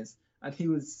Juniors, and he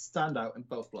was standout in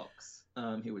both blocks.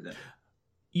 He was in.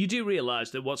 You do realise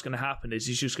that what's going to happen is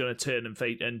he's just going to turn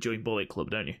and join Bullet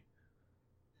Club, don't you?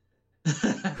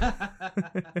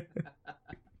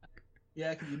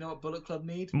 Yeah, because you know what Bullet Club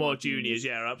need? More juniors,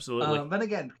 yeah, absolutely. Then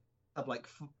again,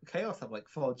 Chaos have like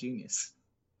 4 juniors.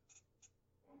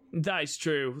 That is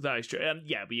true. And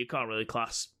yeah, but you can't really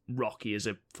class Rocky as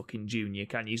a fucking junior,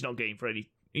 can you? He's not going for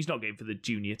the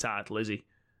junior title, is he?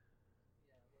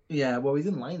 Yeah, well, he's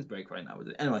in Lions Break right now, is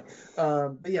it? Anyway,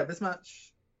 but yeah, this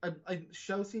match,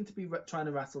 Show seemed to be trying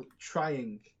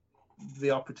the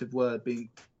operative word being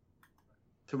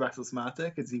to wrestle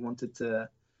smarter, because he wanted to.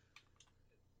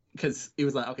 Because he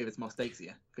was like, okay, there's more stakes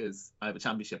here, because I have a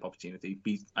championship opportunity.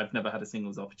 I've never had a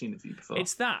singles opportunity before.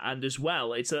 It's that, and as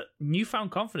well, it's a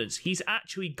newfound confidence. He's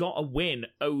actually got a win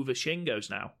over Shingo's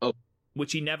now,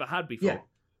 which he never had before. Yeah.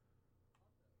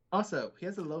 Also, he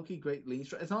has a low-key great lean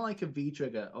strike. It's not like a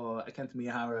V-trigger or a Kenta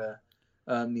Miyahara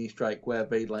knee strike where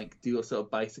they like do a sort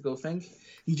of bicycle thing.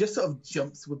 He just sort of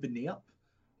jumps with the knee up,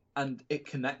 and it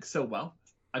connects so well.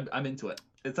 I'm into it.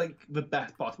 It's like the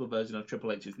best possible version of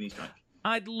Triple H's knee strike.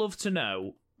 I'd love to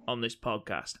know on this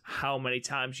podcast how many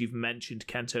times you've mentioned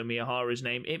Kento Miyahara's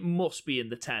name. It must be in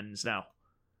the 10s now.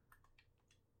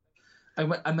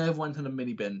 I may have went on a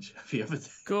mini binge the other day.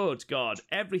 Good God.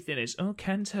 Everything is,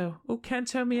 Kento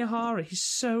Miyahara. He's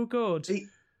so good. He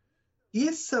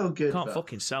is so good. Can't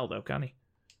fucking sell, though, can he?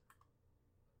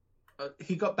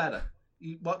 He got better.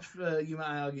 You watch You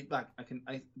Might Argue back.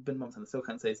 I've been months and I still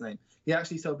can't say his name. He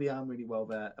actually sold the arm really well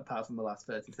there, apart from the last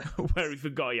 30 seconds. Where he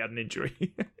forgot he had an injury.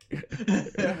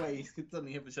 Where he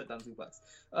suddenly hit the shutdown suplex.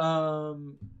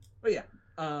 But yeah,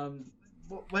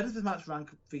 where does this match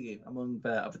rank for you among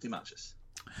the other 2 matches?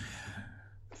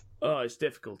 Oh, it's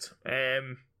difficult.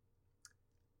 I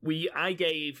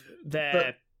gave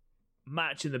their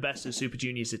match in the Best of Super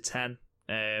Juniors a 10.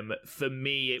 For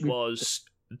me, it was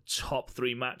top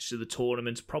 3 matches of the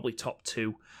tournament, probably top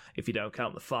 2 if you don't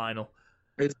count the final.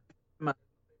 It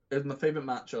was my favourite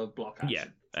match of block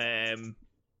action. Yeah.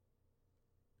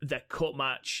 Their cup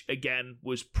match, again,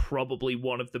 was probably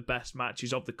one of the best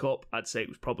matches of the cup. I'd say it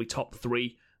was probably top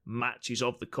 3 matches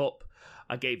of the cup.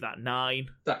 I gave that 9.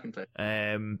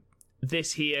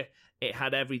 This here, it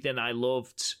had everything I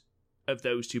loved of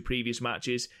those 2 previous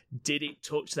matches. Did it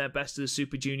touch their Best of the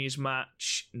Super Juniors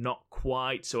match? Not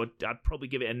quite. So I'd probably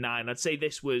give it a 9. I'd say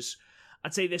this was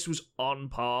on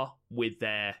par with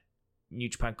their New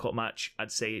Japan Cup match.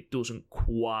 I'd say it doesn't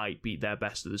quite beat their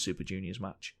Best of the Super Juniors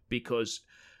match, because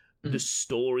the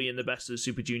story in the Best of the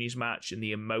Super Juniors match and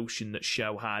the emotion that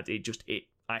Show had,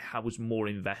 I was more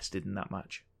invested in that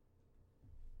match.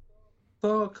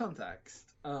 For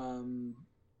context,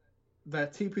 their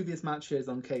 2 previous matches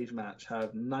on Cage Match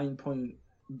have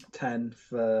 9.10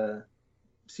 for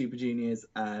Super Juniors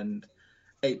and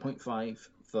 8.5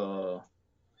 for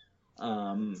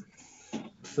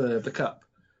the Cup,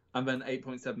 and then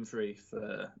 8.73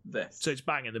 for this. So it's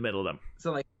bang in the middle of them.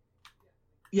 So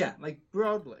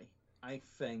broadly, I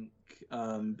think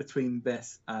between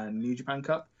this and New Japan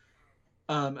Cup,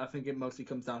 I think it mostly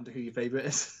comes down to who your favourite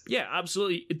is. Yeah,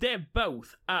 absolutely. They're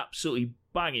both absolutely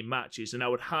banging matches, and I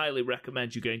would highly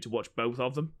recommend you going to watch both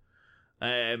of them.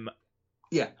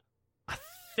 Yeah. I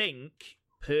think,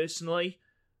 personally,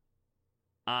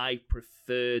 I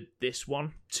preferred this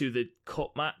one to the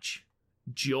cup match,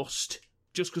 just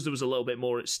because there was a little bit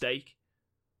more at stake.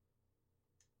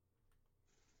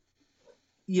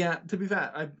 Yeah, to be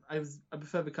fair, I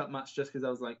prefer the cut match just because I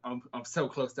was like, I'm so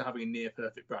close to having a near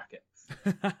perfect bracket.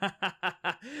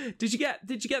 Did you get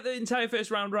the entire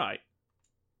first round right?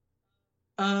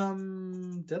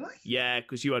 Did I? Yeah,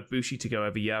 because you had Bushi to go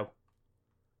over Yo.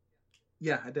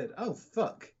 Yeah, I did. Oh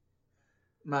fuck,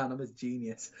 man, I'm a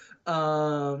genius.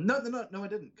 No, I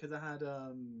didn't because I had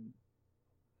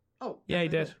Oh, yeah, he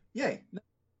did. Yay! No.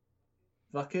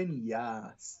 Fucking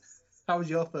yes. How was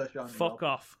your first round? Fuck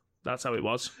off. That's how it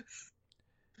was.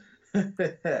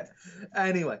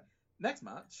 Anyway, next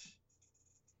match.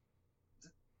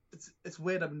 It's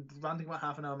weird. I've been ranting about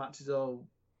half-an-hour matches all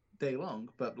day long,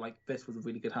 but like this was a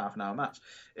really good half-an-hour match.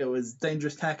 It was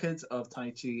Dangerous Tekkers of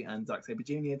Taichi and Zack Sabre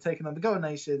Jr. taking on the Golden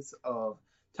Aces of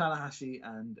Tanahashi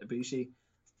and Ibushi.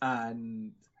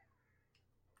 And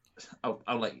I'll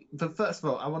let you. But first of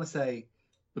all, I want to say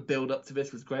the build-up to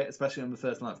this was great, especially on the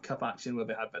first night of Cup action where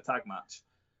they had their tag match.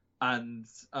 And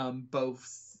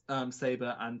both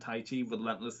Sabre and Taichi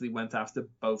relentlessly went after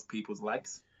both people's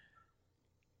legs.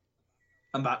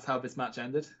 And that's how this match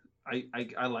ended.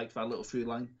 I liked that little through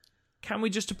line. Can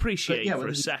we just appreciate for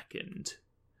a second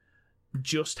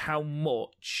just how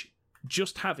much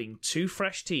just having two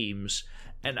fresh teams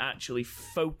and actually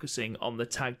focusing on the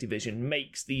tag division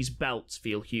makes these belts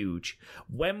feel huge?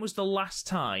 When was the last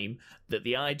time that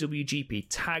the IWGP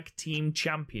Tag Team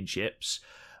Championships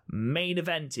main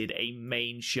evented a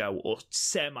main show or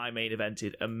semi-main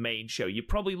evented a main show? You're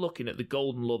probably looking at the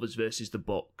Golden Lovers versus the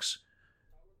Bucks.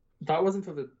 That wasn't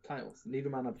for the titles. Neither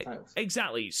man had the titles.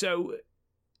 Exactly. So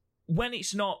when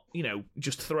it's not,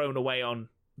 just thrown away on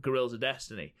Guerrillas of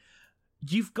Destiny,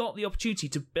 you've got the opportunity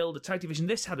to build a tag division.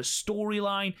 This had a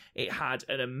storyline. It had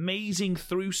an amazing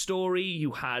through story.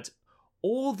 You had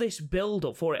all this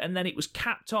build-up for it, and then it was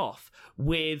capped off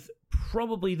with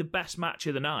probably the best match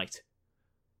of the night.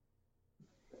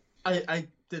 I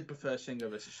did prefer Shingo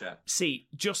versus Shaq. See,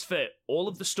 just for all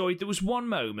of the story, there was one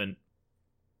moment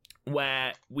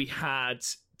where we had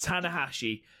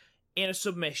Tanahashi in a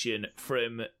submission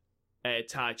from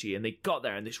Taichi, and they got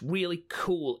there in this really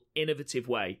cool, innovative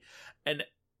way. And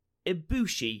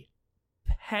Ibushi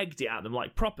pegged it at them,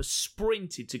 like proper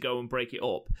sprinted to go and break it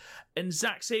up. And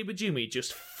Zack Sabre Jr.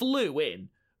 just flew in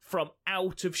from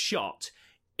out of shot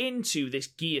into this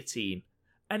guillotine.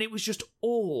 And it was just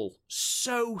all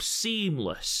so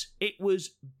seamless. It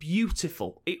was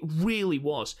beautiful. It really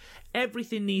was.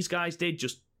 Everything these guys did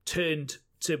just turned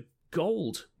to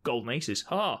gold. Golden Aces.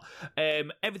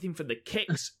 Everything from the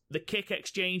kicks, the kick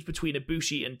exchange between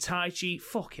Ibushi and Taichi.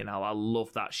 Fucking hell, I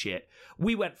love that shit.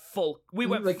 We went full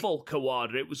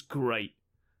Kawada. It was great.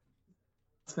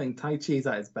 I think Taichi's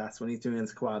at his best when he's doing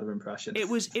his Kawada impression.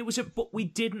 But we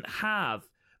didn't have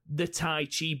the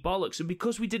Tai-Chi bollocks, and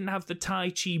because we didn't have the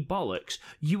Tai-Chi bollocks,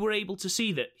 you were able to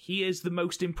see that he is the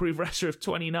most improved wrestler of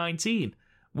 2019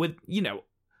 with,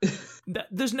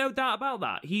 there's no doubt about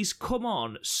that. He's come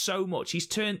on so much. He's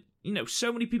turned,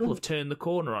 so many people have turned the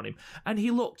corner on him, and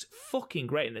he looked fucking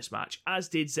great in this match, as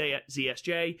did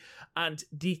ZSJ, and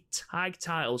the tag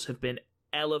titles have been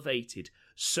elevated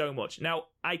so much. Now,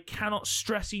 I cannot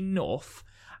stress enough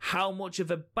how much of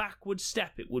a backward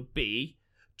step it would be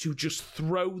to just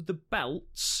throw the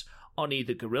belts on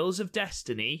either Guerrillas of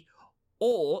Destiny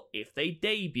or, if they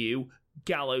debut,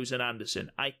 Gallows and Anderson.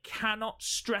 I cannot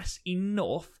stress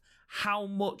enough how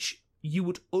much you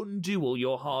would undo all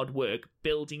your hard work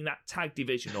building that tag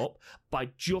division up by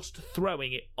just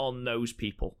throwing it on those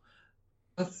people.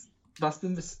 That's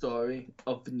been the story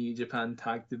of the New Japan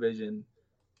tag division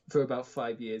for about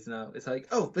 5 years now. It's like,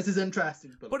 oh, this is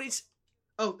interesting. But it's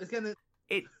gonna...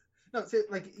 No, so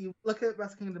like you look at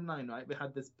Wrestle Kingdom 9, right? We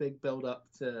had this big build up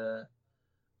to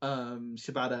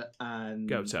Shibata and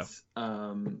Goto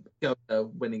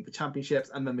winning the championships,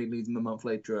 and then we lose them a month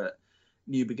later at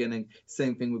New Beginning.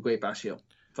 Same thing with Great Bash Heel.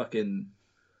 Fucking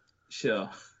sure.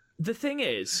 The thing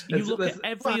is, you look at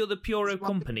every other Puro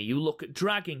company, you look at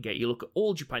Dragon Gate, you look at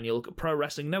All Japan, you look at Pro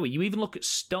Wrestling Noah, you even look at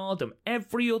Stardom.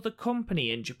 Every other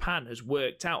company in Japan has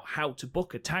worked out how to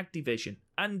book a tag division.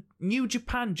 And New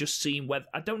Japan just seem,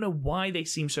 I don't know why they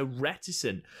seem so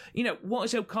reticent. What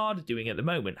is Okada doing at the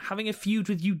moment? Having a feud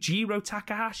with Yujiro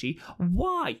Takahashi?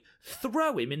 Why?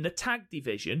 Throw him in the tag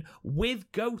division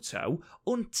with Goto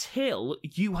until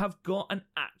you have got an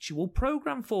actual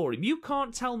program for him. You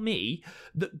can't tell me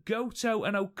that Goto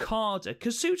and Okada,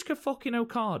 Kazuchika fucking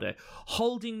Okada,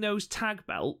 holding those tag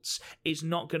belts is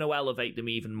not going to elevate them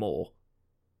even more.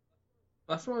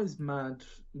 That's why I was mad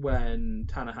when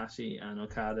Tanahashi and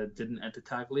Okada didn't enter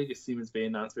Tag League as soon as they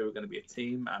announced they were going to be a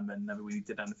team, and then never really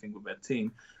did anything with their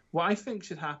team. What I think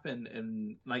should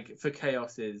happen for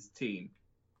Chaos's team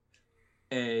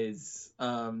is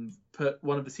put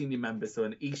one of the senior members, so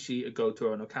an Ishii, a Goto,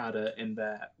 or an Okada, in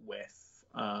there with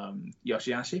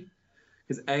Yoshihashi.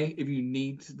 Because A, if you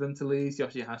need them to lose,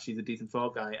 Yoshihashi's a decent fall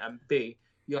guy, and B,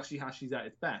 Yoshihashi's at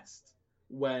his best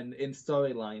when in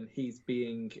storyline he's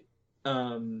being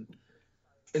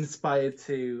inspired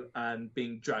to and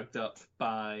being dragged up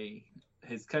by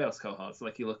his Chaos cohorts.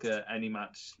 Like you look at any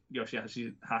match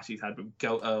Yoshihashi's had with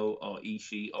Goto or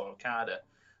Ishii or Okada,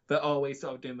 they're always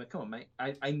sort of doing like, come on, mate,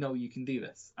 I know you can do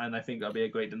this. And I think that'll be a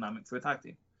great dynamic for a tag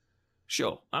team.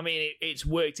 Sure. I mean, it's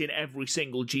worked in every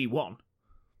single G1.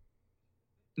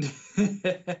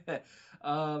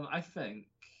 I think,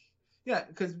 yeah,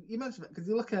 because you mentioned it, because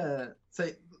you look at,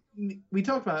 say, we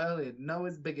talked about earlier,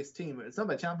 Noah's biggest team, it's not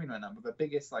their champion right now, but their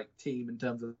biggest like team in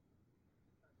terms of,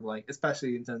 like,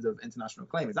 especially in terms of international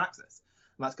acclaim, is Axis.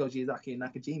 And that's Koji Izaki and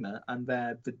Nakajima, and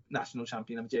they're the national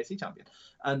champion and the JC champion.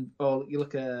 And or you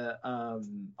look at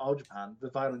All Japan, the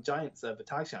Violent Giants are the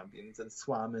tag champions, and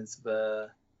Swam is the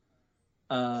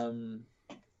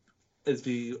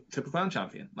Triple Crown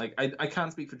champion. Like I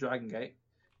can't speak for Dragon Gate,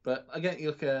 but again, you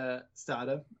look at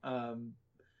Stardom,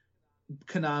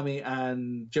 Konami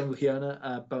and Jungle Hyuna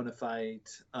are bona fide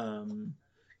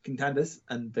contenders,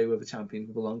 and they were the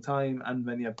champions for a long time. And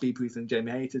then you have B-Priest and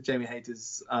Jamie Hayter. Jamie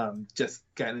Hayter's just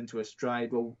getting into a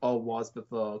stride, or was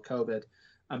before COVID,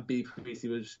 and B-Priest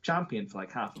was champion for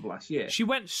like half of last year. She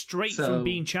went straight from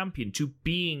being champion to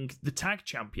being the tag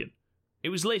champion. It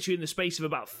was literally in the space of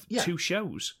about 2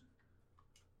 shows.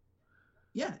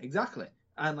 Yeah, exactly.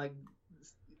 And like,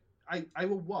 I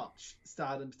will watch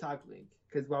Stardom's Tag League,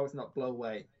 because while it's not blow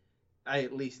away, I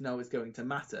at least know it's going to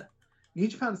matter. New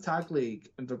Japan's Tag League,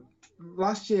 and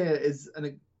last year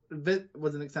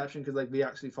was an exception because like we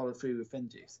actually followed through with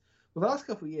Finjuice. But the last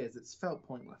couple of years, it's felt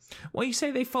pointless. Well, you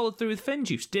say they followed through with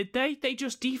Finjuice, did they? They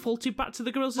just defaulted back to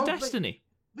the Guerrillas of Destiny.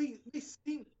 They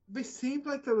seemed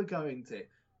like they were going to,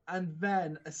 and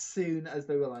then as soon as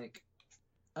they were like,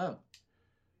 oh,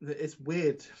 it's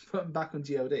weird putting back on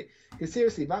God. Because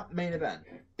seriously, that main event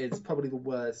is probably the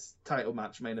worst title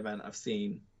match main event I've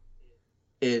seen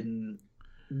since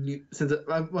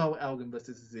Elgin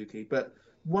versus Suzuki, but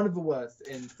one of the worst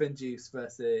in Finjuice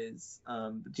versus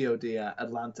God at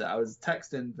Atlanta. I was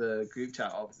texting the group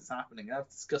chat of this happening, and I was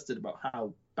disgusted about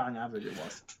how bang average it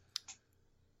was.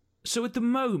 So at the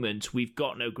moment, we've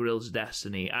got no Guerrillas of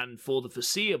Destiny, and for the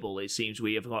foreseeable, it seems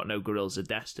we have got no Guerrillas of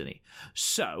Destiny.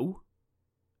 So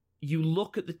you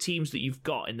look at the teams that you've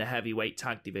got in the heavyweight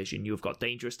tag division. You've got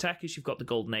Dangerous Tekkers, you've got the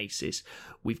Golden Aces.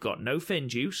 We've got no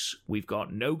Finjuice. We've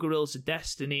got no Guerrillas of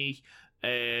Destiny.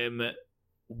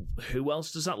 Who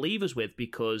else does that leave us with?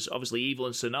 Because obviously Evil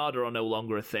and Sonada are no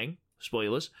longer a thing.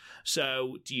 Spoilers.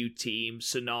 So do you team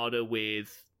Sonada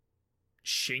with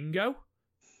Shingo?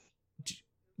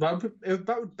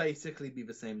 That would basically be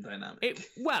the same dynamic.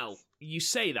 Well, you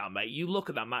say that, mate. You look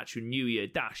at that match with New Year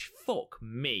Dash. Fuck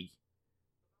me.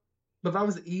 But that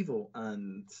was Evil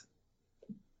and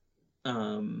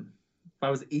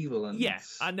yeah,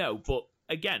 I know, but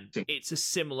again, it's a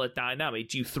similar dynamic.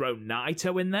 Do you throw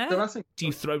Naito in there? Do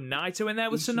you throw Naito in there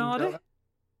with Sonada?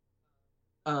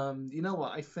 You know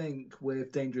what? I think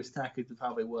with Dangerous Tekkers and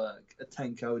how they work, a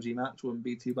Tenkoji match wouldn't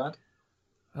be too bad.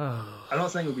 I'm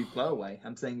not saying it would be blow away.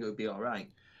 I'm saying it would be all right.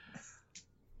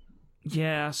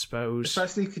 Yeah, I suppose.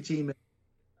 Especially if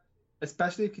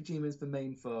Kojima's the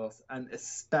main force, and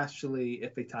especially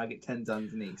if they target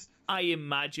Tenzan's knees. I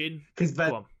imagine. Because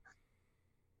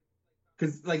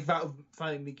like that would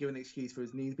finally give an excuse for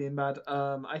his knees being bad.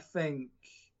 I think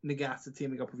Nagata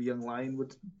teaming up with a Young Lion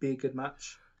would be a good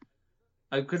match.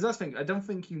 Because that's the thing. I don't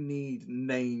think you need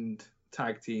named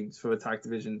tag teams for a tag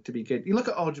division to be good. You look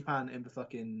at All Japan in the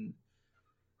fucking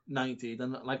 90s,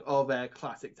 and like all their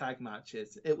classic tag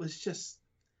matches, it was just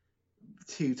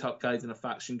 2 top guys in a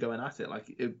faction going at it,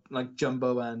 like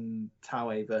Jumbo and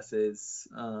Taue versus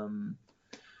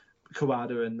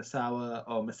Kawada and Misawa,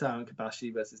 or Misawa and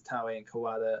Kabashi versus Taue and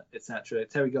Kawada, etc.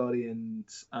 Terry Gordy and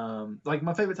like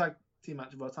my favorite tag team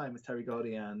match of all time is Terry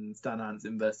Gordy and Stan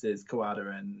Hansen versus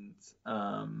Kawada and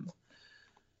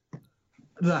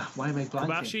why am I blanking?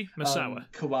 Kabashi, Misawa,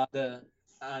 Kawada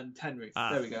and Tenryu.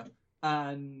 There we go.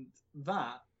 And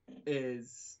that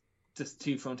is just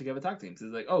 2 thrown together tag teams.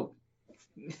 It's like, oh,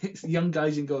 young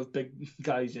Gaijin go with big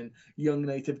Gaijin, young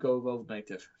native go with old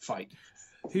native. Fight.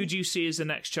 Who do you see as the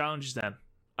next challenge then?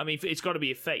 I mean, it's got to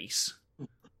be a face. I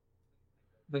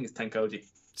think it's Tenkoji.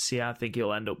 See, I think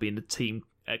it'll end up being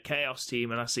a Chaos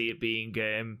team, and I see it being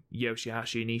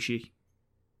Yoshihashi and Ishii.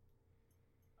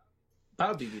 That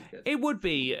would be really good. It would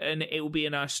be, and it would be a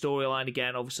nice storyline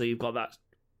again. Obviously, you've got that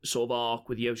sort of arc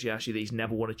with Yoshihashi that he's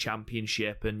never won a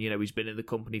championship, and he's been in the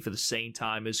company for the same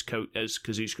time as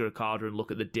Kazuchika Okada, and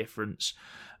look at the difference.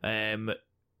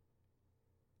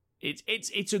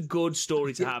 It's a good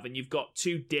story to have, and you've got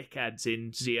two dickheads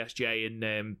in ZSJ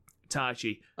and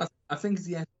Taichi. I think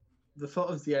the thought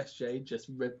of ZSJ just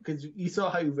ripped, because you saw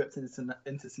how he ripped into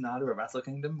Sanada at Wrestle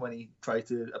Kingdom when he tried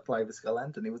to apply the skull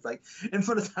end, and he was like, in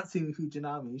front of Tatsumi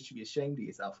Fujinami, you should be ashamed of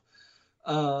yourself.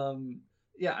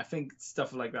 Yeah, I think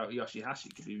stuff like that with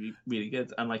Yoshihashi could be really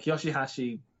good. And like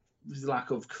Yoshihashi's lack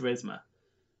of charisma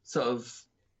sort of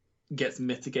gets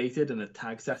mitigated in a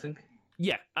tag setting.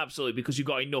 Yeah, absolutely, because you've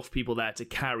got enough people there to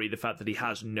carry the fact that he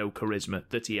has no charisma,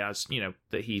 that he has,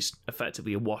 that he's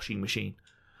effectively a washing machine.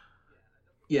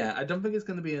 Yeah, I don't think it's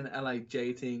going to be an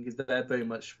LIJ team, because they're very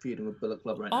much feuding with Bullet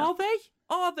Club right now. Are they?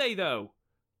 Are they, though?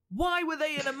 Why were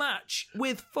they in a match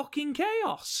with fucking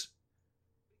Chaos?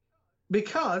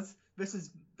 Because this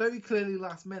is very clearly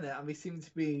last minute, and they seem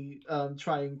to be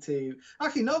trying to...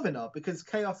 Actually, no, they're not, because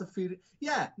Chaos are feuding...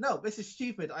 Yeah, no, this is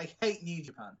stupid. I hate New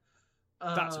Japan.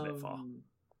 That's a bit far.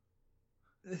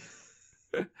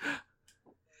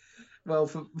 Well,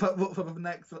 for the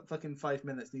next fucking 5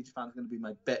 minutes, New Japan's going to be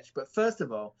my bitch. But first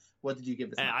of all, what did you give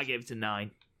this match? I gave it a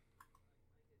 9.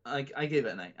 I gave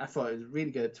it an 8. I thought it was really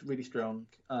good, really strong.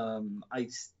 I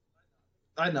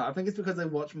don't know. I think it's because I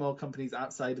watch more companies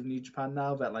outside of New Japan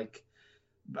now that, like,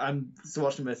 I'm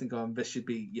watching this and going, this should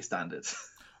be your standard.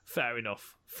 Fair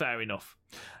enough. Fair enough.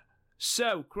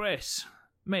 So, Chris,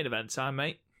 main event time,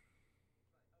 mate.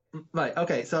 Right,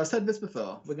 okay, so I've said this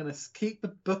before. We're going to keep the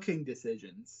booking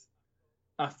decisions,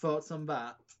 our thoughts on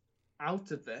that,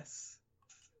 out of this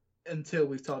until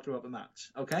we've talked about the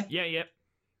match, okay? Yeah.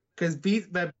 Because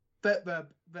there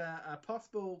are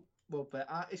possible, well, there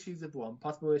are issues with one,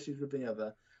 possible issues with the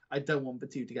other. I don't want the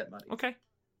two to get muddy. Okay.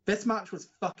 This match was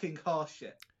fucking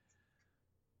horseshit.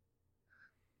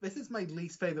 This is my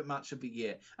least favourite match of the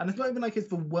year. And it's not even like it's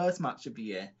the worst match of the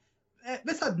year.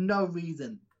 This had no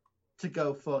reason to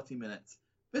go 40 minutes.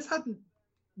 This had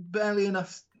barely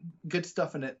enough good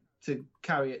stuff in it to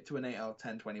carry it to an 8 out of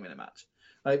 10, 20-minute match.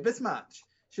 Like, this match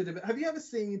should have... Have you ever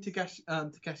seen Takeshi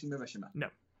Murashima? No.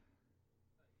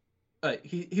 Right,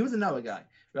 he was a Noah guy,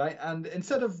 right? And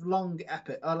instead of long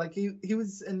epic... like, he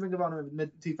was in Ring of Honor in the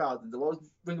mid-2000s. What was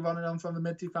Ring of Honor known from the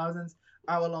mid-2000s?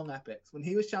 Hour-long epics. When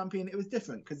he was champion, it was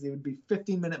different, because they would be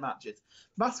 15-minute matches.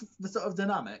 That's the sort of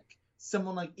dynamic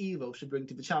someone like Evil should bring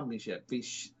to the championship.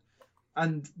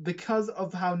 And because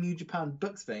of how New Japan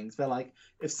books things, they're like,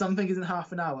 if something isn't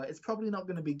half an hour, it's probably not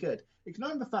going to be good.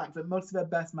 Ignoring the fact that most of their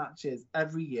best matches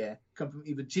every year come from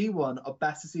either G1 or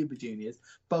Best of Super Juniors,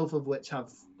 both of which have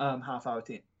half-hour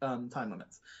time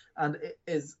limits. And it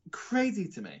is crazy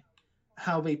to me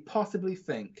how they possibly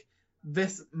think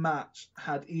this match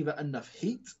had either enough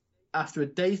heat after a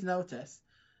day's notice,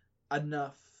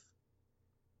 enough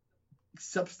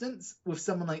substance with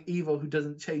someone like Evil who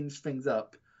doesn't change things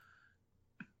up,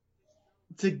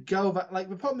 to go back. Like,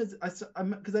 the problem is,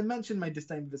 because I mentioned my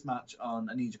disdain for this match on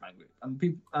a New Japan group,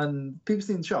 and people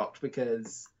seemed shocked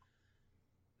because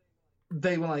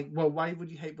they were like, well, why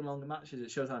would you hate the longer matches? It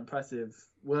shows how impressive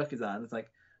workers are. And it's like,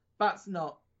 that's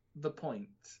not the point.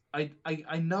 I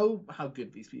know how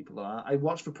good these people are. I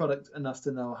watch the product enough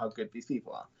to know how good these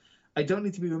people are. I don't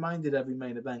need to be reminded every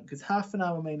main event, because half an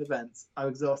hour main events are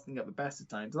exhausting at the best of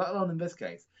times, let alone in this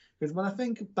case. Because when I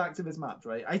think back to this match,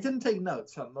 right, I didn't take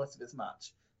notes from most of this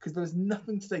match, because there was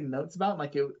nothing to take notes about.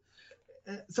 Like,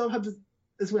 so I had to,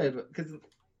 it's weird, because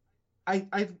I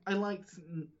liked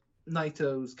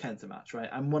Naito's Kenta match, right?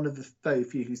 I'm one of the very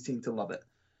few who seem to love it.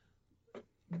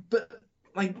 But,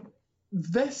 like,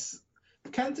 this...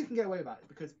 Kenta can get away with that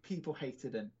because people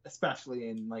hated him, especially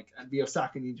in like the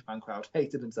Osaka New Japan crowd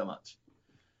hated him so much,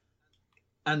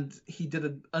 and he did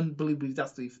an unbelievably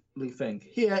dastardly thing.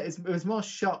 Here, it was more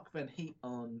shock than heat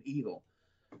on Evil,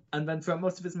 and then throughout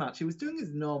most of his match, he was doing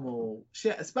his normal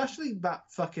shit, especially that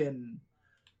fucking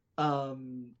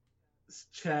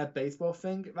chair baseball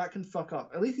thing. That can fuck off.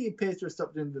 At least he appears to have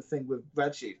stopped doing the thing with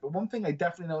Red Sheet. But one thing I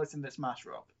definitely noticed in this match,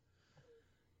 Rob,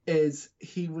 is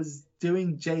he was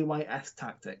doing JYS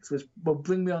tactics, which will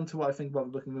bring me on to what I think about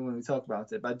the booking when we talk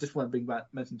about it, but I just want to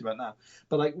mention it now.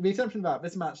 But like, with the exception of that,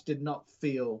 this match did not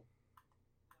feel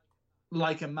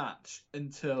like a match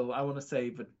until, I want to say,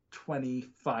 the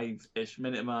 25-ish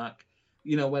minute mark.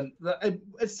 You know, when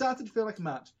it started to feel like a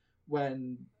match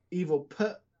when Evil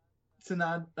put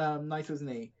Naito's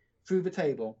knee through the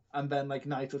table, and then like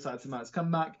Naito started to match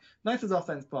come back. Naito's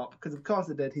offense pop, because of course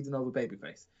it did, he's an over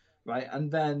babyface. Right, and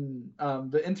then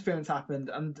the interference happened,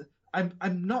 and I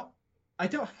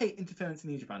don't hate interference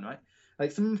in New Japan, right?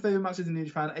 Like some of my favorite matches in New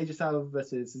Japan, AJ Styles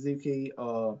versus Suzuki,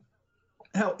 or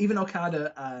hell, even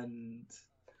Okada and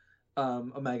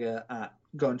Omega at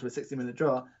going to a 60-minute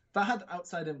draw. That had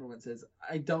outside influences.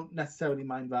 I don't necessarily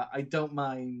mind that. I don't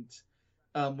mind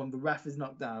when the ref is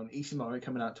knocked down, Ishimori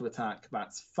coming out to attack.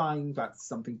 That's fine. That's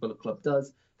something Bullet Club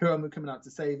does. Hiromu coming out to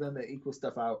save him. It equals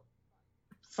stuff out.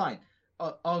 Fine.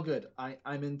 All good.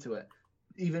 I'm into it.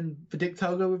 Even the Dick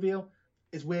Togo reveal,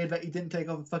 it's weird that he didn't take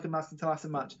off a fucking mask until after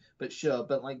the match, but sure.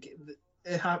 But like,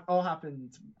 it all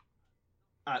happened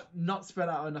at not spread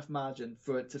out enough margin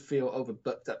for it to feel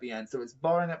overbooked at the end. So it's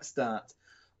boring at the start,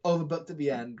 overbooked at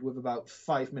the end with about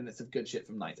 5 minutes of good shit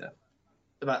from Naito.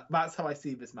 That's how I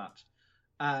see this match.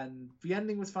 And the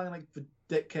ending was fine, like the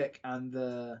dick kick and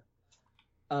the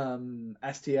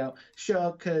STL.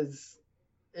 Sure, because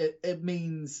it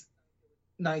means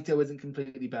Naito isn't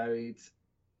completely buried.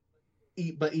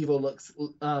 But Evil looks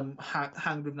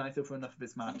hanged with Naito for enough of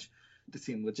this match to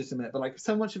seem legitimate. But like,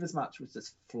 so much of this match was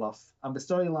just fluff. And the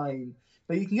storyline,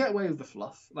 but you can get away with the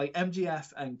fluff. Like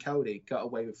MGF and Cody got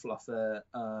away with fluff at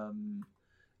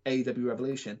AEW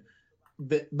Revolution.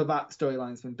 But that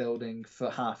storyline's been building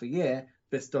for half a year.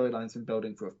 This storyline's been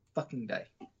building for a fucking day.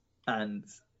 And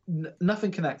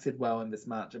nothing connected well in this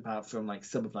match apart from like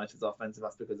some of Naito's offensive.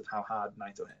 That's because of how hard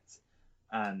Naito hits.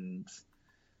 And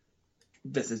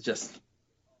this is just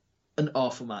an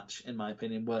awful match, in my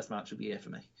opinion. Worst match of the year for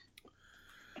me.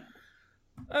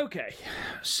 Okay,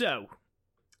 so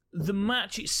the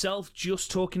match itself,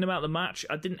 just talking about the match,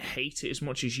 I didn't hate it as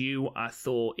much as you. I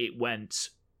thought it went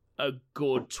a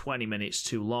good 20 minutes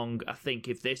too long. I think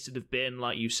if this had have been,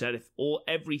 like you said, if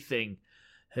everything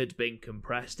had been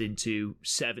compressed into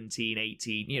 17,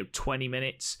 18, 20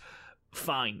 minutes,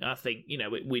 fine. I think,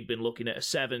 we'd been looking at a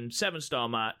seven-star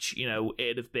match.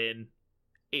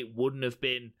 It wouldn't have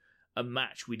been a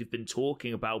match we'd have been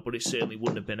talking about, but it certainly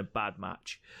wouldn't have been a bad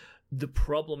match. The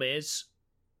problem is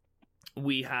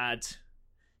we had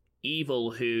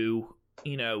Evil, who,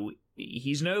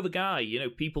 he's an over guy.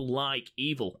 People like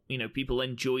Evil. People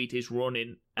enjoyed his run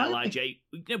in LIJ.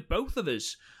 Both of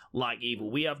us like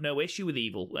Evil. We have no issue with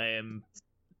Evil.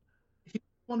 He's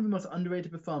one of the most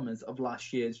underrated performers of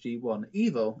last year's G1.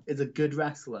 Evil is a good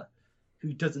wrestler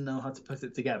who doesn't know how to put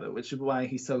it together, which is why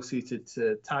he's so suited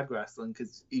to tag wrestling,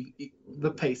 because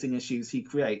the pacing issues he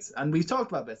creates. And we've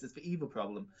talked about this, it's the Evil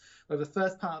problem, where the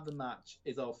first part of the match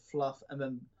is all fluff, and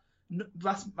then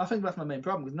I think that's my main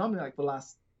problem, because normally like the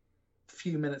last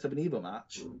few minutes of an Evil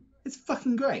match, it's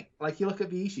fucking great. Like you look at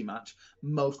the Ishii match,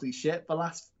 mostly shit. The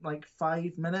last like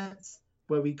 5 minutes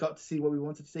where we got to see what we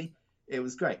wanted to see, it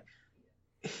was great.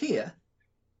 Here,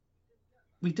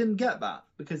 we didn't get that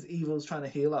because Evil's trying to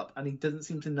heal up, and he doesn't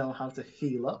seem to know how to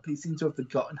heal up. He seems to have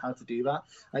forgotten how to do that.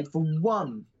 Like, the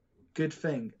one good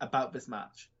thing about this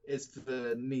match is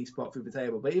the knee spot through the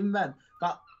table. But even then,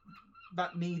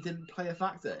 that knee didn't play a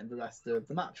factor in the rest of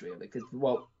the match, really, because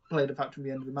what played a factor in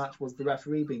the end of the match was the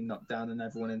referee being knocked down and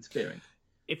everyone interfering.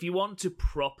 If you want to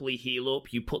properly heal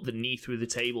up, you put the knee through the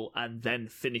table and then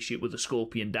finish it with a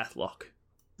Scorpion Deathlock.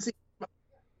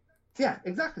 Yeah,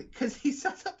 exactly. Because he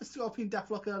set up the Scorpion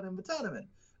Deathlock early in the tournament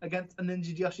against a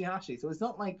Ninja Yoshihashi. So it's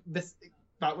not like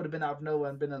that would have been out of nowhere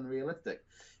and been unrealistic.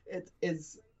 It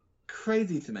is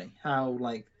crazy to me how,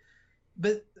 like,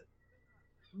 this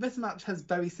match has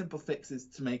very simple fixes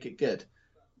to make it good.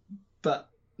 But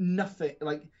nothing,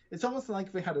 like, it's almost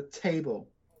like they had a table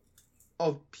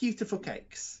of beautiful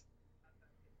cakes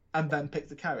and then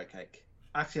picked a carrot cake.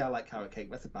 Actually, I like carrot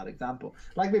cake. That's a bad example.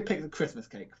 Like, they picked a Christmas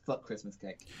cake. Fuck Christmas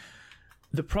cake.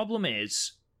 The problem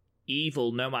is,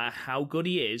 Evil, no matter how good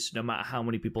he is, no matter how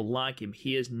many people like him,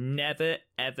 he has never,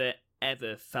 ever,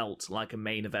 ever felt like a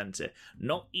main eventer.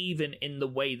 Not even in the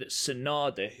way that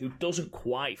Sonada, who doesn't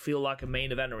quite feel like a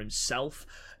main eventer himself,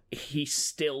 he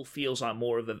still feels like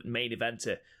more of a main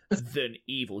eventer than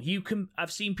Evil.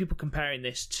 I've seen people comparing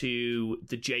this to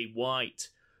the Jay White.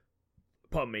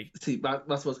 Pardon me. See, that's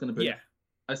what I was going to bring. Yeah.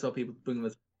 I saw people bring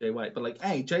this Jay White, but like,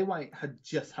 hey, Jay White had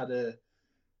just had a.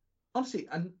 Honestly,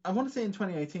 and I want to say in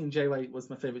 2018, Jay White was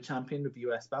my favorite champion with the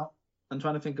US belt. I'm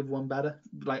trying to think of one better.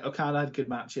 Like, Okada had good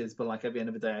matches, but like at the end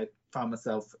of the day, I found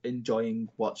myself enjoying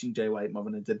watching Jay White more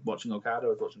than I did watching Okada.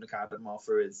 I was watching Okada more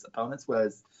for his opponents,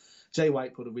 whereas Jay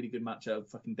White put a really good match out of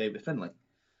fucking David Finlay.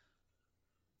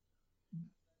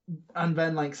 And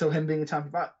then, like, so him being a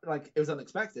champion, like, it was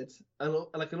unexpected. A little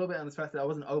bit unexpected. I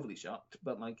wasn't overly shocked,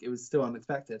 but like, it was still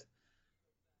unexpected.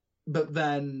 But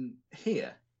then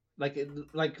here,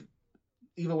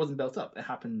 Evil wasn't built up. It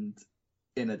happened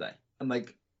in a day. And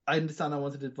like, I understand I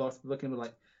wanted to divorce the booking, but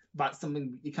like, that's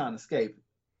something you can't escape.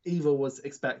 Evil was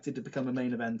expected to become a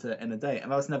main eventer in a day,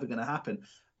 and that was never going to happen.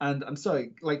 And I'm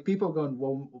sorry, like people are going,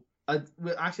 well,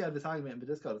 we actually had this argument in the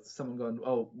Discord. Someone going,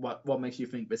 oh, what makes you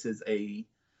think this is a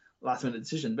last minute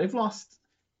decision? They've lost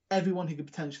everyone who could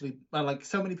potentially, like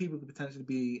so many people could potentially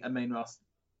be a main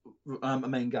a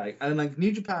main guy, and like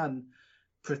New Japan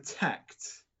protect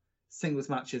singles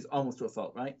matches almost to a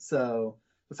fault, right? So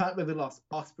the fact that we lost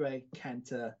Ospreay,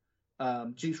 Kenta,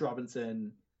 Juice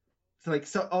Robinson,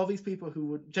 so all these people who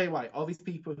would Jay White, all these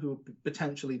people who would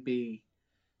potentially be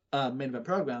main event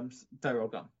programs, they're all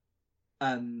gone,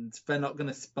 and they're not going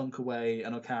to spunk away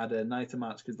an Okada Naito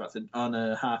match because that's on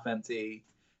a half empty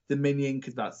Dominion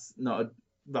because that's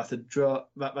a draw.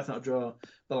 That's not a draw,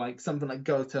 but like something like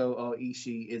Goto or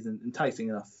Ishii isn't enticing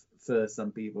enough for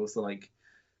some people, so like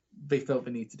they felt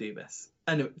the need to do this.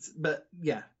 Anyway, but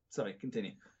yeah, sorry,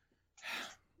 continue.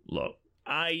 Look,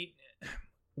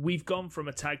 we've gone from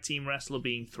a tag team wrestler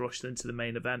being thrust into the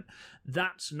main event.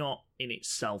 That's not in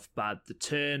itself bad. The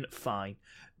turn, fine.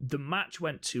 The match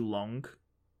went too long.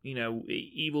 You know,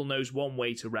 Evil knows one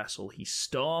way to wrestle. He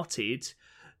started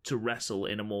to wrestle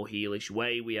in a more heelish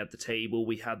way. We had the table,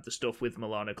 we had the stuff with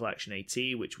Milano Collection AT,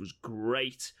 which was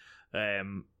great.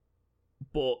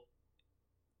 But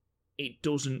it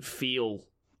doesn't feel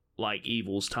like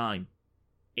Evil's time.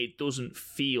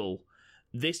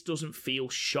 This doesn't feel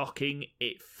shocking.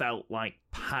 It felt like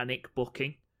panic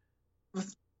booking.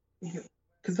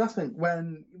 Because that's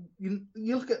when you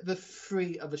look at the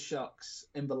three other shocks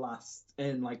in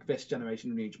this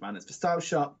generation of New Japan, it's the Style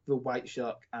Shock, the White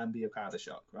Shock, and the Okada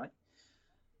Shock, right?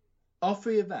 All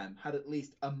three of them had at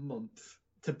least a month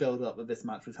to build up that this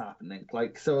match was happening.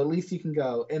 Like, so at least you can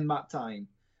go in that time.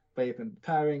 They've been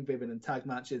preparing. They've been in tag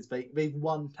matches. They've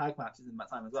won tag matches in that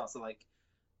time as well. So like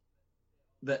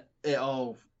that, it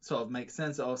all sort of makes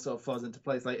sense. It all sort of falls into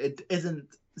place. Like it isn't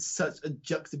such a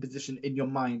juxtaposition in your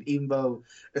mind, even though,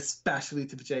 especially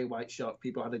to the Jay White Shock,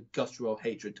 people had a guttural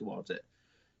hatred towards it.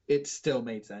 It still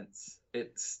made sense.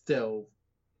 It still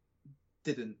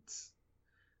didn't.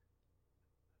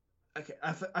 Okay,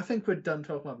 I think we're done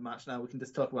talking about the match now. We can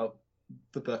just talk about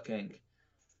the booking.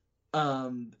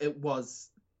 It was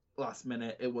last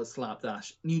minute. It was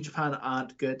slapdash. New Japan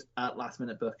aren't good at last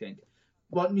minute booking.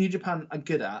 What New Japan are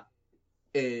good at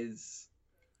is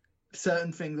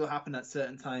certain things will happen at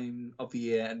certain time of the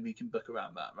year, and we can book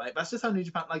around that, right? That's just how New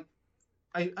Japan. Like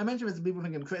I mentioned, as people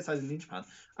think I'm criticizing New Japan.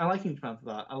 I like New Japan for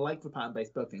that. I like the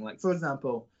pattern-based booking. Like for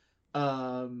example,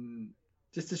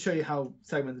 just to show you how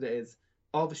segmented it is.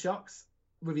 All the shocks,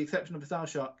 with the exception of the Style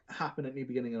Shock, happen at New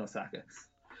Beginning in Osaka.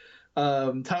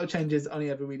 Title changes only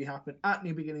ever really happen at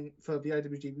New Beginning for the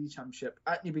IWGP Championship,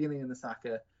 at New Beginning in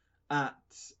Osaka, at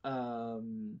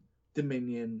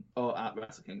Dominion, or at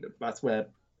Wrestle Kingdom. That's where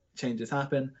changes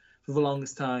happen. For the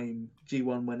longest time,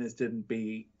 G1 winners didn't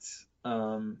beat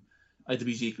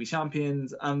IWGP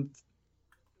champions, and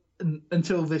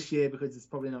until this year, because it's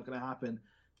probably not going to happen,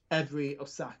 every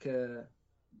Osaka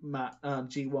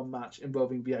G1 match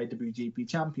involving the IWGP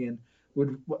champion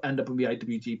would end up with the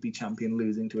IWGP champion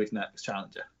losing to his next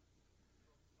challenger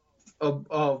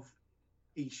of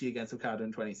Ishii against Okada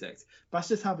in 26. That's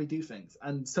just how they do things,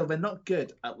 and so they're not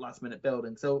good at last minute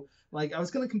building. So like I was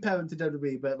going to compare them to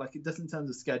WWE, but like it does in terms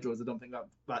of schedules, I don't think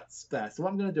that's fair. So what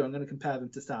I'm going to do, I'm going to compare them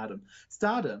to Stardom.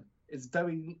 Stardom is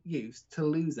very used to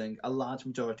losing a large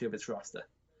majority of its roster.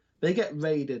 They get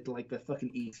raided like the fucking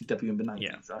ECW in the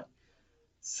 90s, right?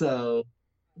 So,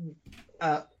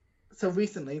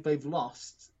 recently they've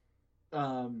lost,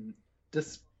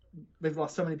 they've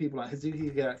lost so many people like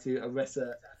Hazuki Hiratsu,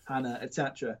 Arisa, Hana,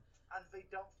 etc.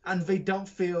 And they don't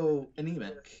feel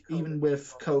anemic, even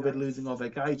with COVID losing all their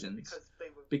gaijins,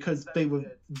 because they were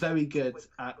very good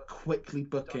at quickly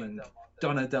booking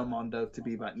Donna Del Mondo to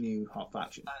be that new hot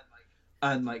faction,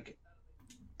 and like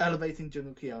elevating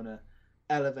Jungle Kiona,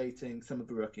 elevating some of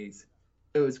the rookies.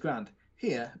 It was grand.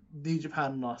 Here, New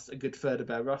Japan lost a good third of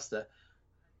their roster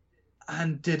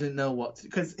and didn't know what to do.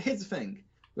 Because here's the thing,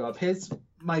 Rob, here's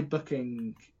my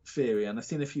booking theory, and I've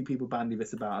seen a few people bandy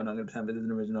this about, and I'm going to pretend it is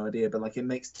an original idea, but like it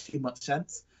makes too much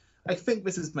sense. I think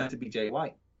this is meant to be Jay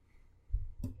White.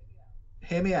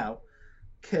 Hear me out,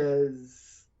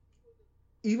 because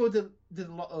Evil did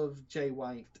a lot of Jay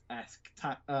White-esque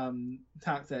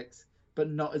tactics,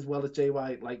 but not as well as Jay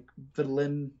White. Like the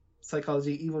limb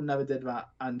psychology, Evil never did that,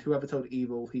 and whoever told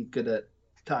Evil he's good at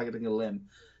targeting a limb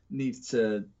needs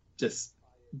to just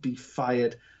be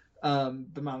fired.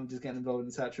 The managers getting involved,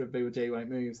 etc. They were Jay White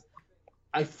moves.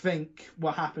 I think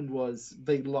what happened was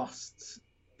they lost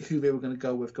who they were going to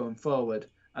go with going forward,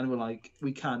 and were like,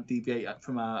 we can't deviate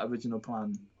from our original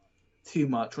plan too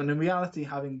much. When in reality,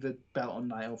 having the belt on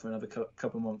Naito for another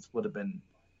couple of months would have been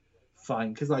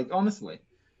fine. Because, like, honestly,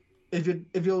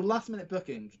 if you're last minute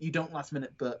booking, you don't last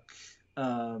minute book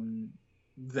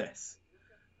this.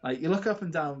 Like, you look up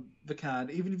and down the card,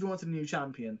 even if you want a new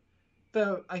champion,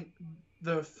 there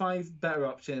are 5 better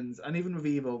options, and even with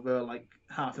Evil, there are like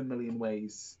 500,000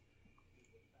 ways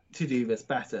to do this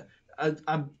better.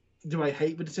 Do I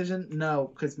hate the decision?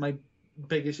 No, because my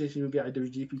biggest issue with the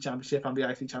IWGP Championship and the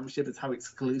IC Championship is how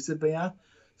exclusive they are.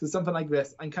 So something like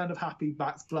this, I'm kind of happy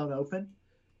that's blown open.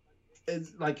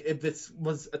 It's like, if this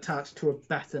was attached to a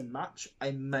better match,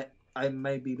 I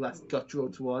may be less guttural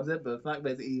towards it, but the fact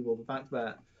that it's Evil, the fact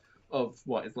that of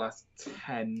what his last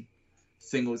 10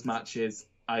 singles matches,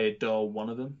 I adore one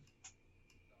of them,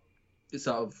 it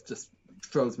sort of just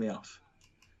throws me off.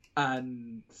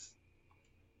 And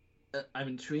I'm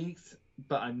intrigued,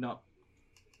 but I'm not.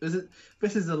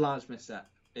 This is a large misstep,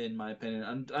 in my opinion.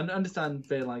 And I understand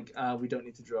they're like, we don't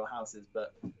need to draw houses,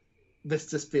 but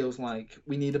this just feels like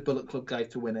we need a Bullet Club guy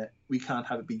to win it. We can't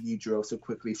have it be Yujiro so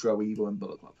quickly throw Evil in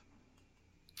Bullet Club.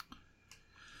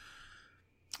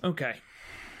 Okay.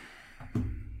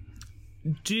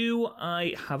 Do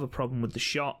I have a problem with the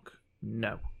shock?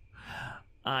 No.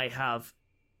 I have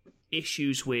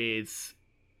issues with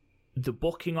the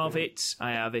booking of it.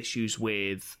 I have issues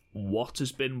with what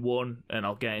has been won, and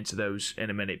I'll get into those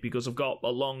in a minute, because I've got a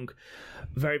long,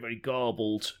 very, very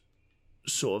garbled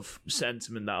sort of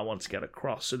sentiment that I want to get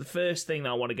across. So the first thing that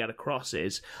I want to get across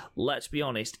is, let's be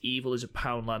honest, Evil is a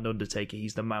Poundland Undertaker.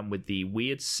 He's the man with the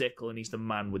weird sickle, and he's the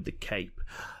man with the cape.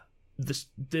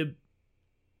 The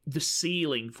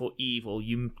ceiling for Evil,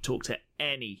 you talk to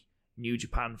any New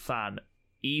Japan fan,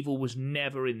 Evil was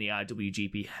never in the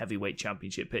IWGP Heavyweight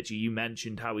Championship picture. You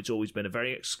mentioned how it's always been a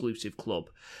very exclusive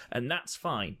club, and that's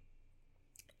fine.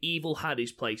 Evil had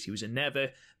his place. He was a never,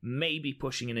 maybe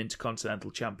pushing an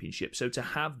Intercontinental Championship. So to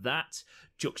have that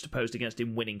juxtaposed against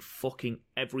him winning fucking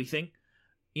everything,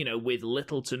 with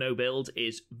little to no build,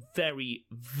 is very,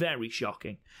 very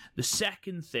shocking. The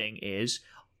second thing is,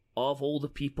 of all the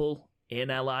people in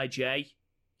LIJ,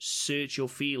 search your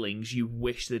feelings, you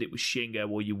wish that it was Shingo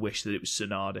or you wish that it was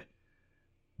Sanada.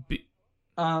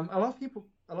 A lot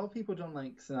of people don't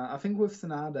like Sanada. I think with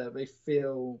Sanada they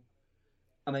feel,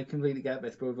 and I completely get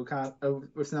this, but with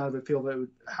Sanada they feel that it would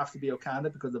have to be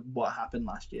Okada because of what happened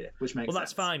last year, which makes sense. Well,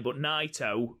 that's fine, but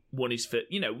Naito won his first,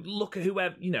 look at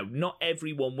whoever, not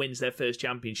everyone wins their first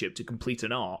championship to complete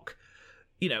an arc,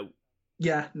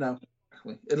 Yeah, no.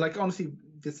 Like, honestly,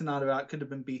 the Sanada arc could have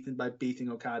been beaten by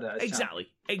beating Okada as Exactly.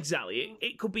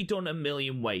 It could be done a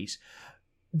million ways.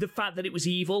 The fact that it was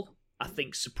Evil, I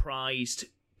think, surprised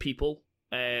people.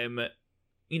 I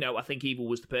think Evil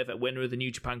was the perfect winner of the New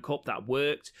Japan Cup. That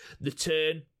worked. The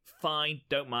turn, fine,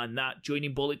 don't mind that.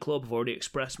 Joining Bullet Club, I've already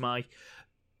expressed my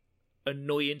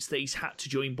annoyance that he's had to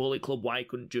join Bullet Club. Why he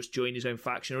couldn't just join his own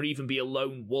faction or even be a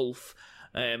lone wolf?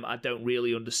 I don't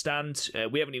really understand.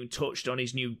 We haven't even touched on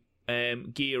his new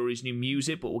gear or his new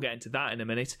music, but we'll get into that in a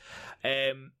minute.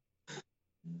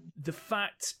 The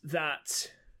fact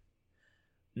that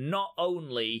not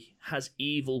only has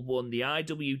Evil won the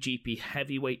IWGP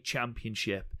Heavyweight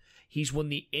Championship, he's won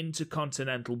the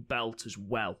Intercontinental Belt as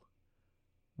well.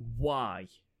 Why?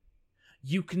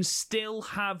 You can still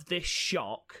have this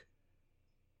shock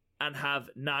and have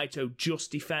Naito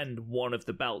just defend one of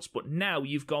the belts. But now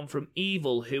you've gone from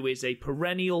Evil, who is a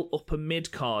perennial upper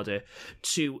mid-carder,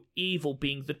 to Evil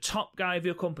being the top guy of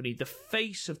your company, the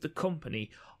face of the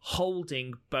company,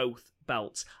 holding both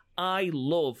belts. I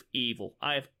love Evil.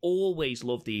 I have always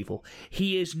loved Evil.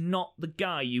 He is not the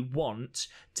guy you want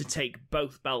to take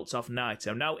both belts off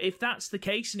Naito. Now, if that's the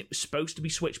case and it was supposed to be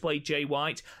Switchblade Jay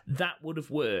White, that would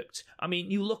have worked. I mean,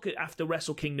 you look at after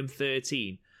Wrestle Kingdom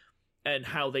 13, and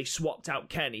how they swapped out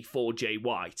Kenny for Jay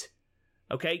White.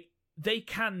 Okay? They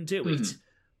can do it,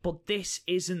 but this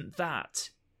isn't that.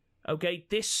 Okay?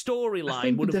 This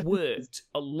storyline would have worked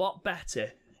a lot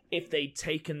better if they'd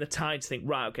taken the time to think,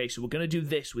 right, okay, so we're going to do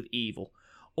this with Evil.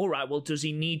 All right, well, does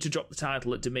he need to drop the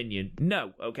title at Dominion?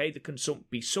 No, okay? There can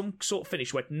be some sort of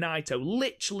finish where Naito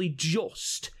literally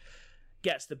just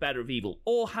gets the better of Evil,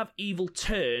 or have Evil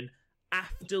turn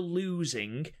after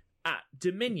losing at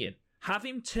Dominion. Have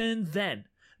him turn then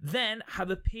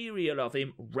have a period of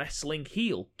him wrestling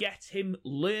heel. Get him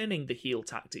learning the heel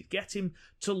tactics. Get him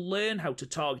to learn how to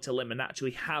target a limb and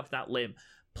actually have that limb.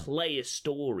 Play a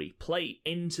story. Play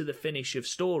into the finish of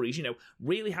stories.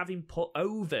 Really have him put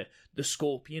over the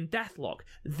Scorpion Deathlock.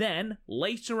 Then,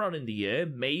 later on in the year,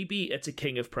 maybe at a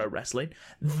King of Pro Wrestling,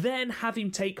 then have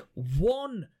him take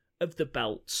one of the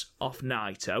belts off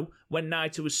Naito when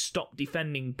Naito has stopped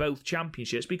defending both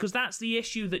championships, because that's the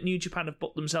issue that New Japan have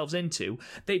put themselves into.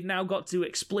 They've now got to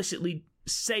explicitly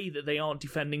say that they aren't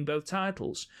defending both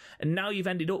titles. And now you've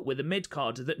ended up with a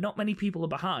mid-carder that not many people are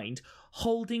behind,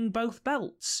 holding both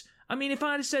belts. I mean, if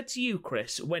I'd have said to you,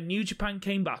 Chris, when New Japan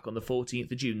came back on the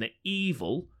 14th of June, that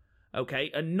Evil, okay,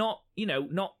 and not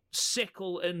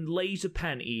sickle and laser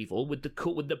pen Evil with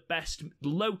the best,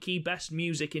 low-key best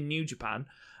music in New Japan,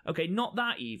 okay, not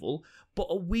that Evil, but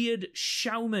a weird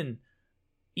shaman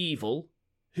Evil,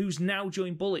 who's now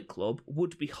joined Bullet Club,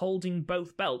 would be holding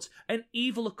both belts. And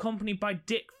Evil accompanied by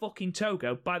Dick fucking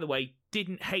Togo, by the way,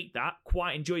 didn't hate that,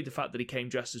 quite enjoyed the fact that he came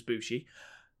dressed as Bushi.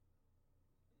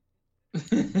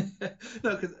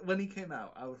 No, because when he came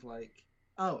out, I was like,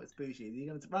 oh, it's Bushi.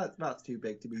 That's too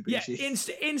big to be Bushi. Yeah,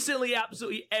 instantly,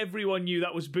 absolutely everyone knew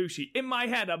that was Bushi. In my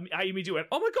head, I immediately went,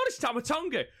 oh my god, it's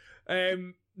Tamatonga.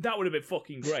 That would have been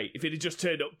fucking great if it had just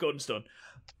turned up Gunstun.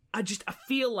 I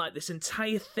feel like this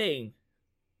entire thing,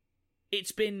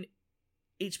 it's been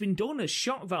done as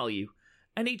shock value,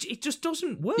 and it just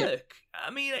doesn't work. Yeah.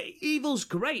 I mean, Evil's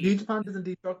great. New Japan doesn't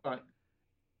do shock value.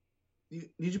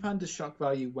 New Japan does shock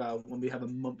value well when we have a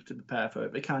month to prepare for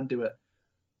it. They can do it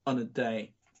on a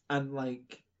day, and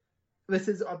like this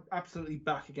is absolutely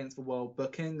back against the world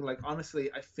booking. Like honestly,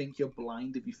 I think you're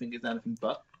blind if you think it's anything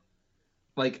but.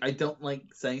 Like I don't like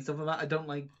saying stuff like that. I don't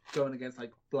like going against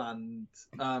like blind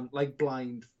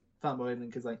fanboying,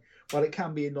 because like while it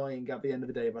can be annoying, at the end of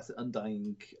the day, that's an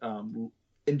undying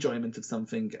enjoyment of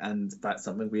something, and that's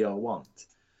something we all want.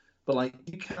 But like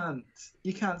you can't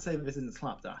say this isn't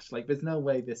slapdash. Like there's no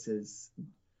way this is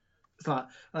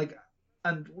like.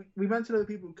 And we mentioned other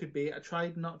people who could be. I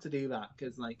tried not to do that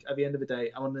because, like, at the end of the day,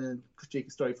 I want to critique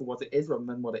a story for what it is rather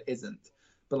than what it isn't.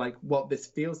 But like, what this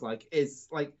feels like is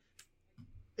like,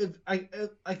 if I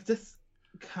just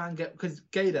can't get, because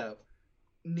Gato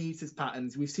needs his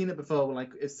patterns. We've seen it before. When,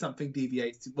 like, if something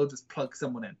deviates, we'll just plug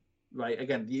someone in, right?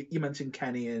 Again, you mentioned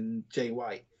Kenny and Jay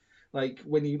White. Like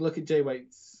when you look at Jay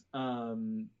White's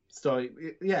story,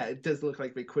 it does look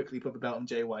like they quickly put the belt on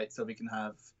Jay White so we can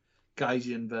have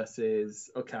Gaijin versus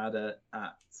Okada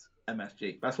at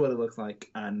MSG. That's what it looks like.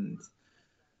 And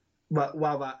but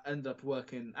while that ends up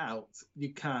working out,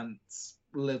 you can't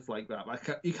live like that. Like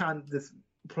you can't just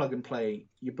plug and play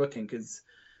your booking, because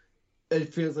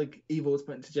it feels like Evil was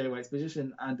put into Jay White's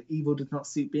position, and Evil does not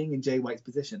suit being in Jay White's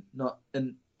position, not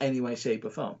in any way, shape, or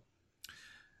form.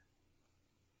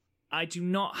 I do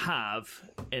not have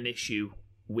an issue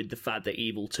with the fact that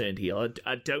Evil turned heel.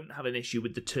 I don't have an issue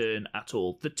with the turn at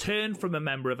all. The turn from a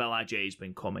member of LIJ has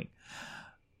been coming.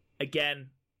 Again,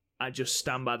 I just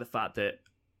stand by the fact that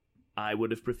I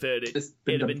would have preferred it.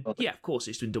 Yeah, of course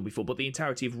it's been done before, but the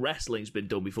entirety of wrestling's been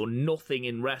done before. Nothing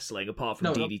in wrestling, apart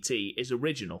from DDT, is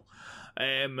original.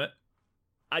 My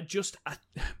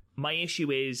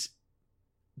issue is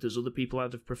there's other people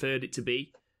I'd have preferred it to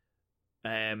be.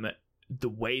 The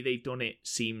way they've done it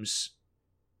seems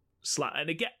and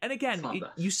again,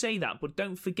 you say that, but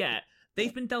don't forget,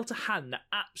 they've been dealt a hand that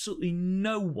absolutely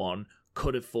no one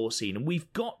could have foreseen, and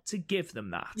we've got to give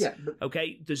them that. Yeah.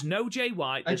 Okay. There's no Jay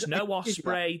White. There's no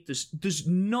Ospreay. There's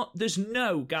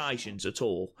no Gaijins at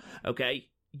all. Okay.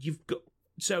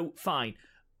 So fine.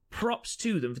 Props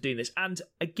to them for doing this. And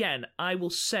again, I will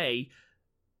say,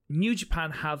 New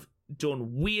Japan have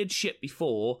done weird shit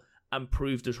before and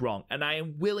proved us wrong, and I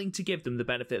am willing to give them the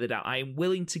benefit of the doubt. I am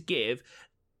willing to give,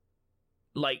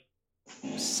 like,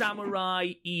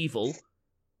 Samurai Evil,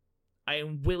 I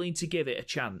am willing to give it a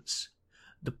chance.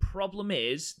 The problem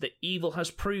is that Evil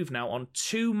has proved now on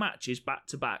 2 matches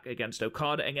back-to-back against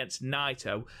Okada and against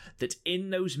Naito that in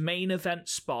those main event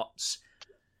spots,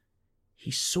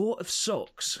 he sort of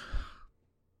sucks.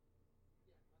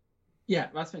 Yeah,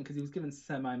 that's the thing, because he was given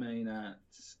semi-main at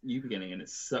New Beginning, and it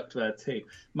sucked there too.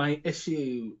 My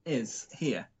issue is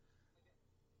here.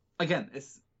 Again,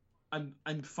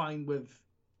 I'm fine with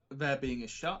there being a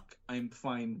shock. I'm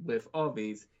fine with all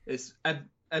these. It's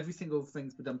every single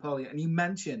thing's been done poorly. And you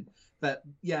mentioned that,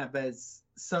 yeah, there's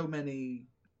so many,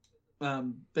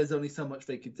 there's only so much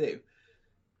they could do.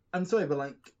 I'm sorry, but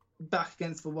like back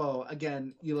against the wall,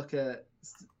 again, you look at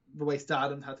the way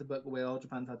Stardom had to book, the way All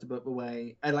Japan had to book, the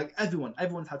way, and like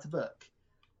everyone's had to book.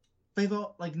 They've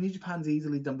all, like, New Japan's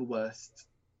easily done the worst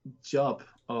job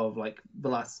of like the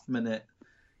last minute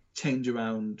change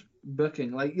around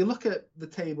booking. Like you look at the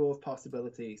table of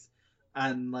possibilities,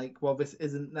 and like, well, this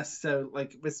isn't necessarily,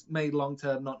 like, this may long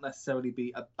term not necessarily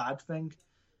be a bad thing.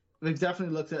 They've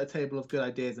definitely looked at a table of good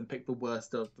ideas and picked the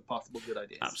worst of the possible good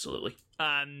ideas. Absolutely.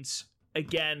 And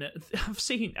again, I've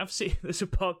seen there's a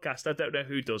podcast, I don't know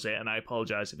who does it, and I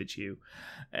apologise if it's you.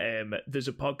 There's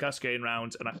a podcast going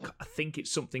around, and I think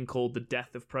it's something called the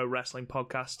Death of Pro Wrestling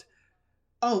podcast.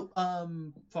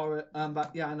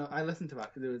 But yeah, I know. I listened to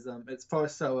that because it was it's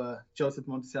Forrest Sower, Joseph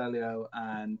Monticello,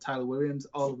 and Tyler Williams,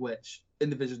 all of which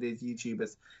individually as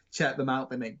YouTubers. Check them out;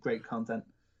 they make great content.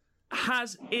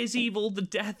 Is Evil the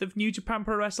death of New Japan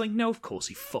Pro Wrestling? No, of course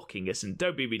he fucking isn't.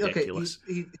 Don't be ridiculous.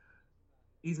 Okay,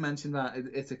 he's mentioned that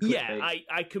it's a clickbait. Yeah,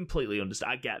 I completely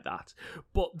understand. I get that.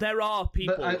 But there are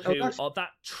people who are that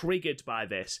triggered by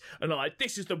this and are like,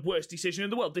 this is the worst decision in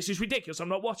the world. This is ridiculous. I'm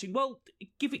not watching. Well,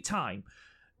 give it time.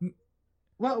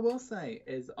 What I will say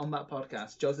is on that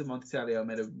podcast, Joseph Monticello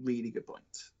made a really good point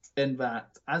in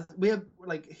that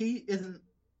he isn't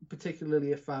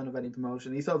particularly a fan of any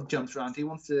promotion. He sort of jumps around. He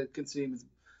wants to consume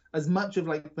as much of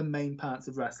like the main parts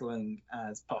of wrestling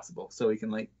as possible so he can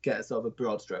like get a sort of a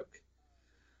broad stroke.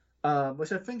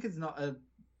 Which I think is not a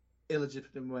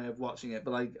illegitimate way of watching it,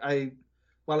 but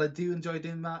while I do enjoy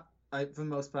doing that, for the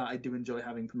most part I do enjoy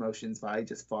having promotions that I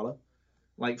just follow.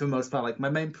 Like for the most part, like my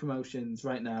main promotions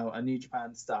right now are New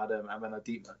Japan, Stardom, and then I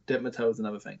dip my toes in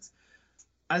other things.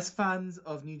 As fans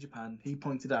of New Japan, he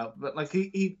pointed out, but like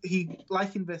he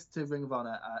likened this to Ring of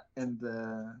Honor in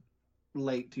the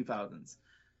late 2000s,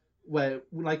 where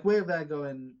like we're here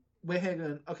going,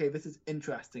 okay, this is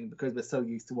interesting because we're so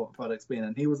used to what product's been,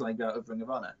 and he was like that of Ring of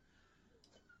Honor.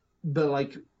 But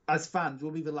like as fans,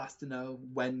 we'll be the last to know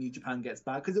when New Japan gets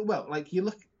back because it will. Like you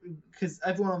look, because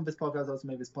everyone on this podcast also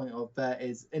made this point of there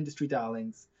is industry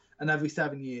darlings. And every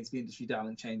 7 years, the industry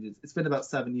darling changes. It's been about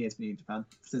 7 years for New Japan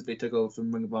since they took over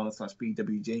from Ring of Honor /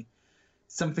 BWG.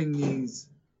 Something new's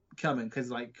coming because,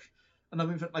 like, and I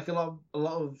mean, like a lot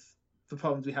of the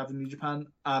problems we have in New Japan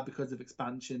are because of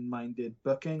expansion-minded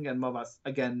booking, and more that's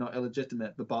again not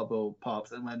illegitimate. The bubble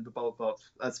pops, and when the bubble pops,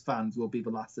 as fans, we'll be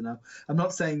the last to know. I'm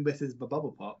not saying this is the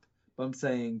bubble pop, but I'm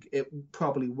saying it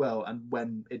probably will, and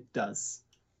when it does,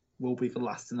 we'll be the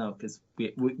last to know because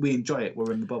we enjoy it.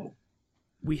 We're in the bubble.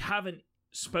 We haven't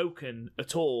spoken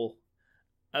at all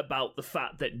about the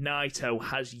fact that Naito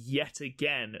has yet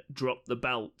again dropped the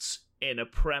belts in a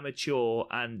premature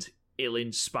and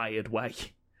ill-inspired way.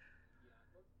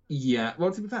 Yeah,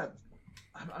 well, to be fair,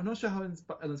 I'm not sure how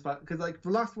ill-inspired, because like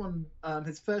the last one,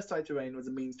 his first title reign was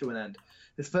a means to an end.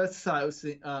 His first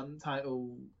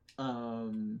title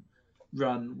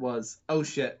run was, oh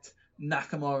shit,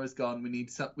 Nakamura's gone. We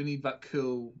need that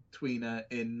cool tweener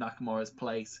in Nakamura's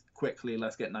place quickly.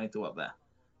 Let's get Naito up there.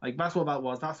 Like that's what that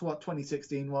was. That's what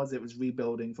 2016 was. It was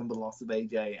rebuilding from the loss of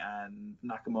AJ and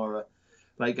Nakamura,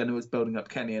 like, and it was building up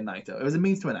Kenny and Naito. It was a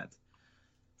means to an end.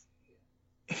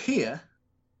 Here,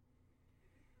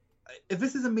 if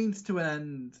this is a means to an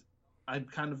end, I'm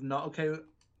kind of not okay with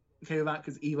that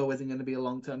because Evo isn't going to be a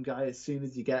long-term guy. As soon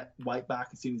as you get White back,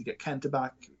 as soon as you get Kenta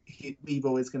back,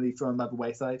 Evo is going to be thrown by the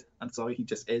wayside. I'm sorry, he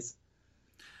just is.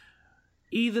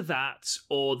 Either that,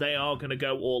 or they are going to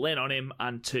go all in on him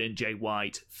and turn Jay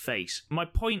White face. My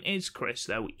point is, Chris,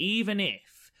 though, even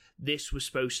if this was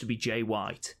supposed to be Jay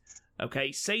White,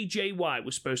 okay, say Jay White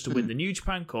was supposed to win the New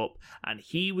Japan Cup and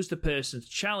he was the person to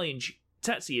challenge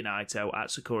Tetsuya Naito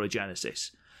at Sakura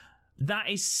Genesis, that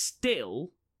is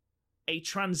still a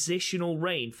transitional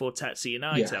reign for Tetsuya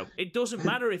Naito. Yeah. It doesn't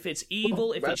matter if it's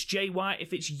Evil, if it's Jay White,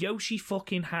 if it's Yoshi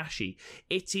fucking Hashi.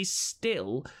 It is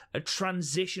still a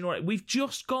transitional reign. We've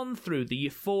just gone through the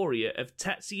euphoria of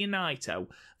Tetsuya Naito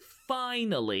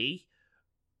finally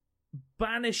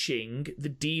banishing the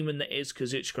demon that is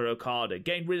Kazuchika Okada,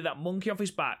 getting rid of that monkey off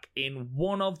his back in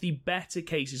one of the better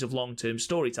cases of long-term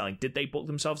storytelling. Did they book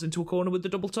themselves into a corner with the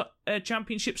double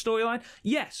championship storyline?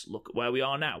 Yes, look at where we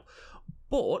are now.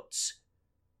 But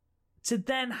to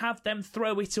then have them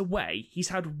throw it away, he's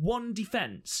had one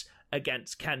defense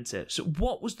against Kenta. So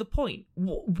what was the point?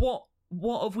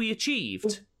 What have we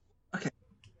achieved? Okay,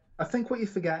 I think what you're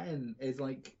forgetting is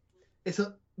like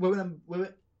we're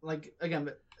like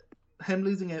again, him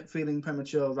losing it, feeling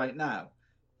premature right now,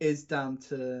 is down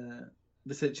to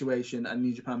the situation and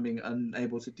New Japan being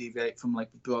unable to deviate from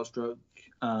like the broad stroke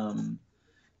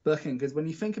booking. Because when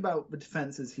you think about the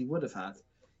defenses he would have had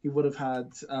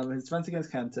his defense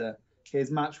against Kenta,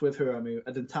 his match with Hiromu,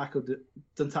 a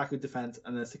Dontaku defense,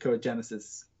 and a Sakura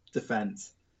Genesis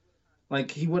defense.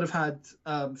 Like he would have had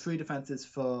three defenses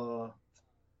and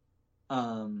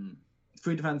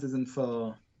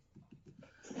four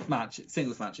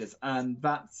singles matches, and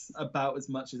that's about as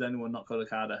much as anyone not called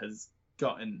Okada has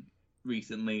gotten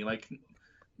recently. Like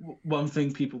one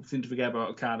thing people seem to forget about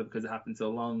Okada because it happened so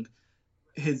long,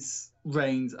 his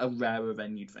reigns are rarer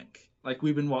than you'd think. Like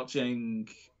we were watching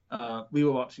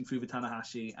through the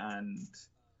Tanahashi and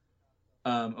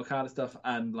Okada stuff,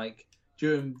 and like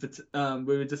during the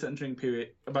we were just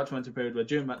about to enter a period where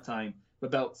during that time the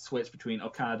belt switched between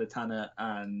Okada, Tana,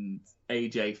 and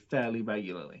AJ fairly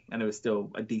regularly, and it was still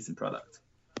a decent product.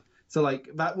 So like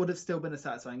that would have still been a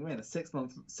satisfying reign. A 7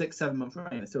 month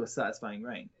reign is still a satisfying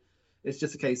reign. It's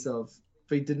just a case of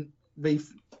they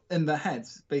in their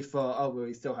heads they thought, oh well,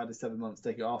 he still had his 7 months,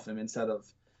 take it off him instead of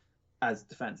as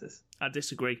defenses. I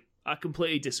disagree. I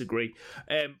completely disagree.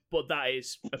 But that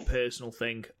is a personal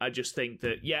thing. I just think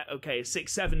that a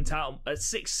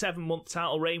 6-7 month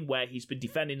title reign where he's been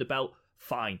defending the belt,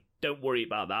 fine. Don't worry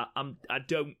about that. I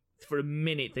don't for a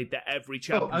minute think that every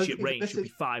championship reign should be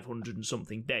 500 and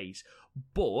something days.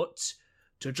 But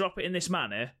to drop it in this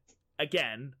manner,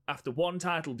 again, after one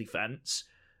title defense,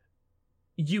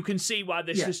 you can see why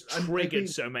this has triggered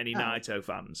so many Naito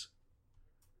fans.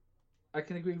 I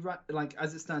can agree. Like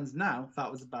as it stands now, that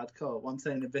was a bad call. I'm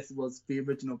saying if this was the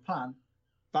original plan,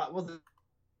 that wasn't.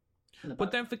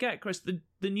 But don't forget, Chris,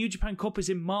 the New Japan Cup is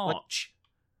in March.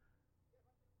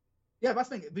 Yeah, that's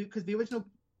the thing, because the original.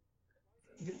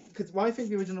 Because what I think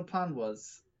the original plan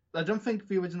was, I don't think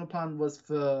the original plan was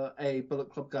for a Bullet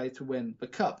Club guy to win the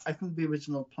cup. I think the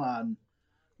original plan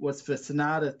was for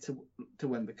Sanada to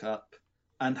win the cup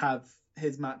and have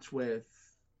his match with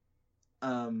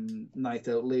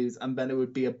Naito lose, and then it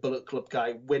would be a Bullet Club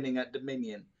guy winning at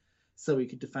Dominion, so he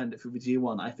could defend it for the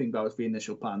G1. I think that was the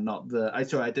initial plan, not the. I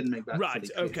didn't make that. Right.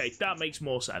 Okay, that makes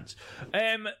more sense.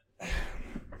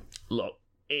 Look,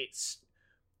 it's.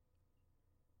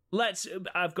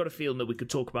 I've got a feeling that we could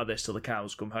talk about this till the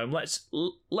cows come home. Let's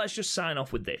just sign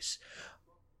off with this.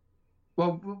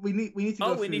 Well, we need to go.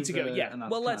 Oh, we need to go. Yeah.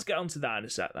 Well, let's get on to that in a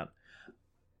sec then.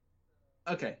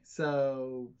 Okay,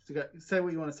 so say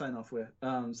what you want to sign off with.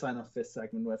 Sign off this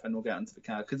segment with, and we'll get onto the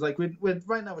card, because like we're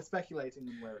right now we're speculating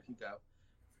on where it can go.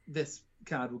 This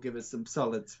card will give us some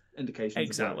solid indications.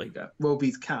 Exactly. Of where it can go. Will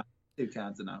be two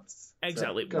cards announced.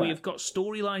 Exactly. So, we've got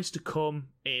storylines to come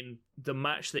in the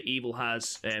match that Evil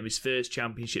has, his first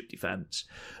championship defense.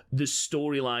 There's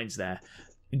storylines there.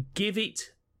 Give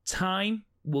it time.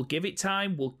 We'll give it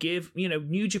time. We'll give,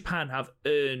 New Japan have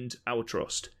earned our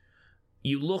trust.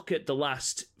 You look at the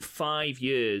last 5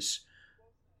 years.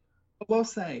 I will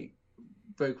say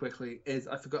very quickly is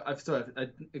I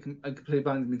completely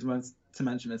blanked me to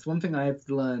mention this. One thing I have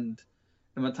learned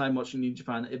in my time watching New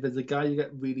Japan, if there's a guy you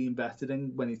get really invested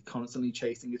in when he's constantly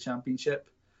chasing a championship,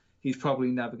 he's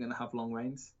probably never going to have long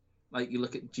reigns. Like you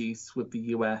look at Geese with the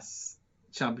US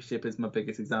championship is my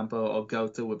biggest example, or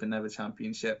Goto with another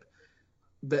championship.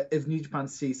 But if New Japan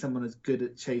sees someone as good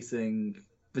at chasing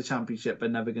the championship, they're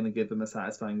never going to give them a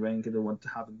satisfying reign because they want to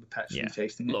have them perpetually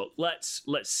chasing it. Look, let's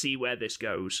see where this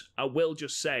goes. I will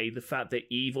just say the fact that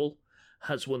Evil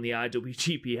has won the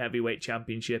IWGP Heavyweight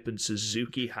Championship and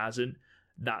Suzuki hasn't,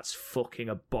 that's fucking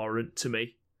abhorrent to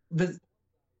me.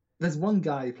 There's one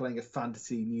guy playing a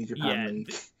fantasy New Japan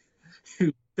league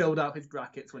who filled out his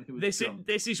brackets when he was drunk.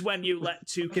 This is when you let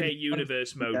 2K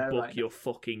Universe Mode book your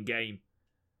fucking game.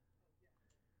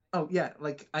 Oh, yeah,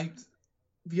 like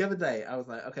the other day, I was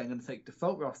like, okay, I'm going to take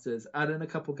default rosters, add in a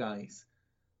couple guys,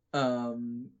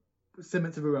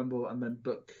 submit to the Rumble, and then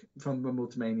book from Rumble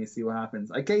to Mania, see what happens.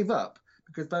 I gave up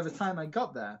because by the time I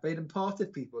got there, they'd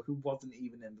imported people who wasn't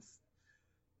even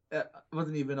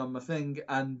on my thing,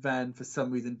 and then for some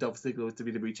reason Dolph Ziggler was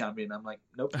WWE champion. I'm like,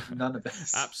 nope, none of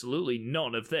this. Absolutely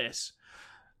none of this.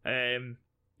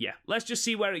 Yeah, let's just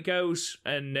see where it goes,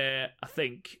 and I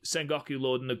think Sengoku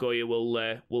Lord Nagoya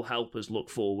will help us look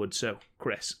forward. So,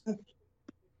 Chris.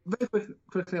 Very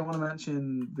quickly, I want to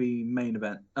mention the main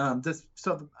event. Not just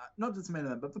the main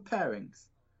event, but the pairings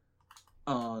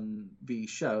on the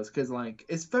shows, because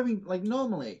it's very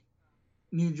normally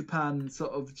New Japan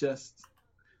sort of just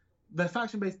their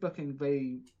faction-based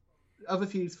booking. Other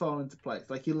feuds fall into place.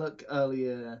 Like you look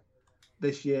earlier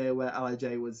this year where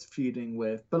LIJ was feuding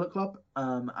with Bullet Club,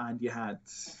 and you had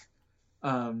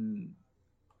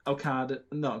Okada,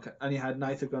 and you had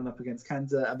Naito going up against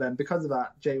Kenta, and then because of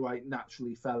that, Jay White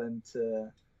naturally fell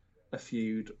into a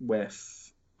feud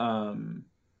with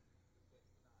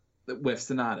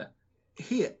Sanada.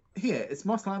 Here, it's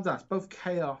more slams ass, both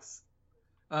chaos.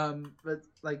 But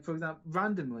for example,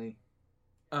 randomly,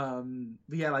 the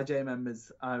LIJ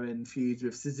members are in feuds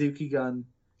with Suzuki Gun,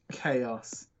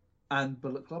 Chaos, and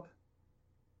Bullet Club.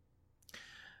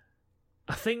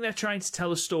 I think they're trying to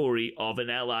tell a story of an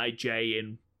LIJ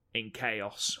in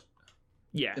chaos.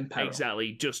 Yeah,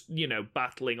 exactly. Just,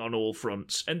 battling on all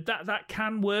fronts. And that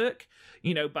can work.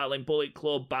 Battling Bullet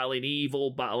Club, battling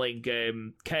Evil, battling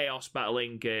Chaos,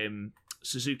 battling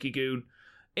Suzuki-gun.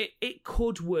 It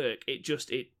could work. It'll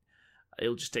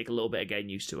just take a little bit of getting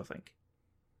used to, I think.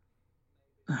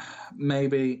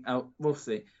 Maybe. We'll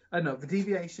see. I don't know. The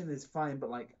deviation is fine, but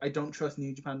like I don't trust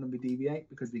New Japan when we deviate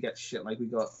because we get shit like we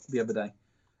got the other day.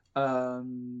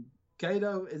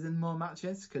 Gato is in more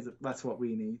matches because that's what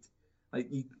we need. Like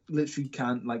you literally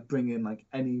can't like bring in like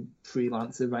any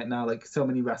freelancer right now. Like so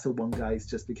many Wrestle One guys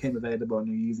just became available and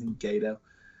you're using Gato.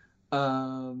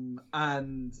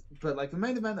 But like the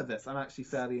main event of this, I'm actually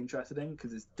fairly interested in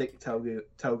because it's Togo,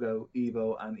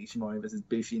 Evo, and Ishimori versus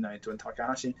Bushi, Naito, and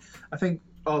Takahashi. I think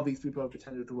all these people have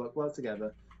potential to work well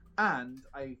together, and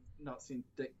I've not seen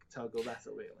Dick Togo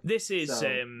wrestle really. This is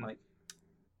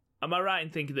am I right in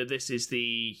thinking that this is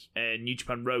the New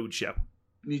Japan Road show?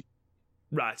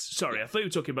 Right, sorry, I thought you were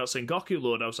talking about Sengoku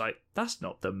Lord. I was like, that's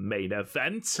not the main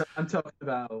event. So I'm talking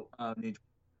about New Japan.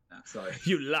 No, sorry.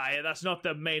 You liar, that's not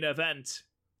the main event.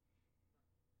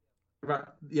 Right,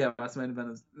 yeah, that's the main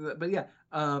event. But yeah,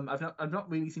 I've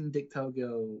not really seen Dick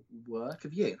Togo work.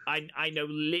 Have you? I know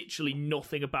literally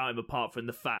nothing about him apart from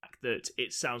the fact that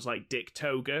it sounds like Dick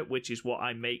Toga, which is what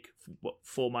I make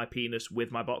for my penis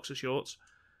with my boxer shorts.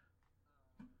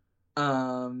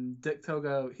 Dick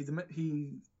Togo, he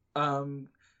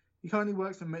currently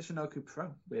works for Michinoku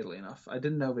Pro, weirdly enough. I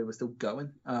didn't know they were still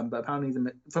going. But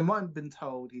apparently, from what I've been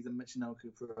told, he's a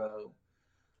Michinoku Pro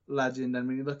legend. And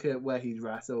when you look at where he's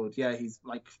wrestled, yeah, he's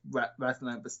like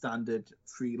wrestling like the standard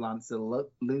freelancer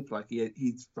loop. Like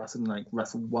he's wrestling like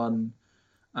Wrestle One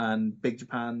and Big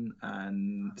Japan,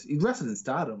 and he wrestled in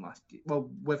Stardom last year. Well,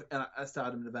 with a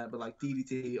Stardom event, but like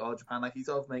DDT or Japan, like he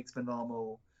sort of makes the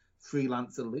normal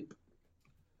freelancer loop.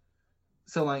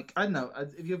 So like I don't know,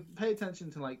 if you pay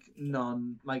attention to like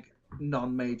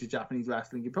non-major Japanese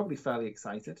wrestling, you're probably fairly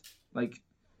excited, like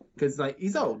because like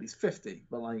he's old, he's 50,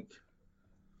 but like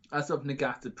that's what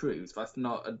Nagata proves. That's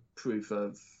not a proof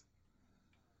of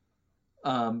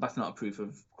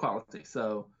quality.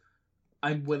 So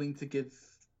I'm willing to give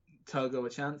Togo a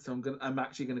chance. So I'm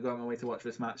actually gonna go on my way to watch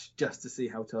this match just to see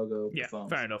how Togo performs.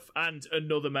 Fair enough. And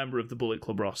another member of the Bullet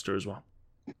Club roster as well.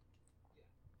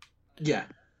 Yeah.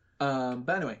 But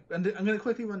anyway, I'm going to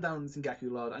quickly run down Sengoku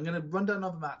Lord. I'm going to run down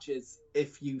other matches.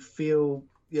 If you feel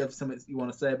you have something you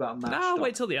want to say about a match, no,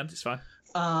 wait till the end. It's fine.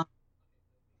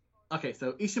 Okay,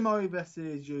 so Ishimori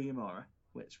versus Yuya Uemura,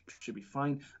 which should be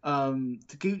fine.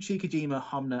 Taguchi, Kojima,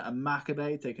 Homna, and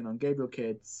Makabe taking on Gabriel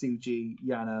Kidd, Tsuji,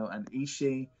 Yano, and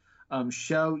Ishii.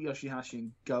 Sho, Yoshihashi,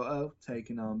 and Goto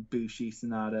taking on Bushi,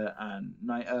 Sanada, and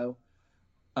Naito.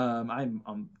 I'm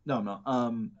not.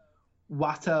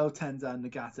 Wato, Tenzan,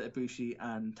 Nagata, Ibushi,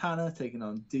 and Tana taking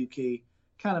on Duki,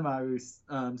 Kanemaru,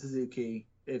 Suzuki,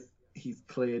 if he's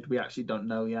cleared, we actually don't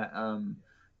know yet,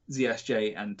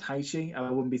 ZSJ, and Taichi.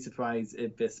 I wouldn't be surprised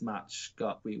if this match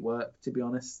got reworked, to be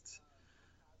honest.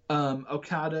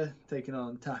 Okada taking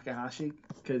on Takahashi,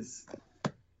 because,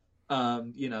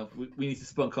 we need to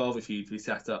spunk all the feuds we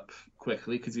set up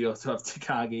quickly, because we also have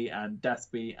Takagi and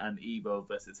Despi and Evo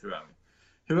versus Hiromu.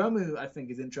 Hiromu, I think,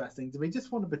 is interesting. Do we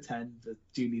just want to pretend the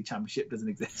Junior Championship doesn't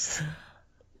exist?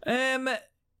 I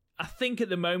think at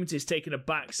the moment it's taken a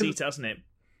back seat, hasn't it?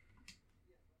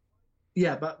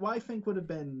 Yeah, but what I think would have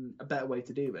been a better way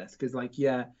to do this, because, like,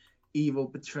 yeah, Evil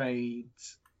betrayed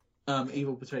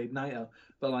Naito,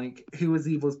 but, like, who was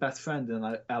Evil's best friend in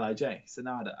LIJ?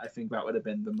 Sanada. I think that would have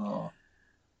been the more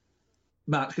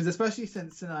match, because especially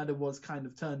since Sanada was kind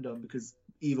of turned on because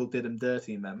Evil did him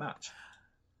dirty in their match.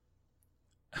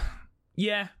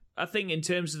 Yeah, I think in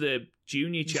terms of the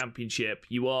Junior Championship,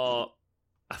 I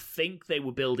think they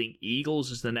were building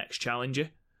Eagles as the next challenger.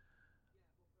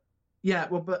 Yeah,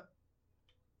 but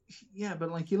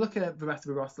like you look at the rest of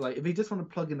the roster, like if you just want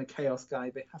to plug in a Chaos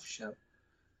guy, they have Sho.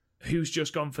 Who's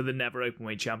just gone for the Never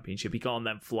Openweight Championship. He can't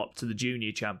then flop to the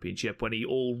Junior Championship when he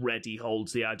already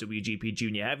holds the IWGP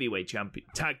Junior Heavyweight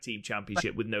Tag Team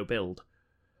Championship with no build.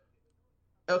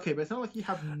 Okay, but it's not like you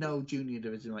have no junior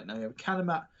division right now. You have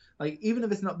Kanemaru, like even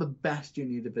if it's not the best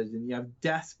junior division, you have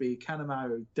Despi,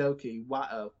 Kanemaru, Doki,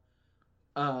 Wato,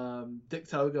 Dick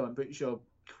Togo. I'm pretty sure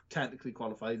technically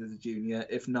qualifies as a junior.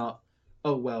 If not,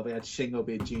 oh well, they had Shingo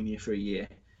be a junior for a year,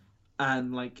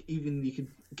 and like even you could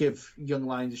give Young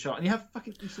Lions a shot, and you have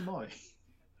fucking Ishimori,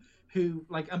 who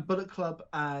like and Bullet Club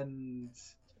and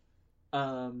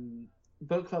LIJ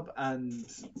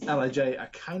are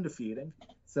kind of feuding.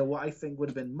 So what I think would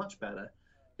have been much better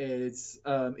is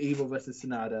Evil versus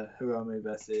Sanada, Hiromu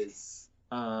versus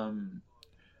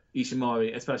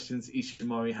Ishimori, especially since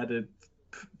Ishimori had a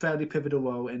fairly pivotal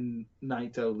role in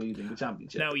Naito losing the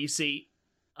championship. Now, you see,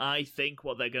 I think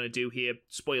what they're going to do here,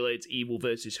 spoiler, it's Evil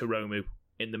versus Hiromu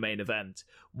in the main event.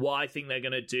 What I think they're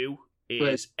going to do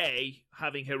is, A,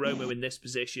 having Hiromu in this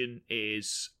position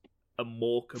is a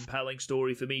more compelling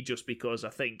story for me, just because I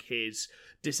think his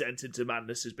descent into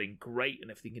madness has been great,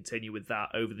 and if they continue with that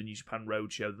over the New Japan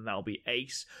Roadshow, then that'll be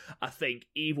ace. I think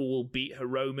Evil will beat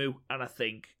Hiromu, and I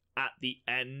think at the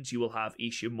end you will have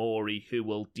Ishimori, who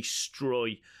will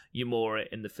destroy Yamura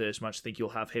in the first match. I think you'll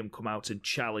have him come out and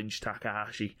challenge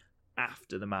Takahashi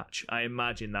after the match. I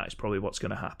imagine that is probably what's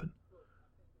going to happen.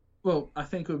 Well, I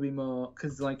think it would be more,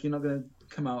 because like you're not going to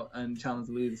come out and challenge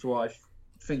the leader. So what I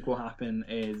think will happen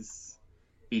is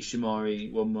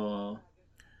Ishimori will more.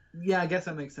 Yeah, I guess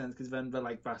that makes sense, because then they're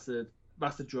like that's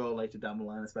a draw later down the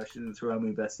line, especially in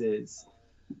Hiromu versus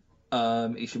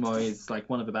Ishimori is like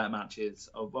one of the better matches.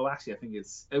 Well, actually, I think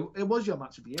it was your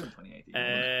match of the year in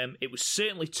 2018. It was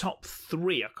certainly top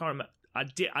 3. I can't remember. I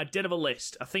did have a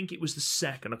list. I think it was the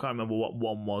second. I can't remember what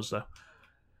one was though.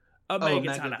 Omega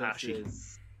Tanahashi.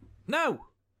 Versus... No,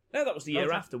 that was the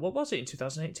year after. What was it in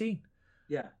 2018?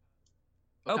 Yeah.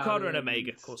 Okada and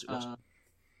Omega, of course it was.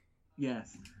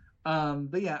 Yes.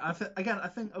 But yeah, I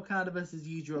think Okada versus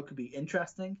Yujiro could be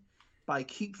interesting. But I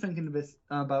keep thinking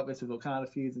about this with Okada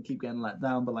feuds and keep getting let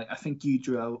down. But like, I think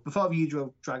Yujiro, before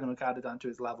Yujiro dragging Okada down to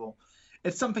his level,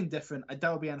 it's something different. I doubt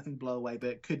it'll be anything blow away, but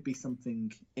it could be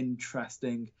something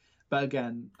interesting. But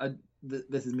again,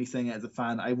 this is me saying it as a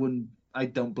fan. I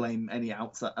don't blame any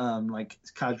outside, like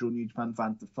casual New Japan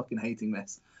fans for fucking hating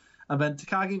this. And then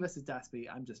Takagi versus Despy,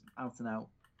 I'm just out and out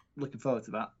looking forward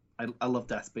to that. I love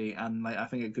Despy, and like I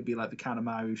think it could be like the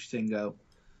Kanemaru Shingo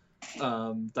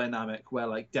dynamic, where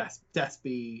like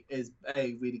Despy is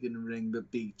A, really good in the ring,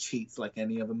 but B, cheats like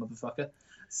any other motherfucker.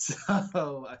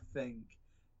 So I think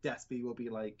Despy will be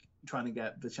like trying to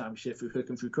get the championship through hook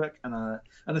and through crook, and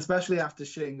especially after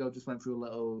Shingo just went through a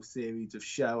little series of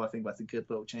show, I think that's a good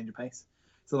little change of pace.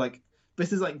 So like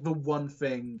this is like the one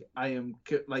thing I am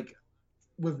like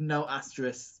with no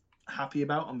asterisk happy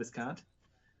about on this card.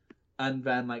 And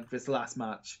then like this last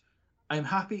match, I'm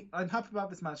happy about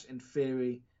this match in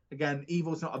theory. Again,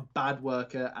 Evil's not a bad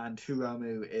worker, and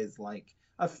Hiromu is like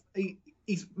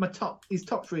he's top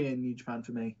 3 in New Japan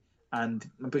for me. And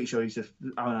I'm pretty sure he's just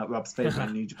out Rob's favorite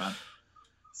in New Japan.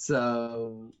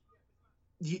 So,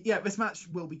 yeah, this match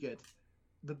will be good.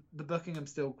 The booking, I'm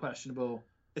still questionable.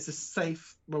 It's a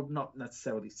safe, well, not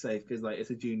necessarily safe, because like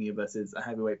it's a junior versus a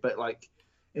heavyweight, but like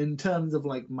in terms of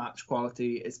like match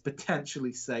quality, it's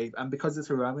potentially safe. And because it's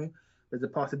Hiromu, there's a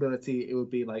possibility it would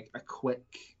be like a quick,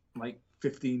 like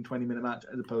 15-20 minute match,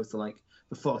 as opposed to like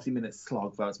the 40-minute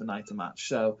slog that was the Naito match.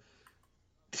 So,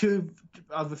 2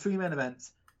 of the 3 main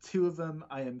events. 2 of them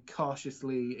I am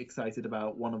cautiously excited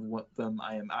about. One of them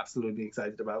I am absolutely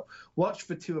excited about. Watch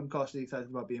for 2 I'm cautiously excited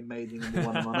about being amazing, and the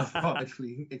one I'm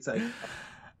obviously excited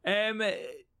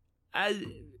about.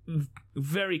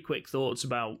 Very quick thoughts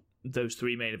about those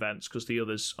 3 main events, because the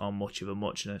others are much of a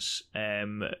muchness.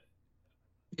 Yeah,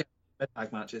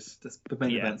 tag matches. The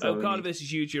main events. Okada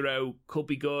versus Yujiro could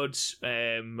be good.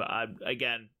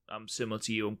 I'm similar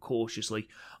to you. I'm cautiously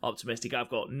optimistic. I've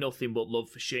got nothing but love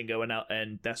for Shingo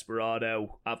and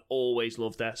Desperado. I've always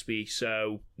loved Despy,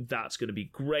 so that's going to be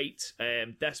great.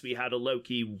 Despy had a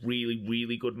low-key, really,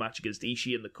 really good match against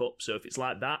Ishii in the Cup, so if it's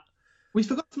like that... We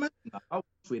forgot to mention that. That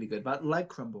was really good. That leg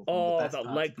crumble.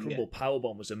 That leg crumble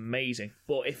powerbomb was amazing.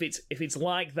 But if it's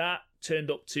like that,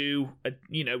 turned up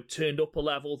a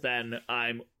level, then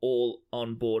I'm all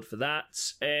on board for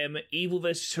that. Evil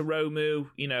versus Hiromu,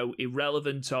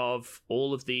 irrelevant of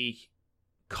all of the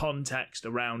context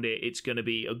around it, it's going to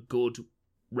be a good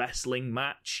wrestling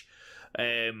match.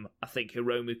 I think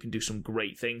Hiromu can do some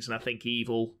great things, and I think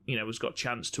Evil, has got a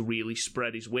chance to really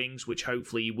spread his wings, which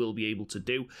hopefully he will be able to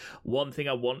do. One thing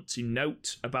I want to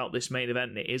note about this main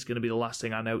event, and it is going to be the last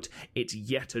thing I note, it's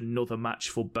yet another match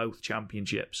for both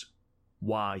championships.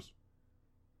 Why?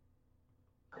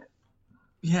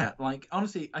 Yeah, like,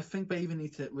 honestly, I think they even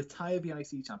need to retire the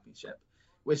IC championship,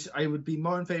 which I would be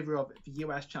more in favour of if the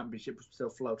US championship was still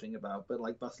floating about, but,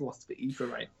 like, that's lost for ether,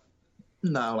 right?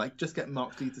 No, like, just get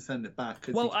Moxley to send it back.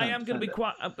 Well, I am going to be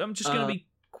quite... I'm just going to be...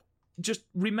 Just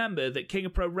remember that King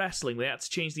of Pro Wrestling, they had to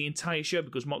change the entire show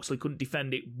because Moxley couldn't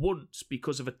defend it once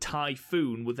because of a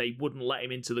typhoon where they wouldn't let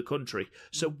him into the country.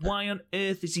 So why on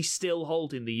earth is he still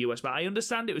holding the US? But I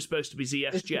understand it was supposed to be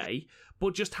ZSJ,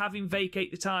 but just having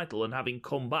vacate the title and having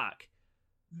come back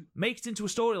makes it into a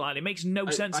storyline. It makes no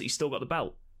sense that he's still got the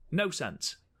belt. No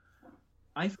sense.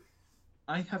 I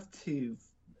have 2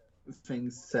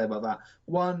 things to say about that.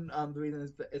 One, the reason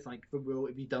is that it's like the rule: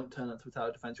 if you don't turn up to a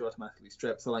title defense, you're automatically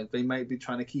stripped. So like they might be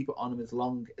trying to keep it on him as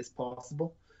long as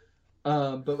possible,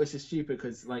 but which is stupid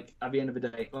because like at the end of the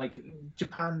day, like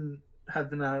Japan has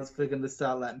been announced they're going to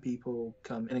start letting people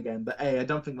come in again. But I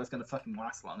don't think that's going to fucking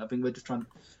last long. I think we're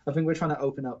trying to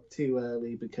open up too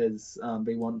early because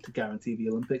they want to guarantee the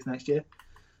Olympics next year.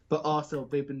 But also,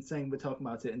 they've been saying, we're talking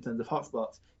about it in terms of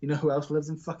hotspots. You know who else lives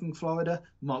in fucking Florida?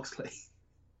 Moxley.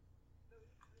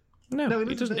 No,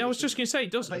 he doesn't. I was just going to say, he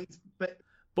doesn't. But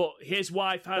his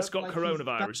wife has got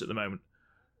coronavirus at the moment.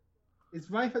 His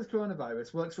wife has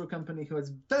coronavirus, works for a company who has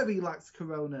very lax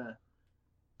corona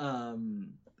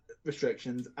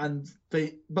restrictions, and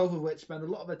they both of which spend a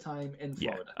lot of their time in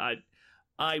Florida. Yeah,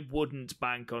 I wouldn't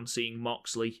bank on seeing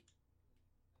Moxley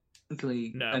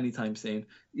anytime soon.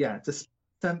 Yeah, just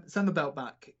send the belt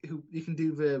back. Who you can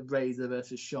do the Razor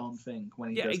versus Shawn thing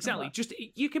when he does exactly. Just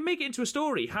you can make it into a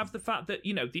story. Have the fact that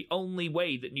the only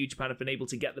way that New Japan have been able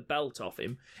to get the belt off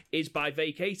him is by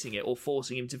vacating it or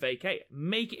forcing him to vacate.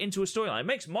 Make it into a storyline. It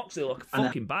makes Moxley look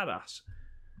fucking badass.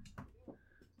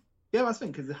 Yeah, that's the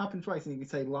thing, because it happened twice, and you can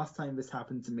say, last time this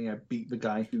happened to me, I beat the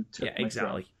guy who took my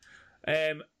exactly.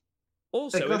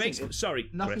 Also,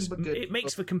 it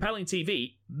makes for compelling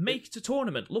TV. Make it a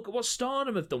tournament. Look at what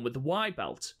Stardom have done with the Y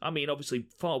belt. I mean, obviously,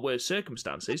 far worse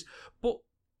circumstances, but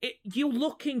you're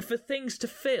looking for things to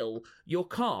fill your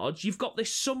cards. You've got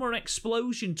this Summer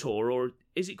Explosion tour, or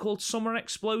is it called Summer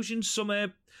Explosion?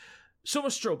 Summer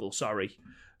Struggle, sorry.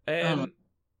 Summer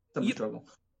Struggle.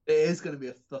 It is going to be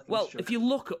a fucking struggle. If you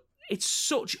look... It's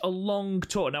such a long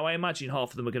tour. Now, I imagine half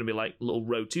of them are going to be like little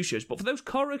Road 2 shows, but for those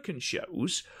Korakuen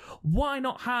shows, why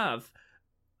not have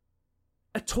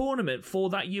a tournament for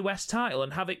that US title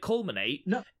and have it culminate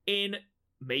in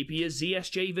maybe a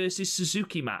ZSJ versus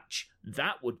Suzuki match?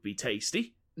 That would be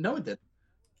tasty. No, it did.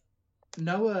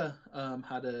 Noah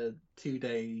had a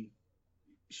 2-day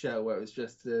show where it was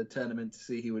just a tournament to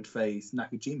see who would face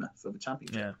Nakajima for the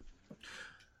championship. Yeah.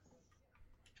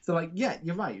 So,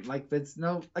 you're right. There's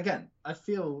no... Again, I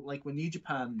feel like when New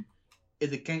Japan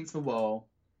is against the wall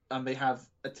and they have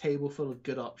a table full of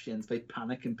good options, they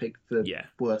panic and pick the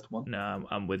worst one. No,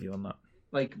 I'm with you on that.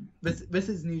 This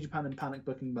is New Japan in panic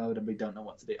booking mode, and they don't know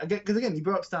what to do. Because, again, you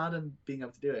brought up Stardom being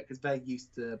able to do it, because they're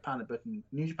used to panic booking.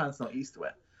 New Japan's not used to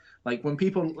it. When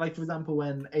people... for example,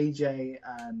 when AJ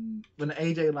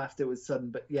left, it was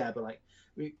sudden,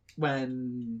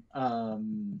 when...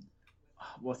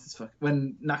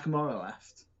 when Nakamura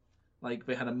left,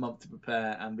 they had a month to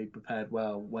prepare and they prepared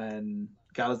well. When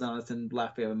Gallows and Allison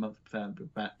left, they had a month to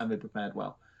prepare and they prepared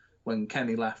well. When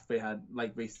Kenny left, they had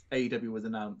AEW was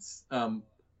announced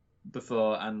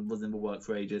before and was in the work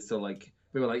for ages. So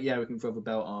they were we can throw the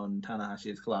belt on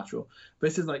Tanahashi as collateral. But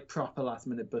this is proper last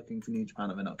minute booking for New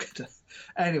Japan, and they're not good.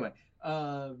 Anyway,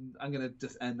 I'm gonna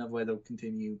just end that where they'll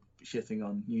continue shitting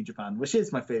on New Japan, which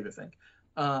is my favorite thing.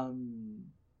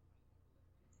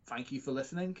 Thank you for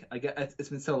listening. It's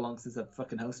been so long since I've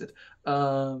fucking hosted.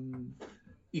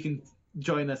 You can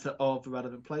join us at all the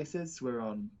relevant places. We're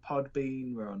on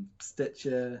Podbean. We're on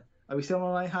Stitcher. Are we still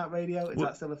on iHeartRadio? Is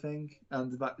that still a thing?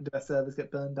 Do our servers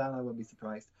get burned down? I wouldn't be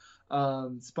surprised.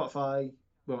 Spotify.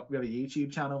 We have a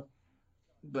YouTube channel.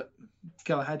 But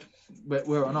go ahead.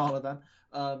 We're on all of them.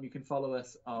 You can follow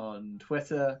us on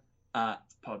Twitter at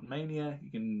PodMania.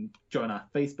 You can join our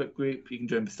Facebook group. You can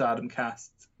join the Stardom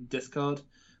Cast Discord,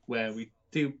 where we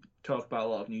do talk about a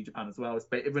lot of New Japan as well. If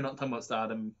we're not talking about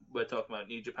Stardom, we're talking about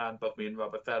New Japan. Both me and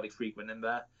Rob are fairly frequent in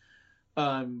there.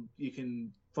 You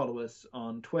can follow us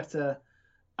on Twitter.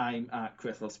 I'm at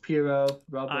Chris Loves Puro.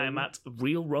 Rob, I'm at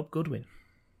Real Rob Goodwin.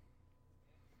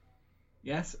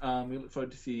 Yes, we look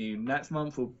forward to seeing you next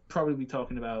month. We'll probably be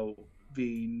talking about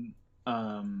the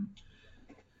Sengeki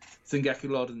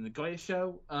Lord and Nagoya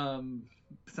show, some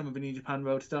of the New Japan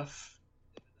Road stuff.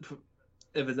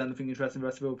 If there's anything interesting,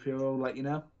 rest of Real Puro, let you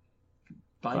know.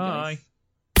 Bye, guys.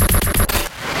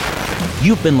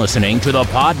 You've been listening to the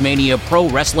PodMania Pro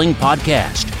Wrestling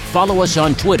Podcast. Follow us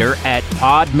on Twitter at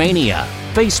PodMania,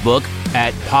 Facebook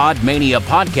at PodMania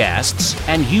Podcasts,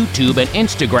 and YouTube and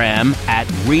Instagram at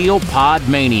Real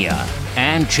PodMania.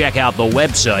 And check out the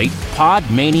website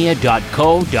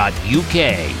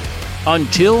podmania.co.uk.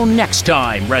 Until next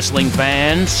time, wrestling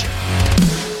fans.